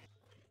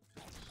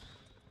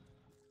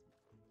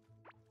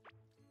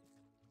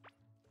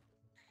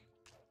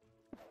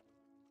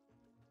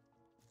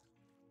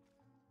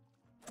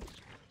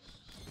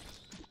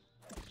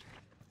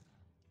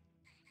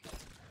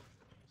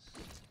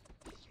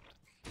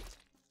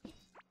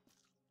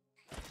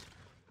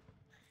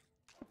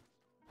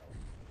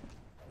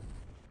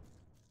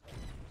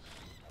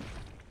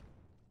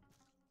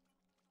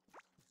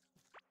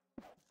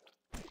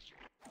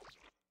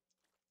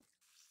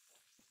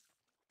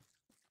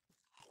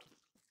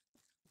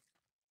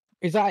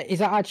 Is that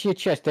actually a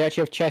chest? They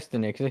actually have chest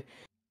in there, cause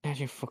they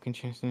actually have fucking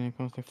chest in there. Of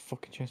course, they have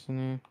fucking chest in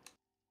there.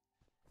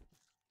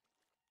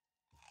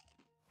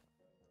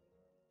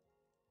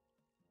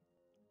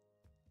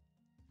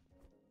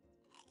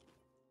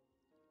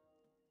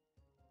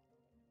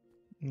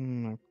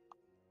 No.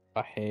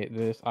 I hate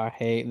this. I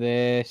hate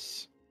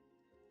this.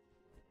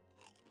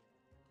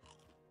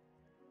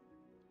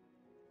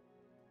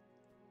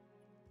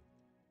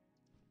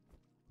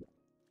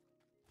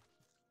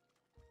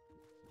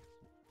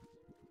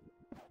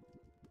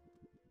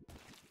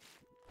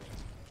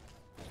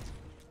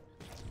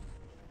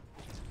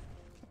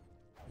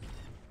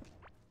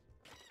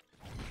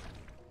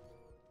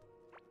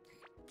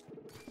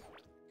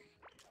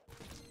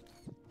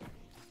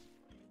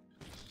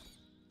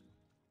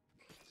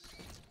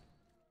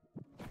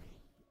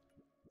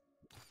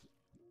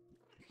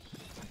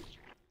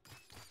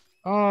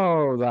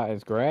 Oh, that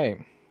is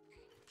great.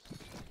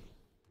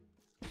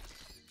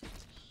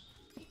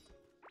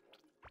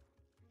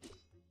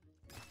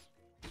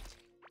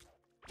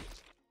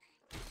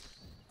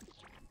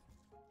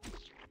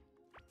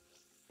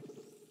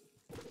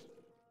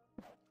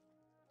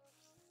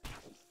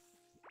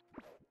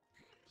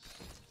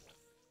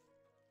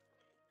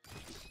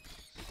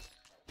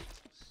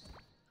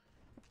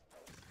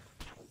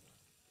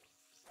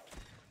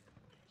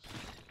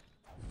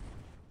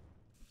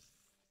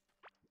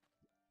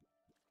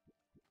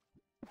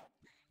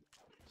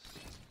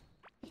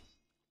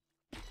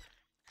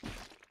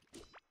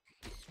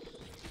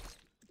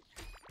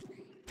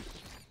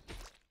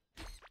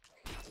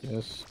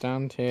 Just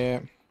stand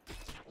here.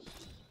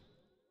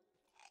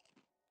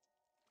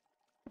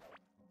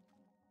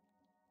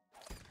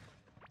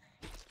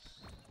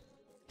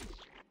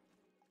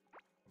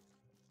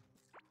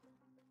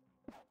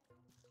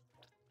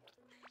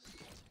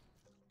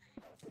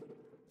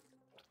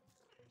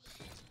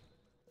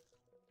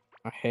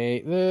 I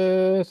hate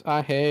this.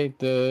 I hate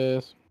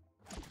this.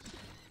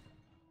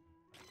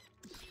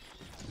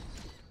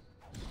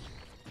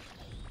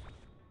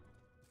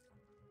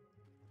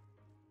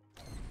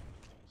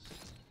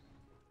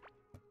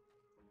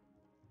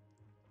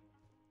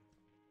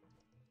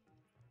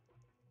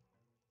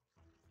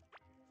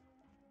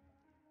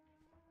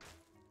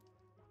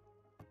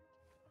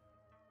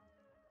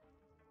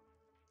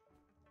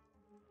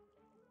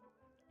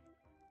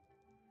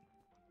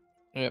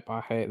 Yep,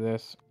 I hate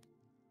this.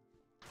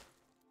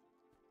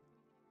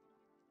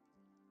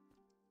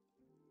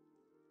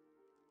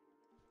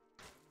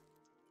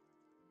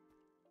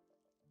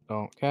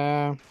 Don't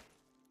care.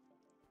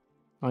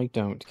 I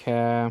don't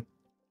care.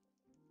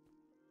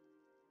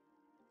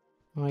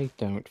 I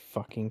don't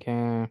fucking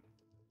care.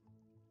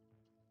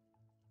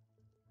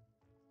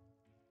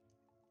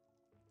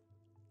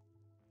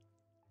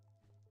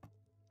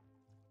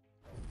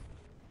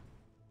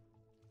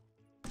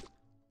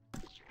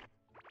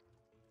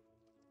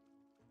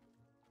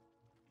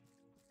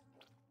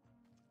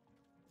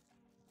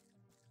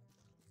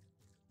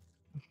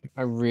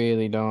 I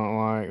really don't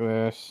like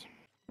this.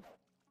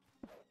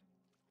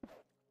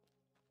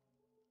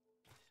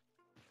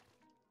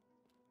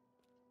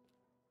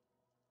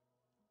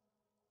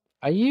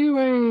 Are you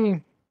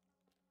a...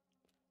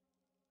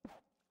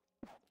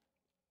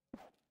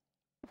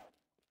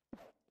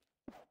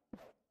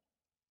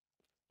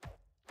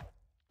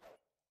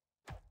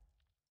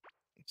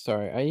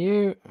 Sorry, are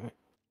you...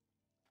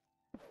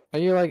 Are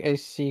you like a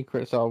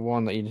secret sort of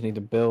one that you just need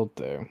to build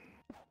through?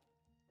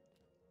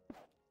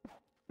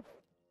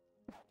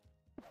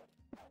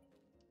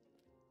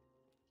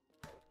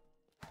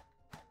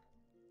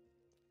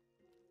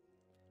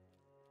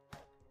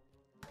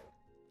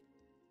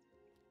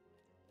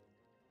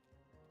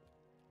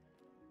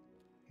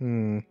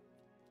 Hmm.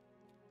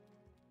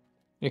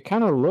 It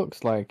kind of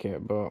looks like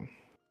it, but...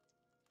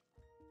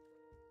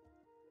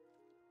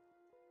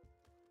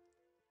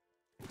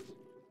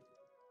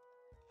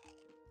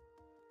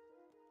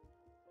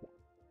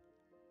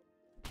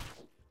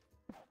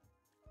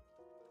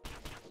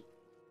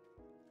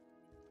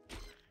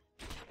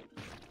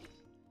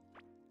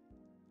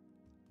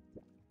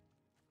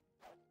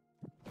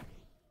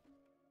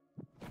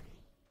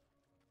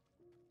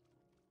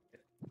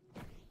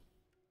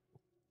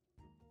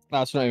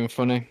 That's not even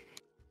funny.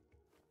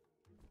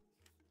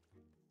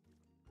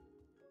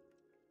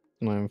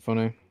 Not even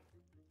funny.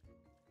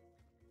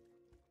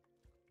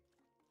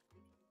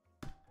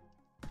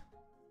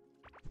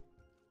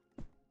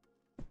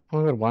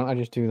 Oh my god, why don't I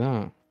just do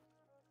that?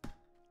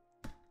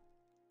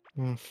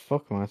 Oh,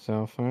 fuck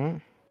myself,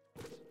 alright?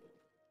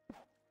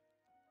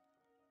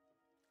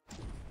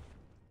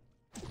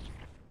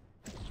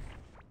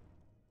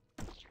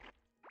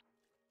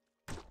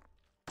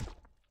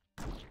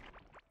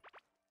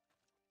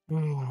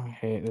 Oh, I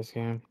hate this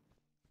game.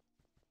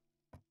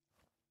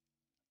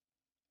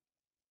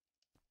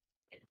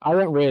 I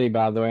went really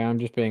bad the way. I'm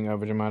just being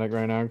overdramatic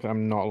right now because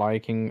I'm not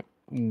liking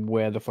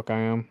where the fuck I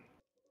am.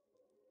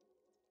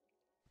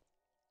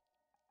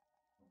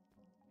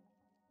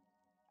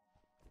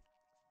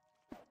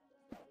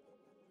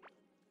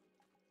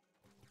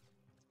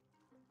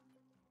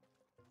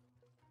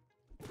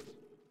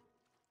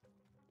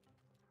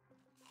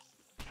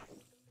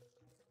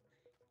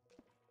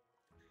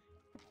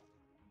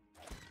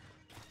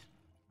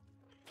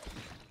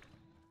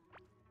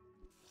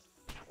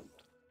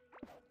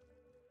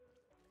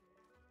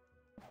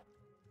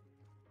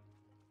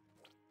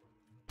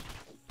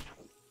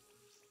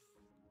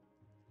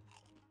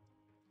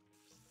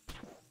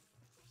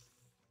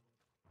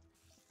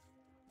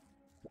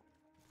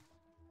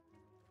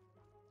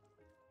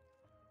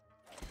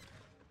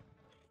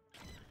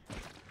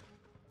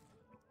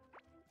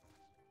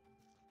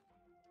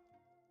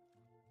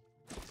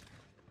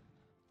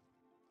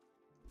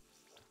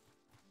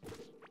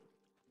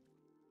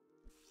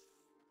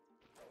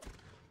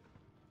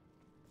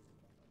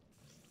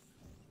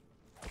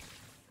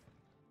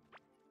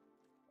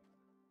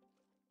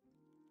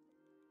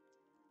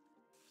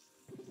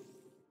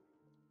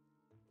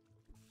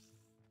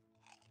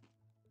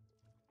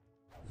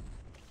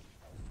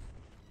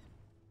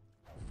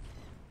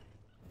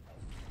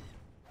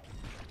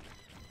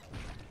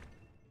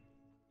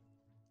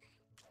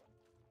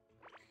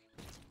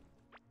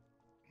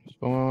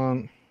 Come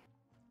on.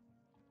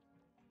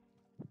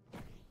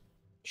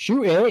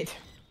 Shoot it!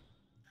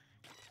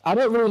 I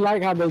don't really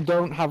like how they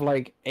don't have,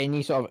 like,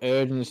 any sort of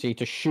urgency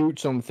to shoot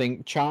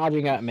something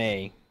charging at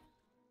me.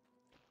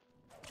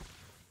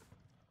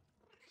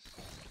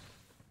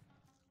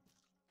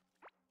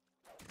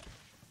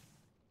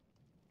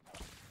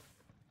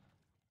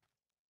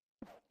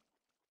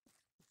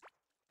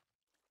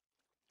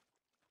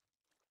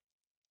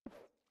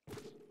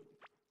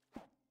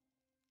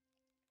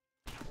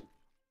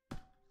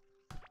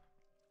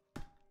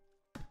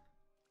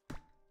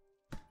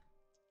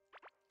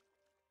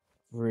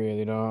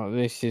 Really don't.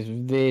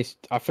 This.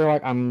 I feel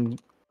like I'm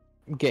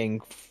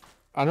getting.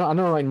 I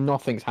know, like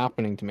nothing's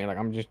happening to me. Like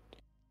I'm just.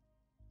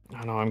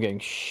 I know I'm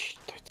getting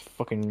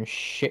fucking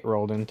shit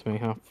rolled into me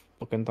half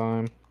fucking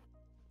time.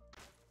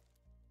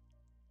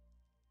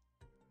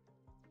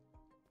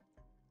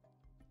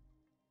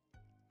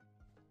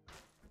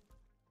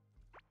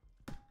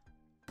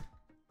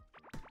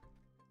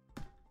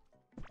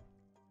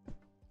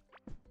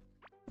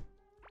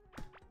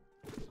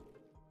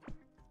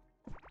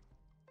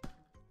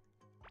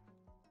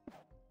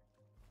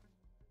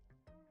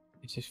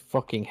 This is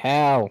fucking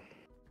hell.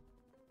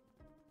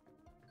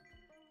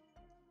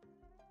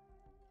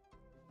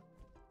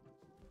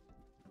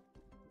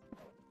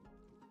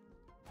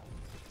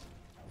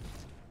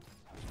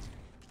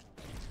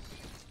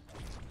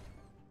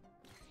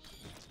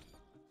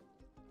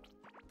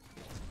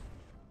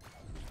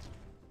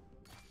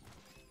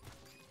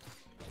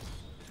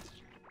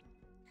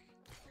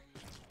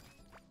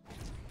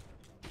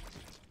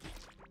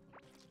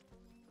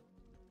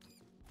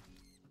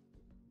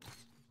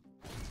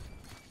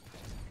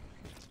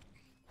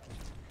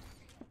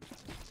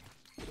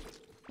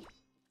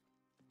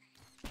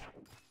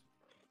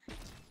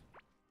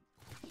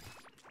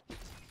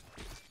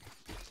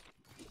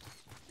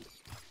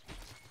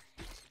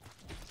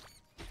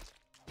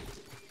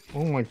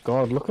 Oh my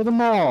god, look at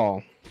them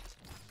all.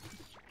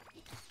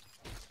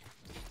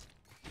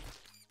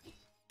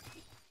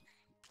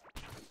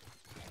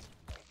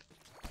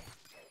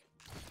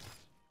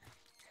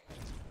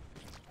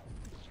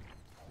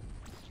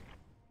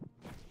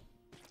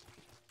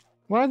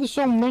 Why are there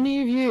so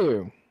many of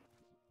you?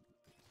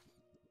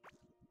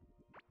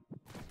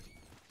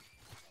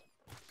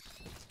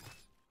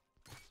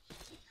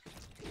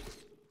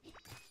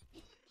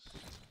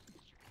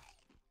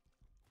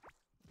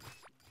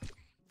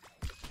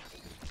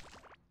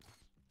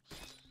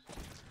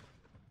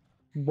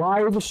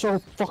 Why are there so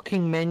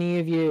fucking many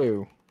of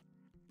you?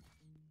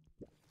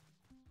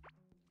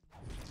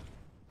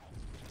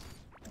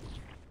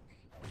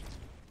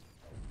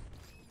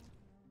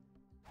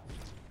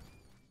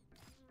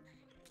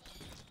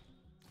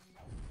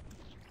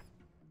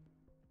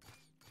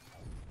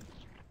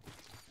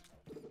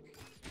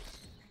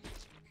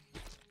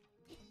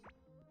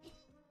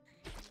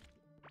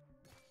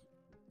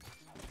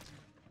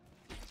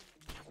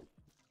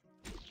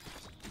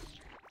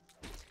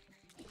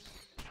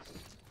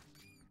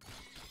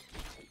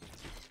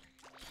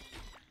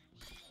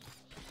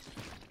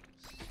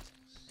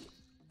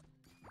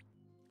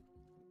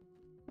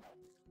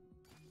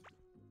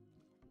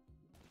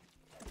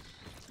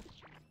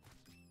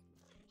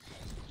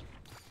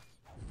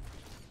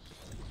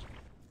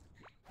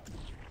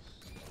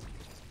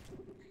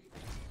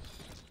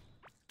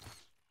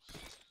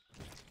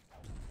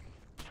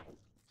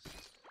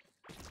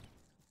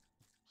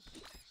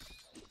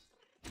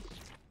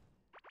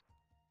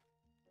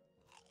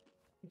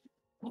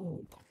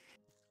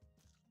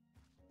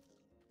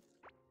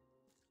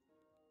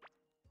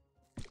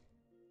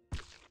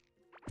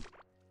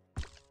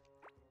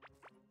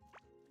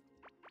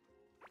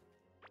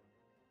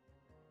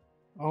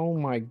 Oh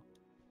my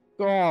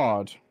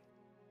god.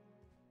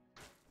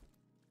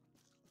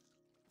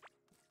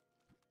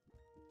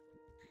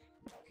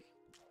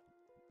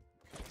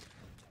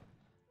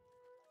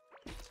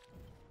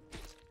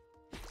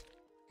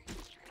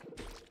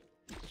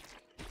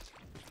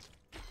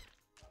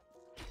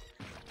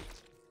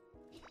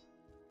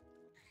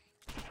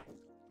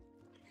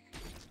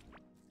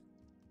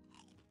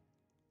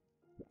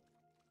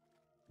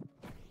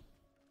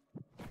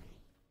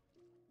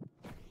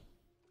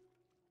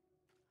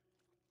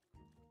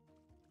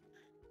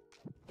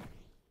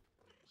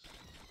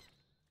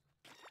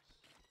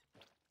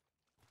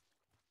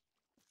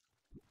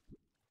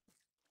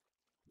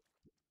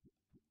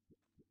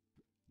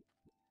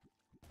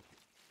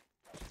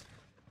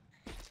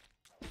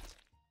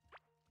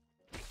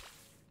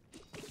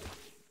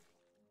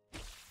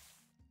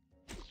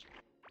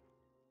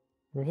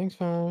 Everything's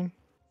fine.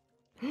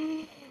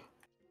 Oh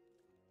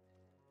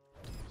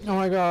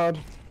my god.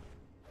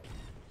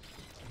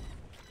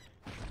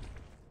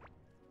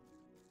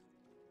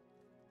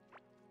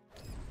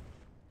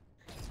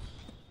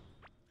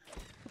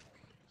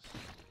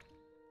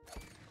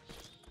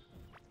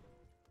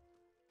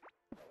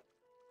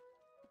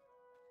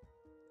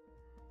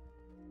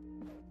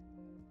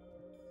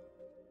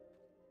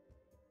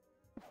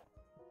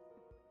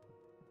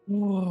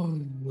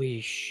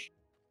 Holy shit.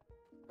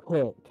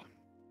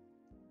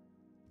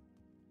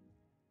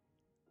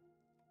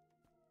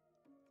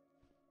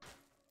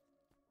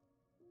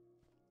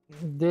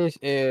 This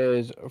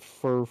is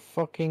for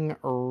fucking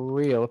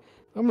real.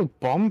 How many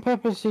bomb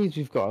pepper seeds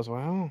we've got as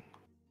well?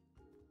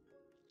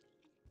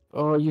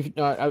 Oh, you've.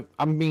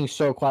 I'm being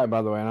so quiet,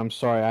 by the way, and I'm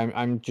sorry.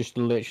 I'm just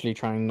literally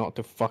trying not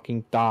to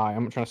fucking die.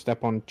 I'm not trying to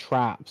step on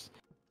traps.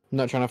 I'm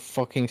not trying to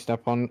fucking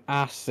step on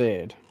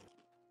acid.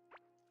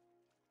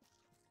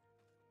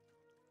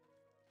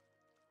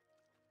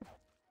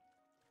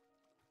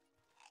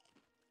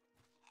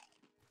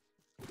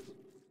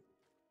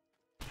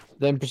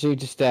 Then proceed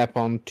to step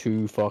on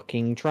 2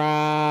 fucking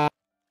traps.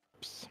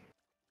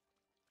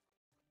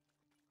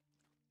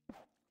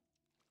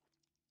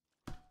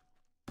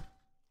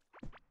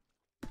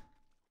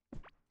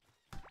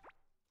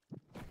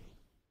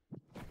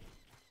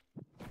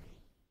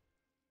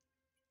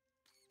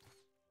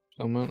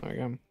 Someone, there we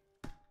go.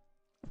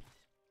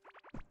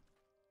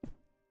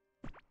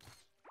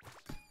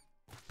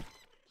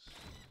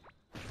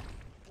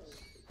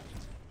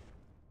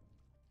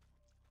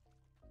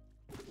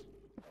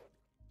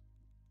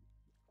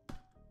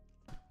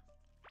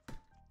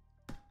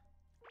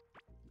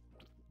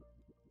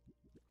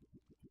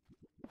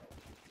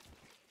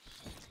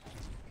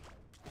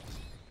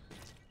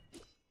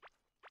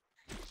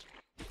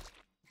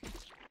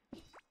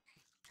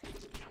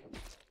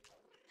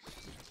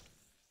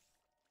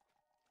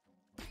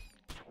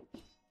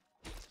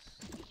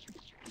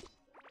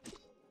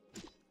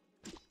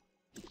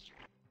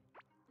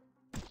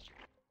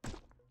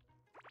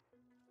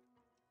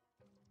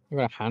 I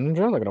got a hand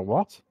drill? I got a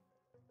what?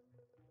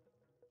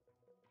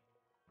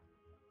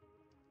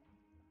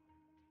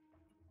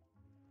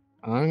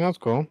 I think that's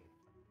cool.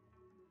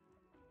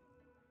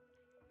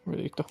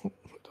 Really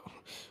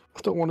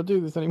I don't want to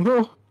do this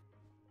anymore.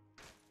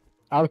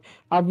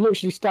 I've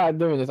literally started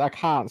doing this. I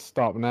can't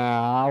stop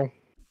now.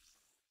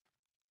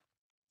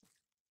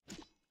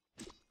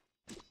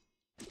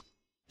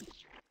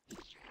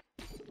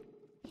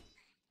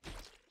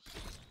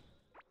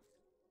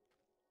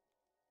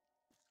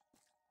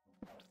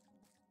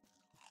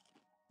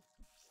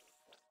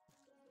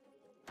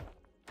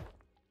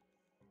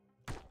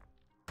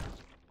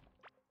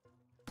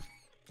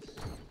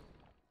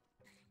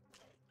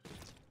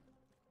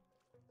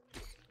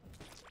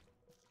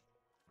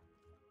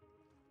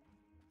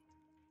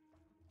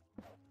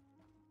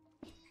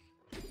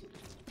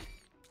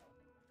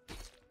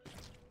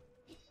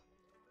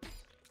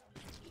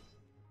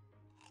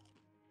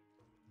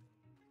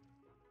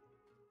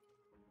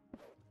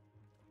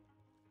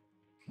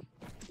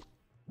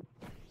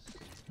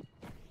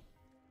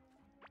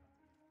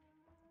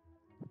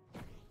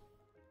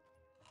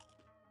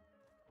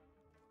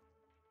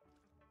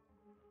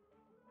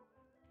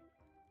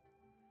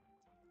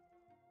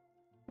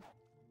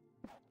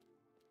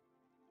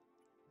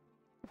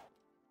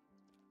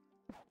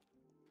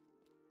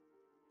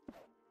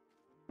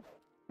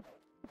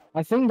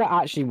 I think that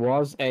actually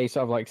was a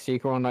sort of like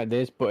secret one like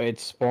this, but it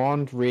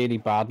spawned really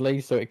badly,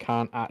 so it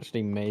can't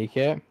actually make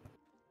it.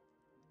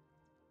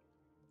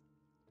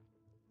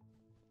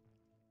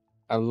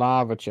 A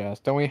lava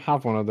chest. Don't we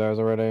have one of those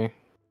already?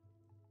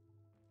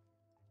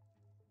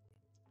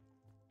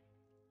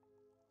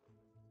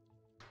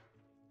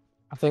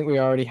 I think we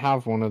already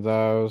have one of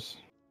those.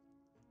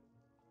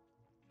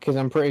 Because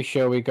I'm pretty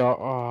sure we got...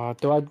 Oh,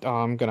 do I...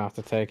 Oh, I'm gonna have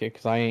to take it,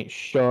 because I ain't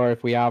sure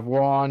if we have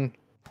one.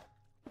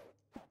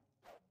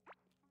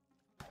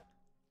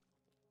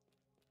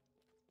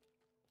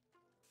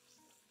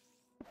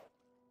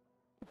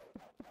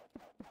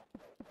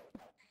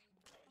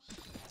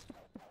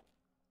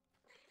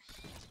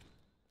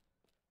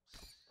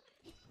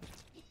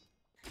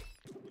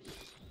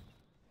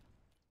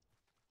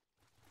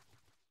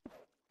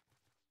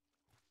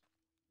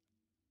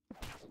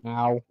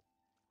 Ow.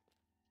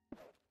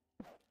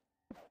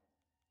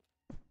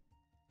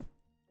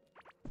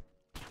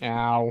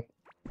 Ow.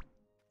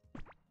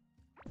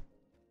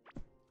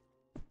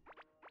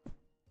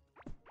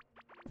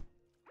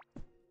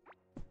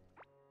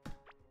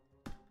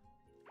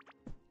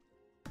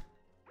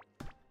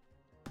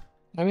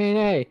 I mean,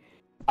 hey,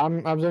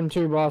 I've done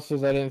 2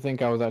 bosses I didn't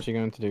think I was actually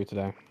going to do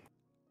today.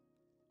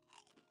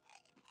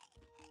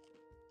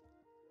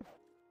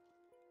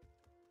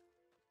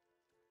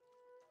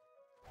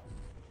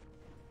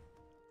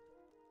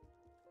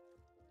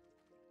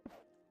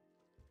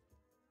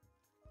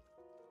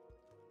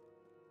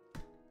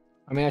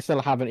 I mean, I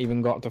still haven't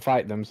even got to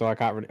fight them, so I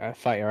can't really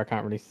fight her. I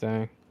can't really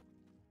say.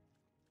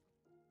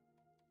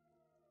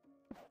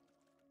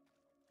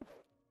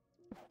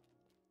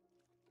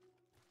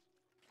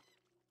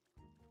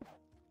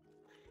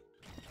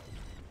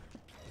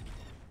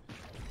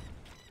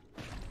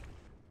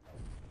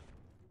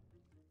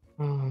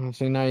 Oh,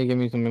 see, now you give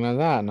me something like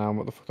that. Now,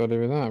 what the fuck do I do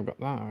with that? I've got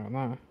that. I've got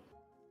that.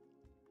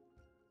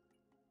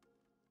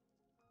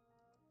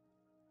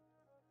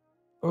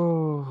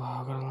 Oh,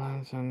 I've got a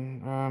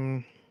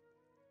lantern.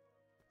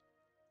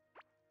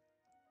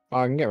 Oh,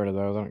 I can get rid of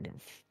those. I don't give a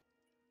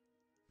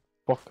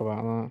fuck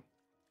about that.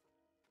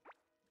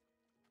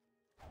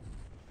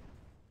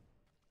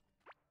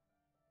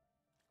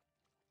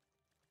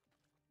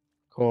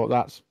 Cool.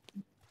 That's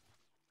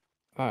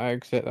that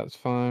exit. That's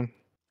fine.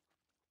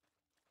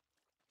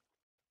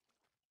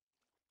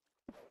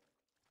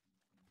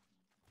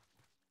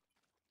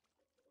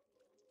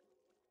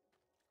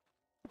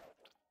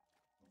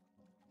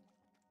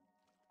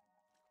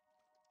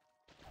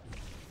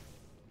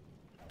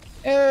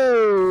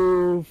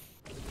 Oh,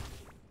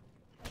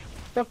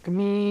 fuck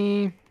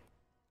me.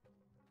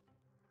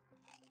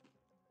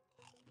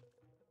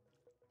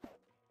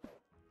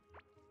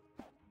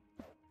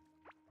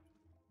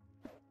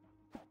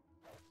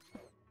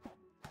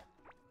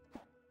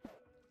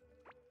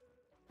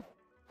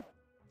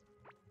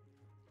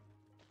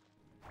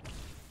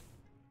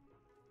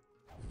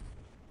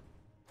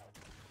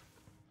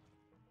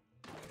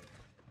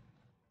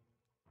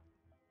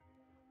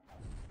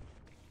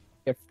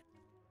 If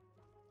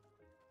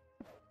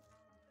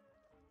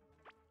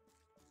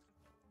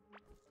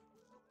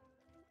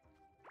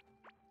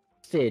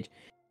Sid,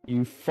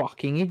 you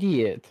fucking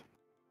idiot.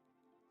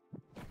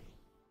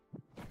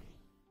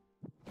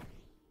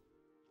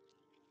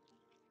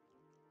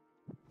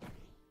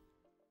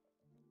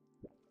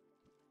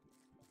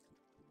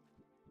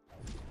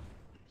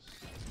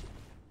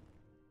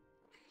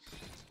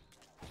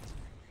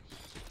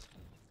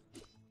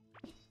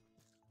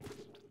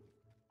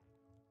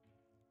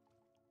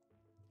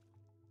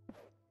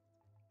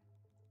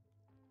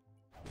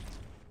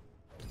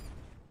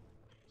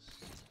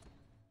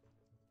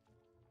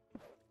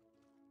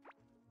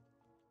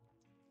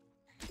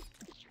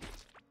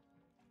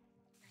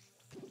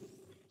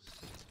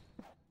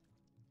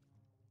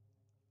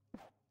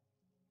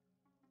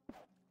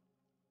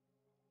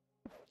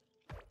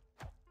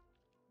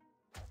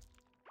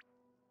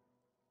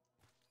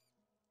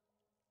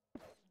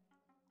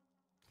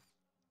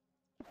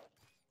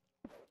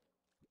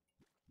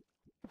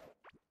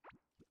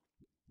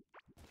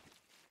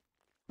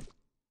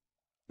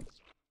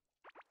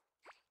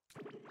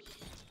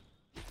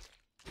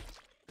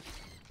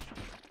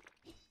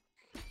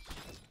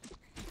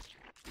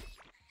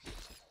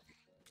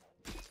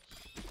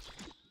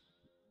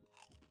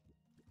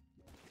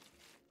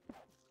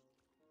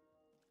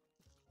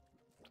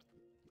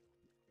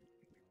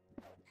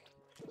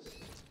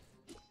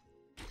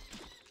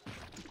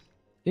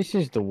 This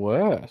is the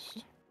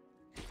worst.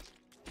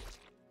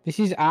 This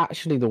is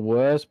actually the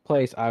worst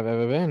place I've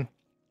ever been.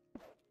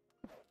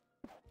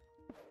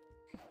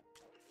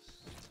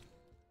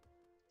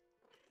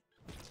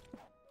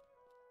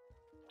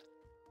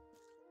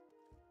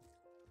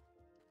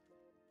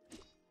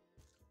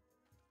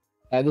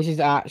 This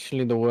is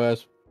actually the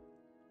worst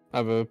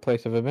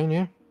place I've ever been,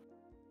 yeah.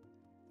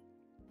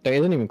 That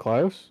isn't even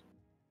close.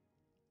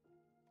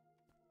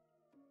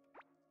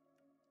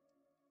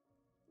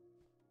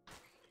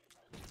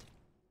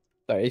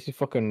 That is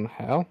fucking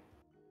hell.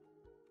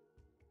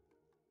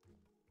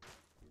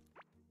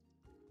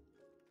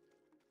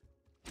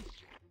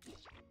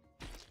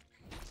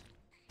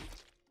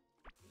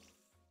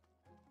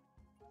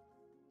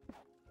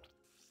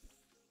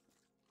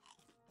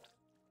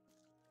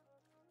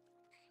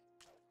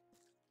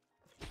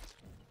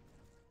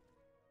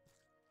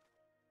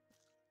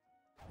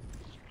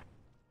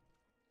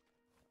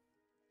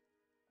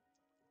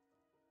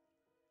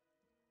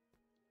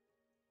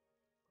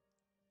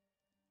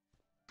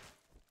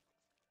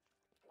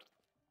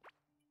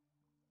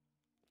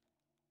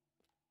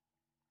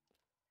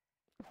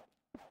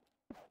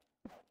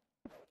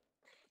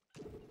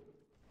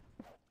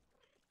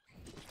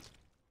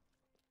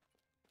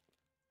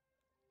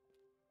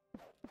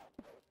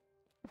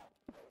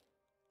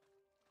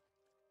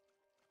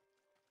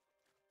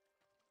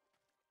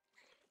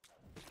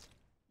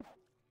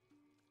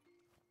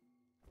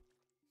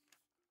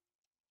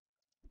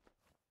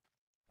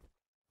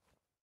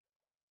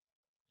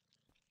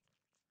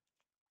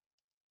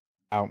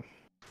 Out.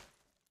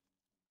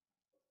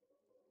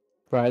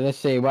 Right, let's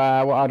see.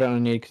 Well, what I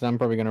don't need, because I'm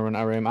probably going to run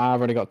out of room. I've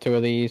already got 2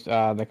 of these.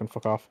 They can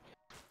fuck off.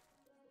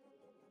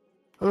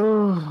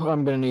 Oh,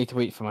 I'm going to need to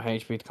eat for my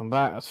HP to come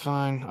back. That's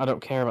fine. I don't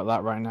care about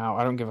that right now.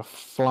 I don't give a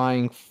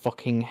flying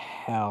fucking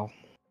hell.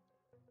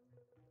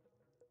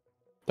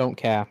 Don't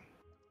care.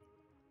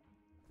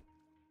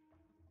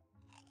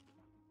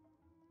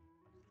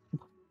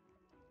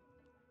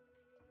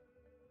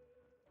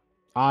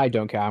 I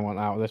don't care. I want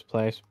out of this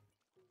place.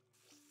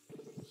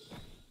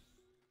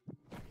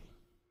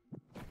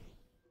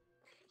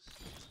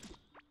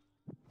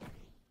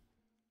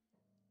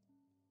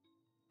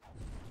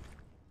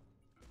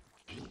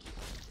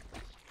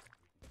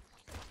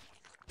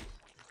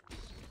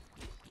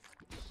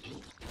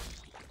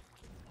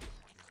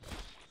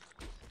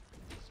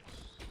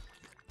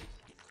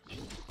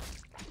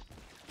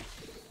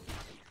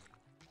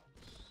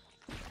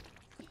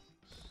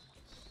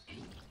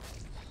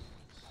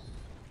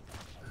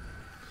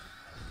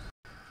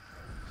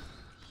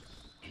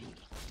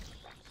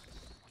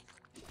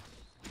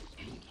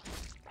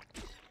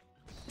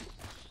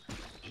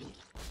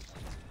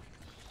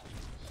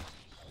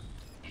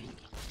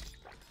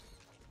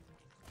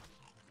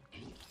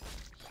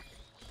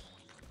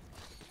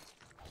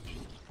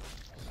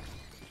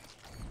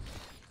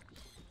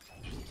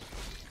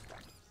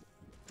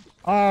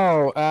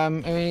 Oh, I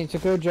mean, it's a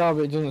good job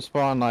it doesn't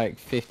spawn like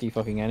 50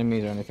 fucking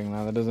enemies or anything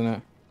like that, doesn't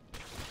it?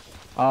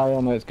 Oh, yeah,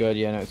 no, it's good.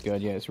 Yeah, no, it's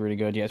good. Yeah, it's really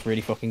good. Yeah, it's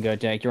really fucking good,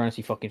 Jake. You're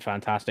honestly fucking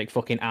fantastic.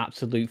 Fucking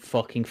absolute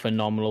fucking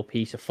phenomenal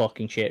piece of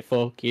fucking shit.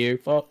 Fuck you.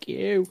 Fuck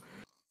you.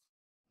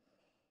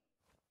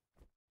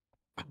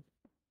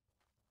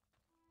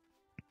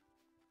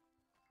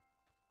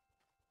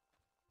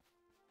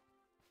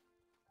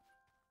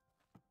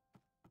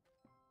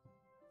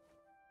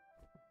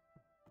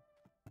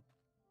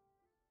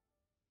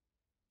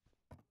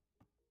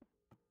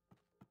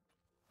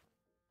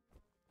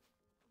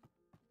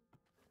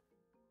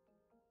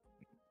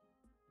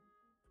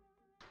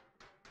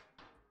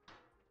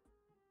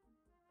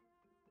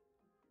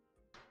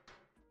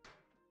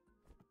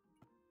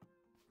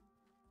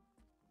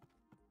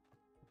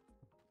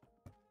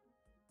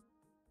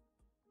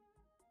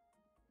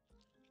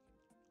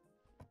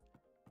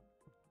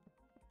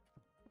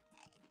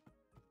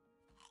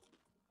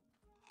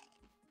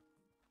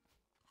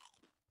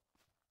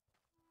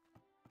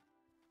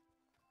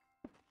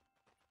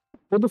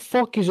 What the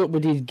fuck is up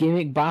with these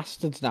gimmick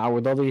bastards now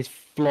with all these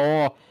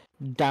floor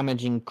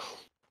damaging?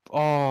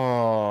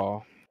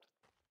 Oh.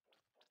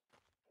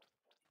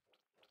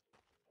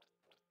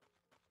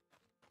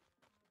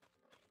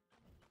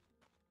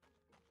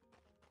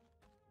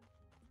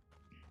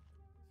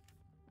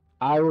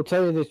 I will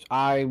tell you this.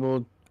 I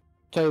will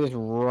tell you this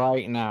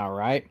right now,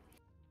 right?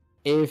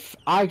 If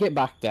I get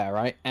back there,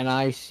 right, and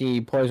I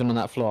see poison on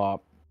that floor,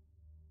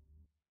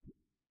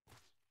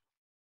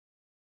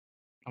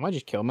 I might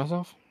just kill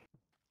myself.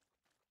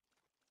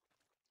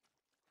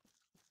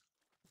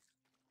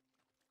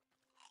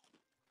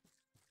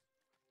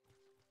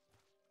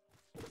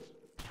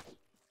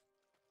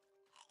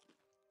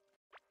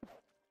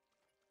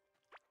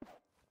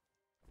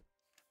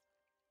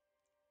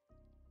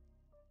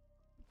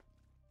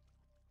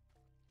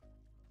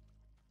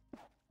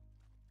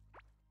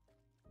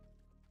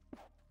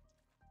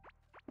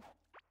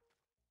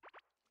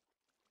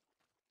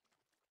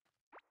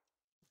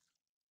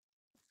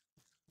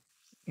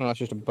 No, that's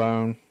just a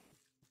bone.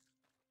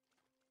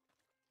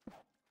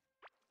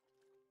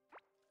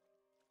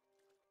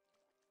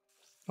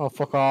 Oh,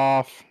 fuck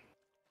off.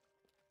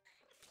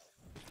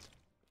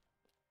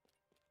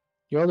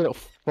 You're the little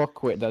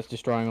fuckwit that's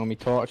destroying all my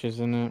torches,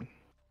 isn't it?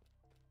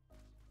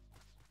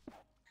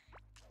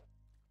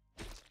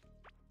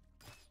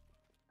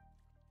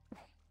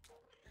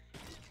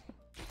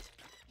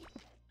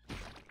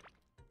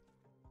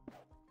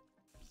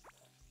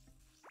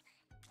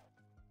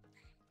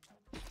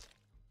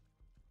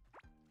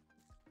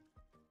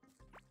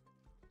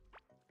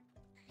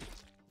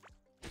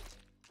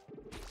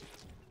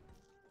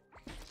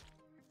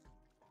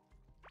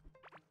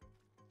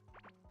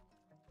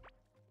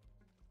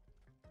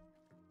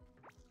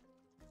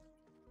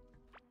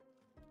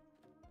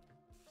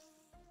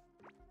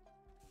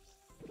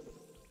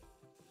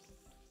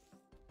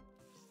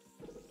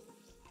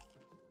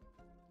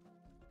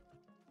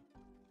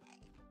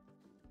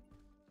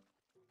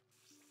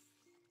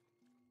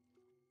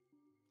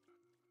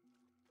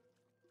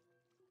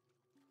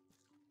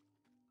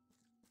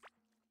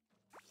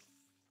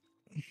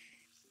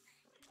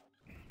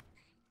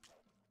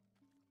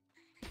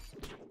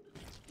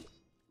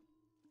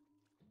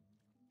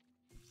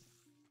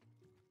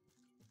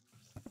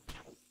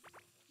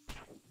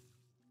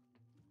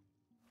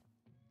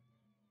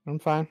 I'm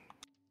fine.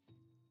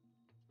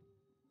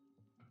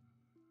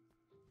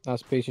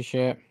 That's a piece of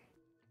shit.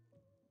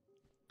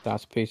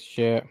 That's a piece of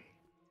shit.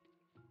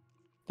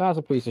 That's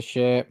a piece of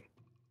shit.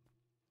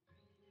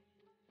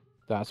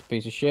 That's a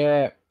piece of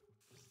shit.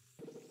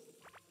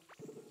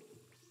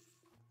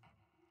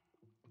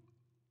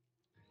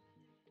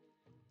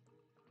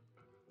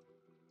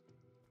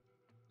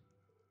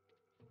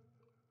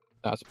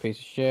 That's a piece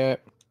of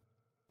shit.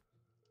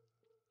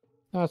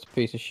 That's a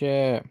piece of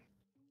shit.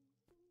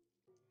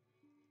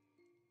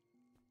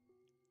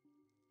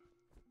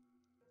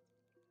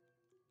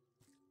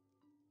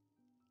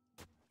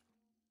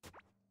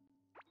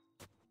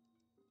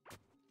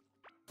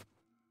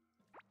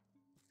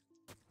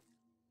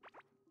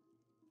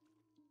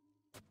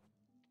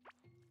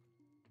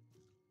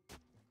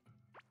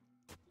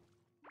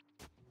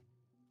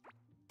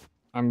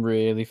 I'm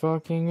really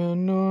fucking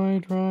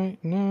annoyed right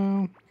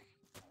now.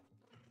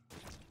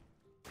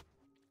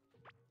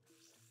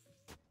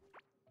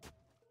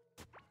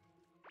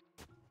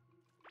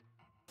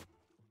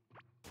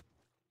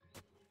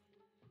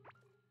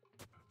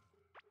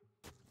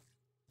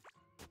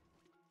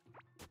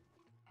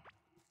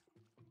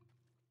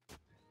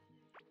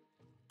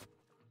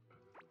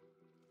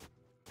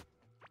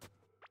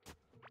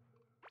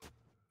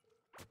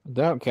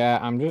 Don't care.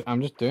 I'm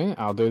just doing it.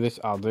 I'll do this.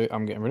 I'm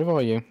getting rid of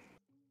all you.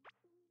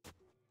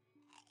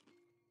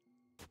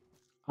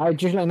 I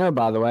just let you know,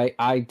 by the way,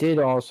 I did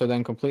also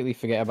then completely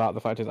forget about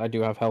the fact that I do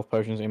have health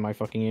potions in my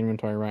fucking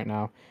inventory right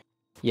now.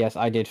 Yes,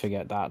 I did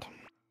forget that.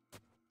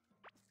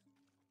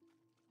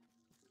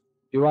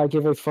 Do I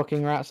give a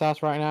fucking rat's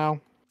ass right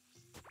now?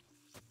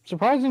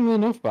 Surprisingly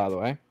enough, by the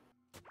way.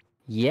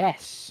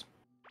 Yes.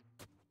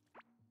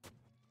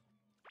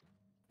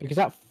 Because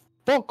that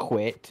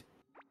fuckwit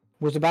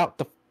was about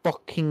to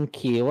fucking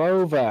keel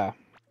over.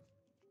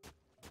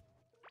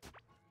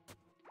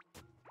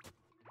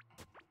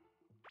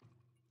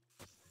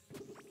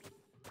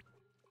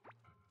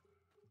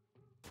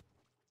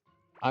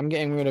 I'm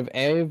getting rid of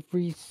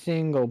every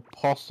single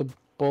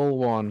possible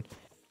one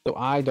so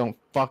I don't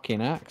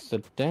fucking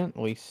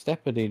accidentally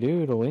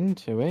steppity-doodle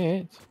into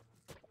it.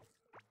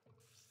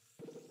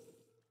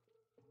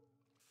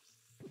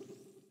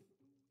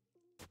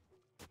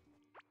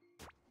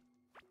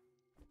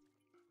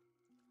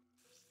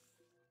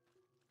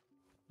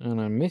 And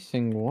I'm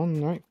missing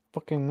one right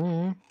fucking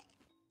there.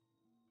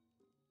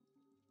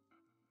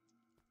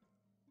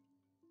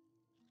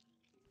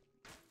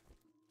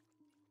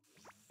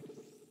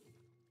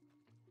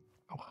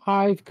 Oh,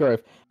 hive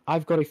growth.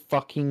 I've got a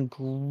fucking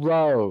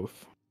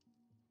growth.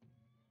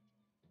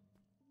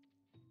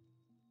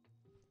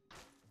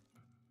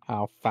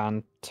 How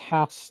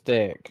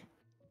fantastic.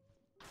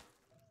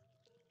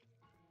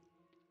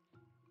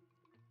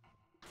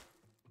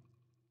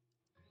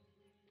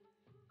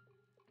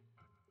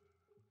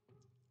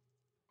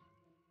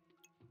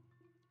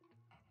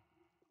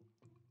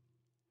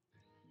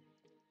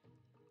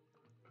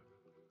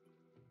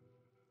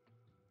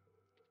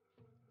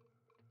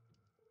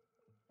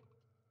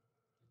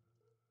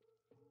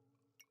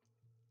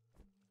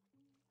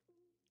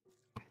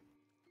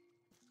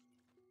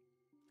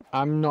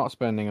 I'm not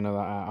spending another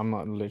hour. I'm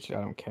not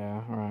literally. I don't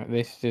care. All right.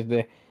 This is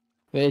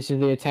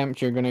the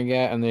attempt you're gonna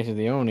get, and this is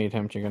the only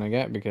attempt you're gonna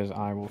get because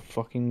I will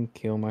fucking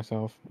kill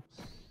myself.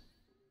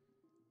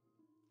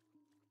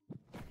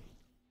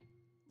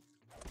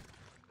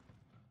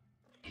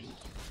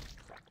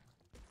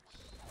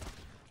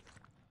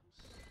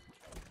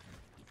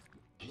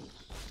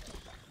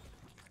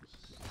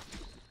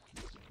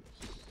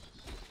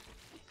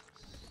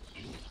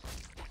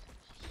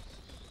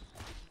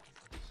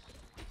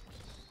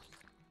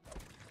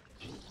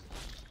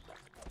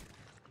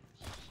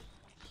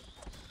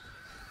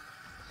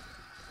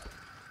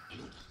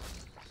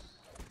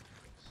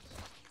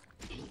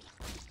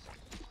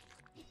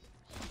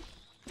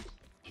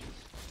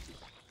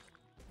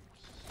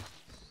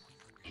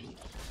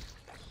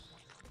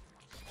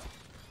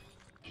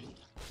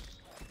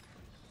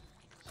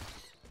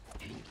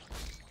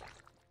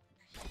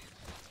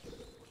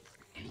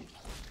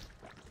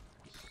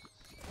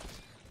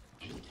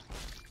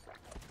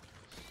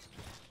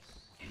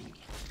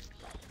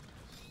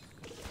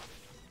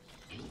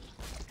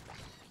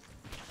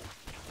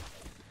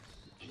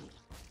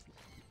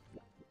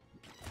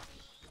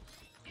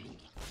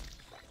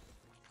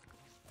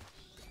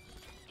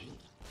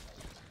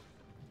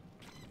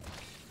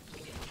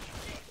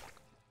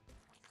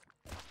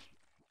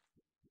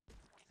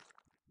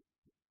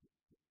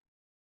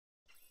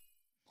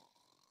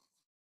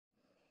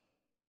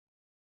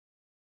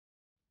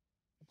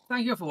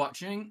 Thank you all for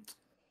watching.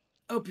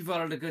 Hope you've all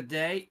had a good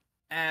day.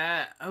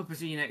 Hope to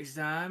see you next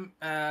time.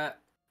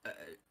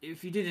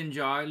 If you did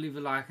enjoy, leave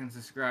a like and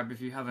subscribe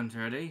if you haven't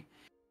already.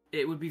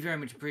 It would be very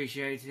much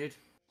appreciated.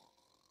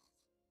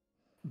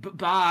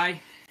 Bye.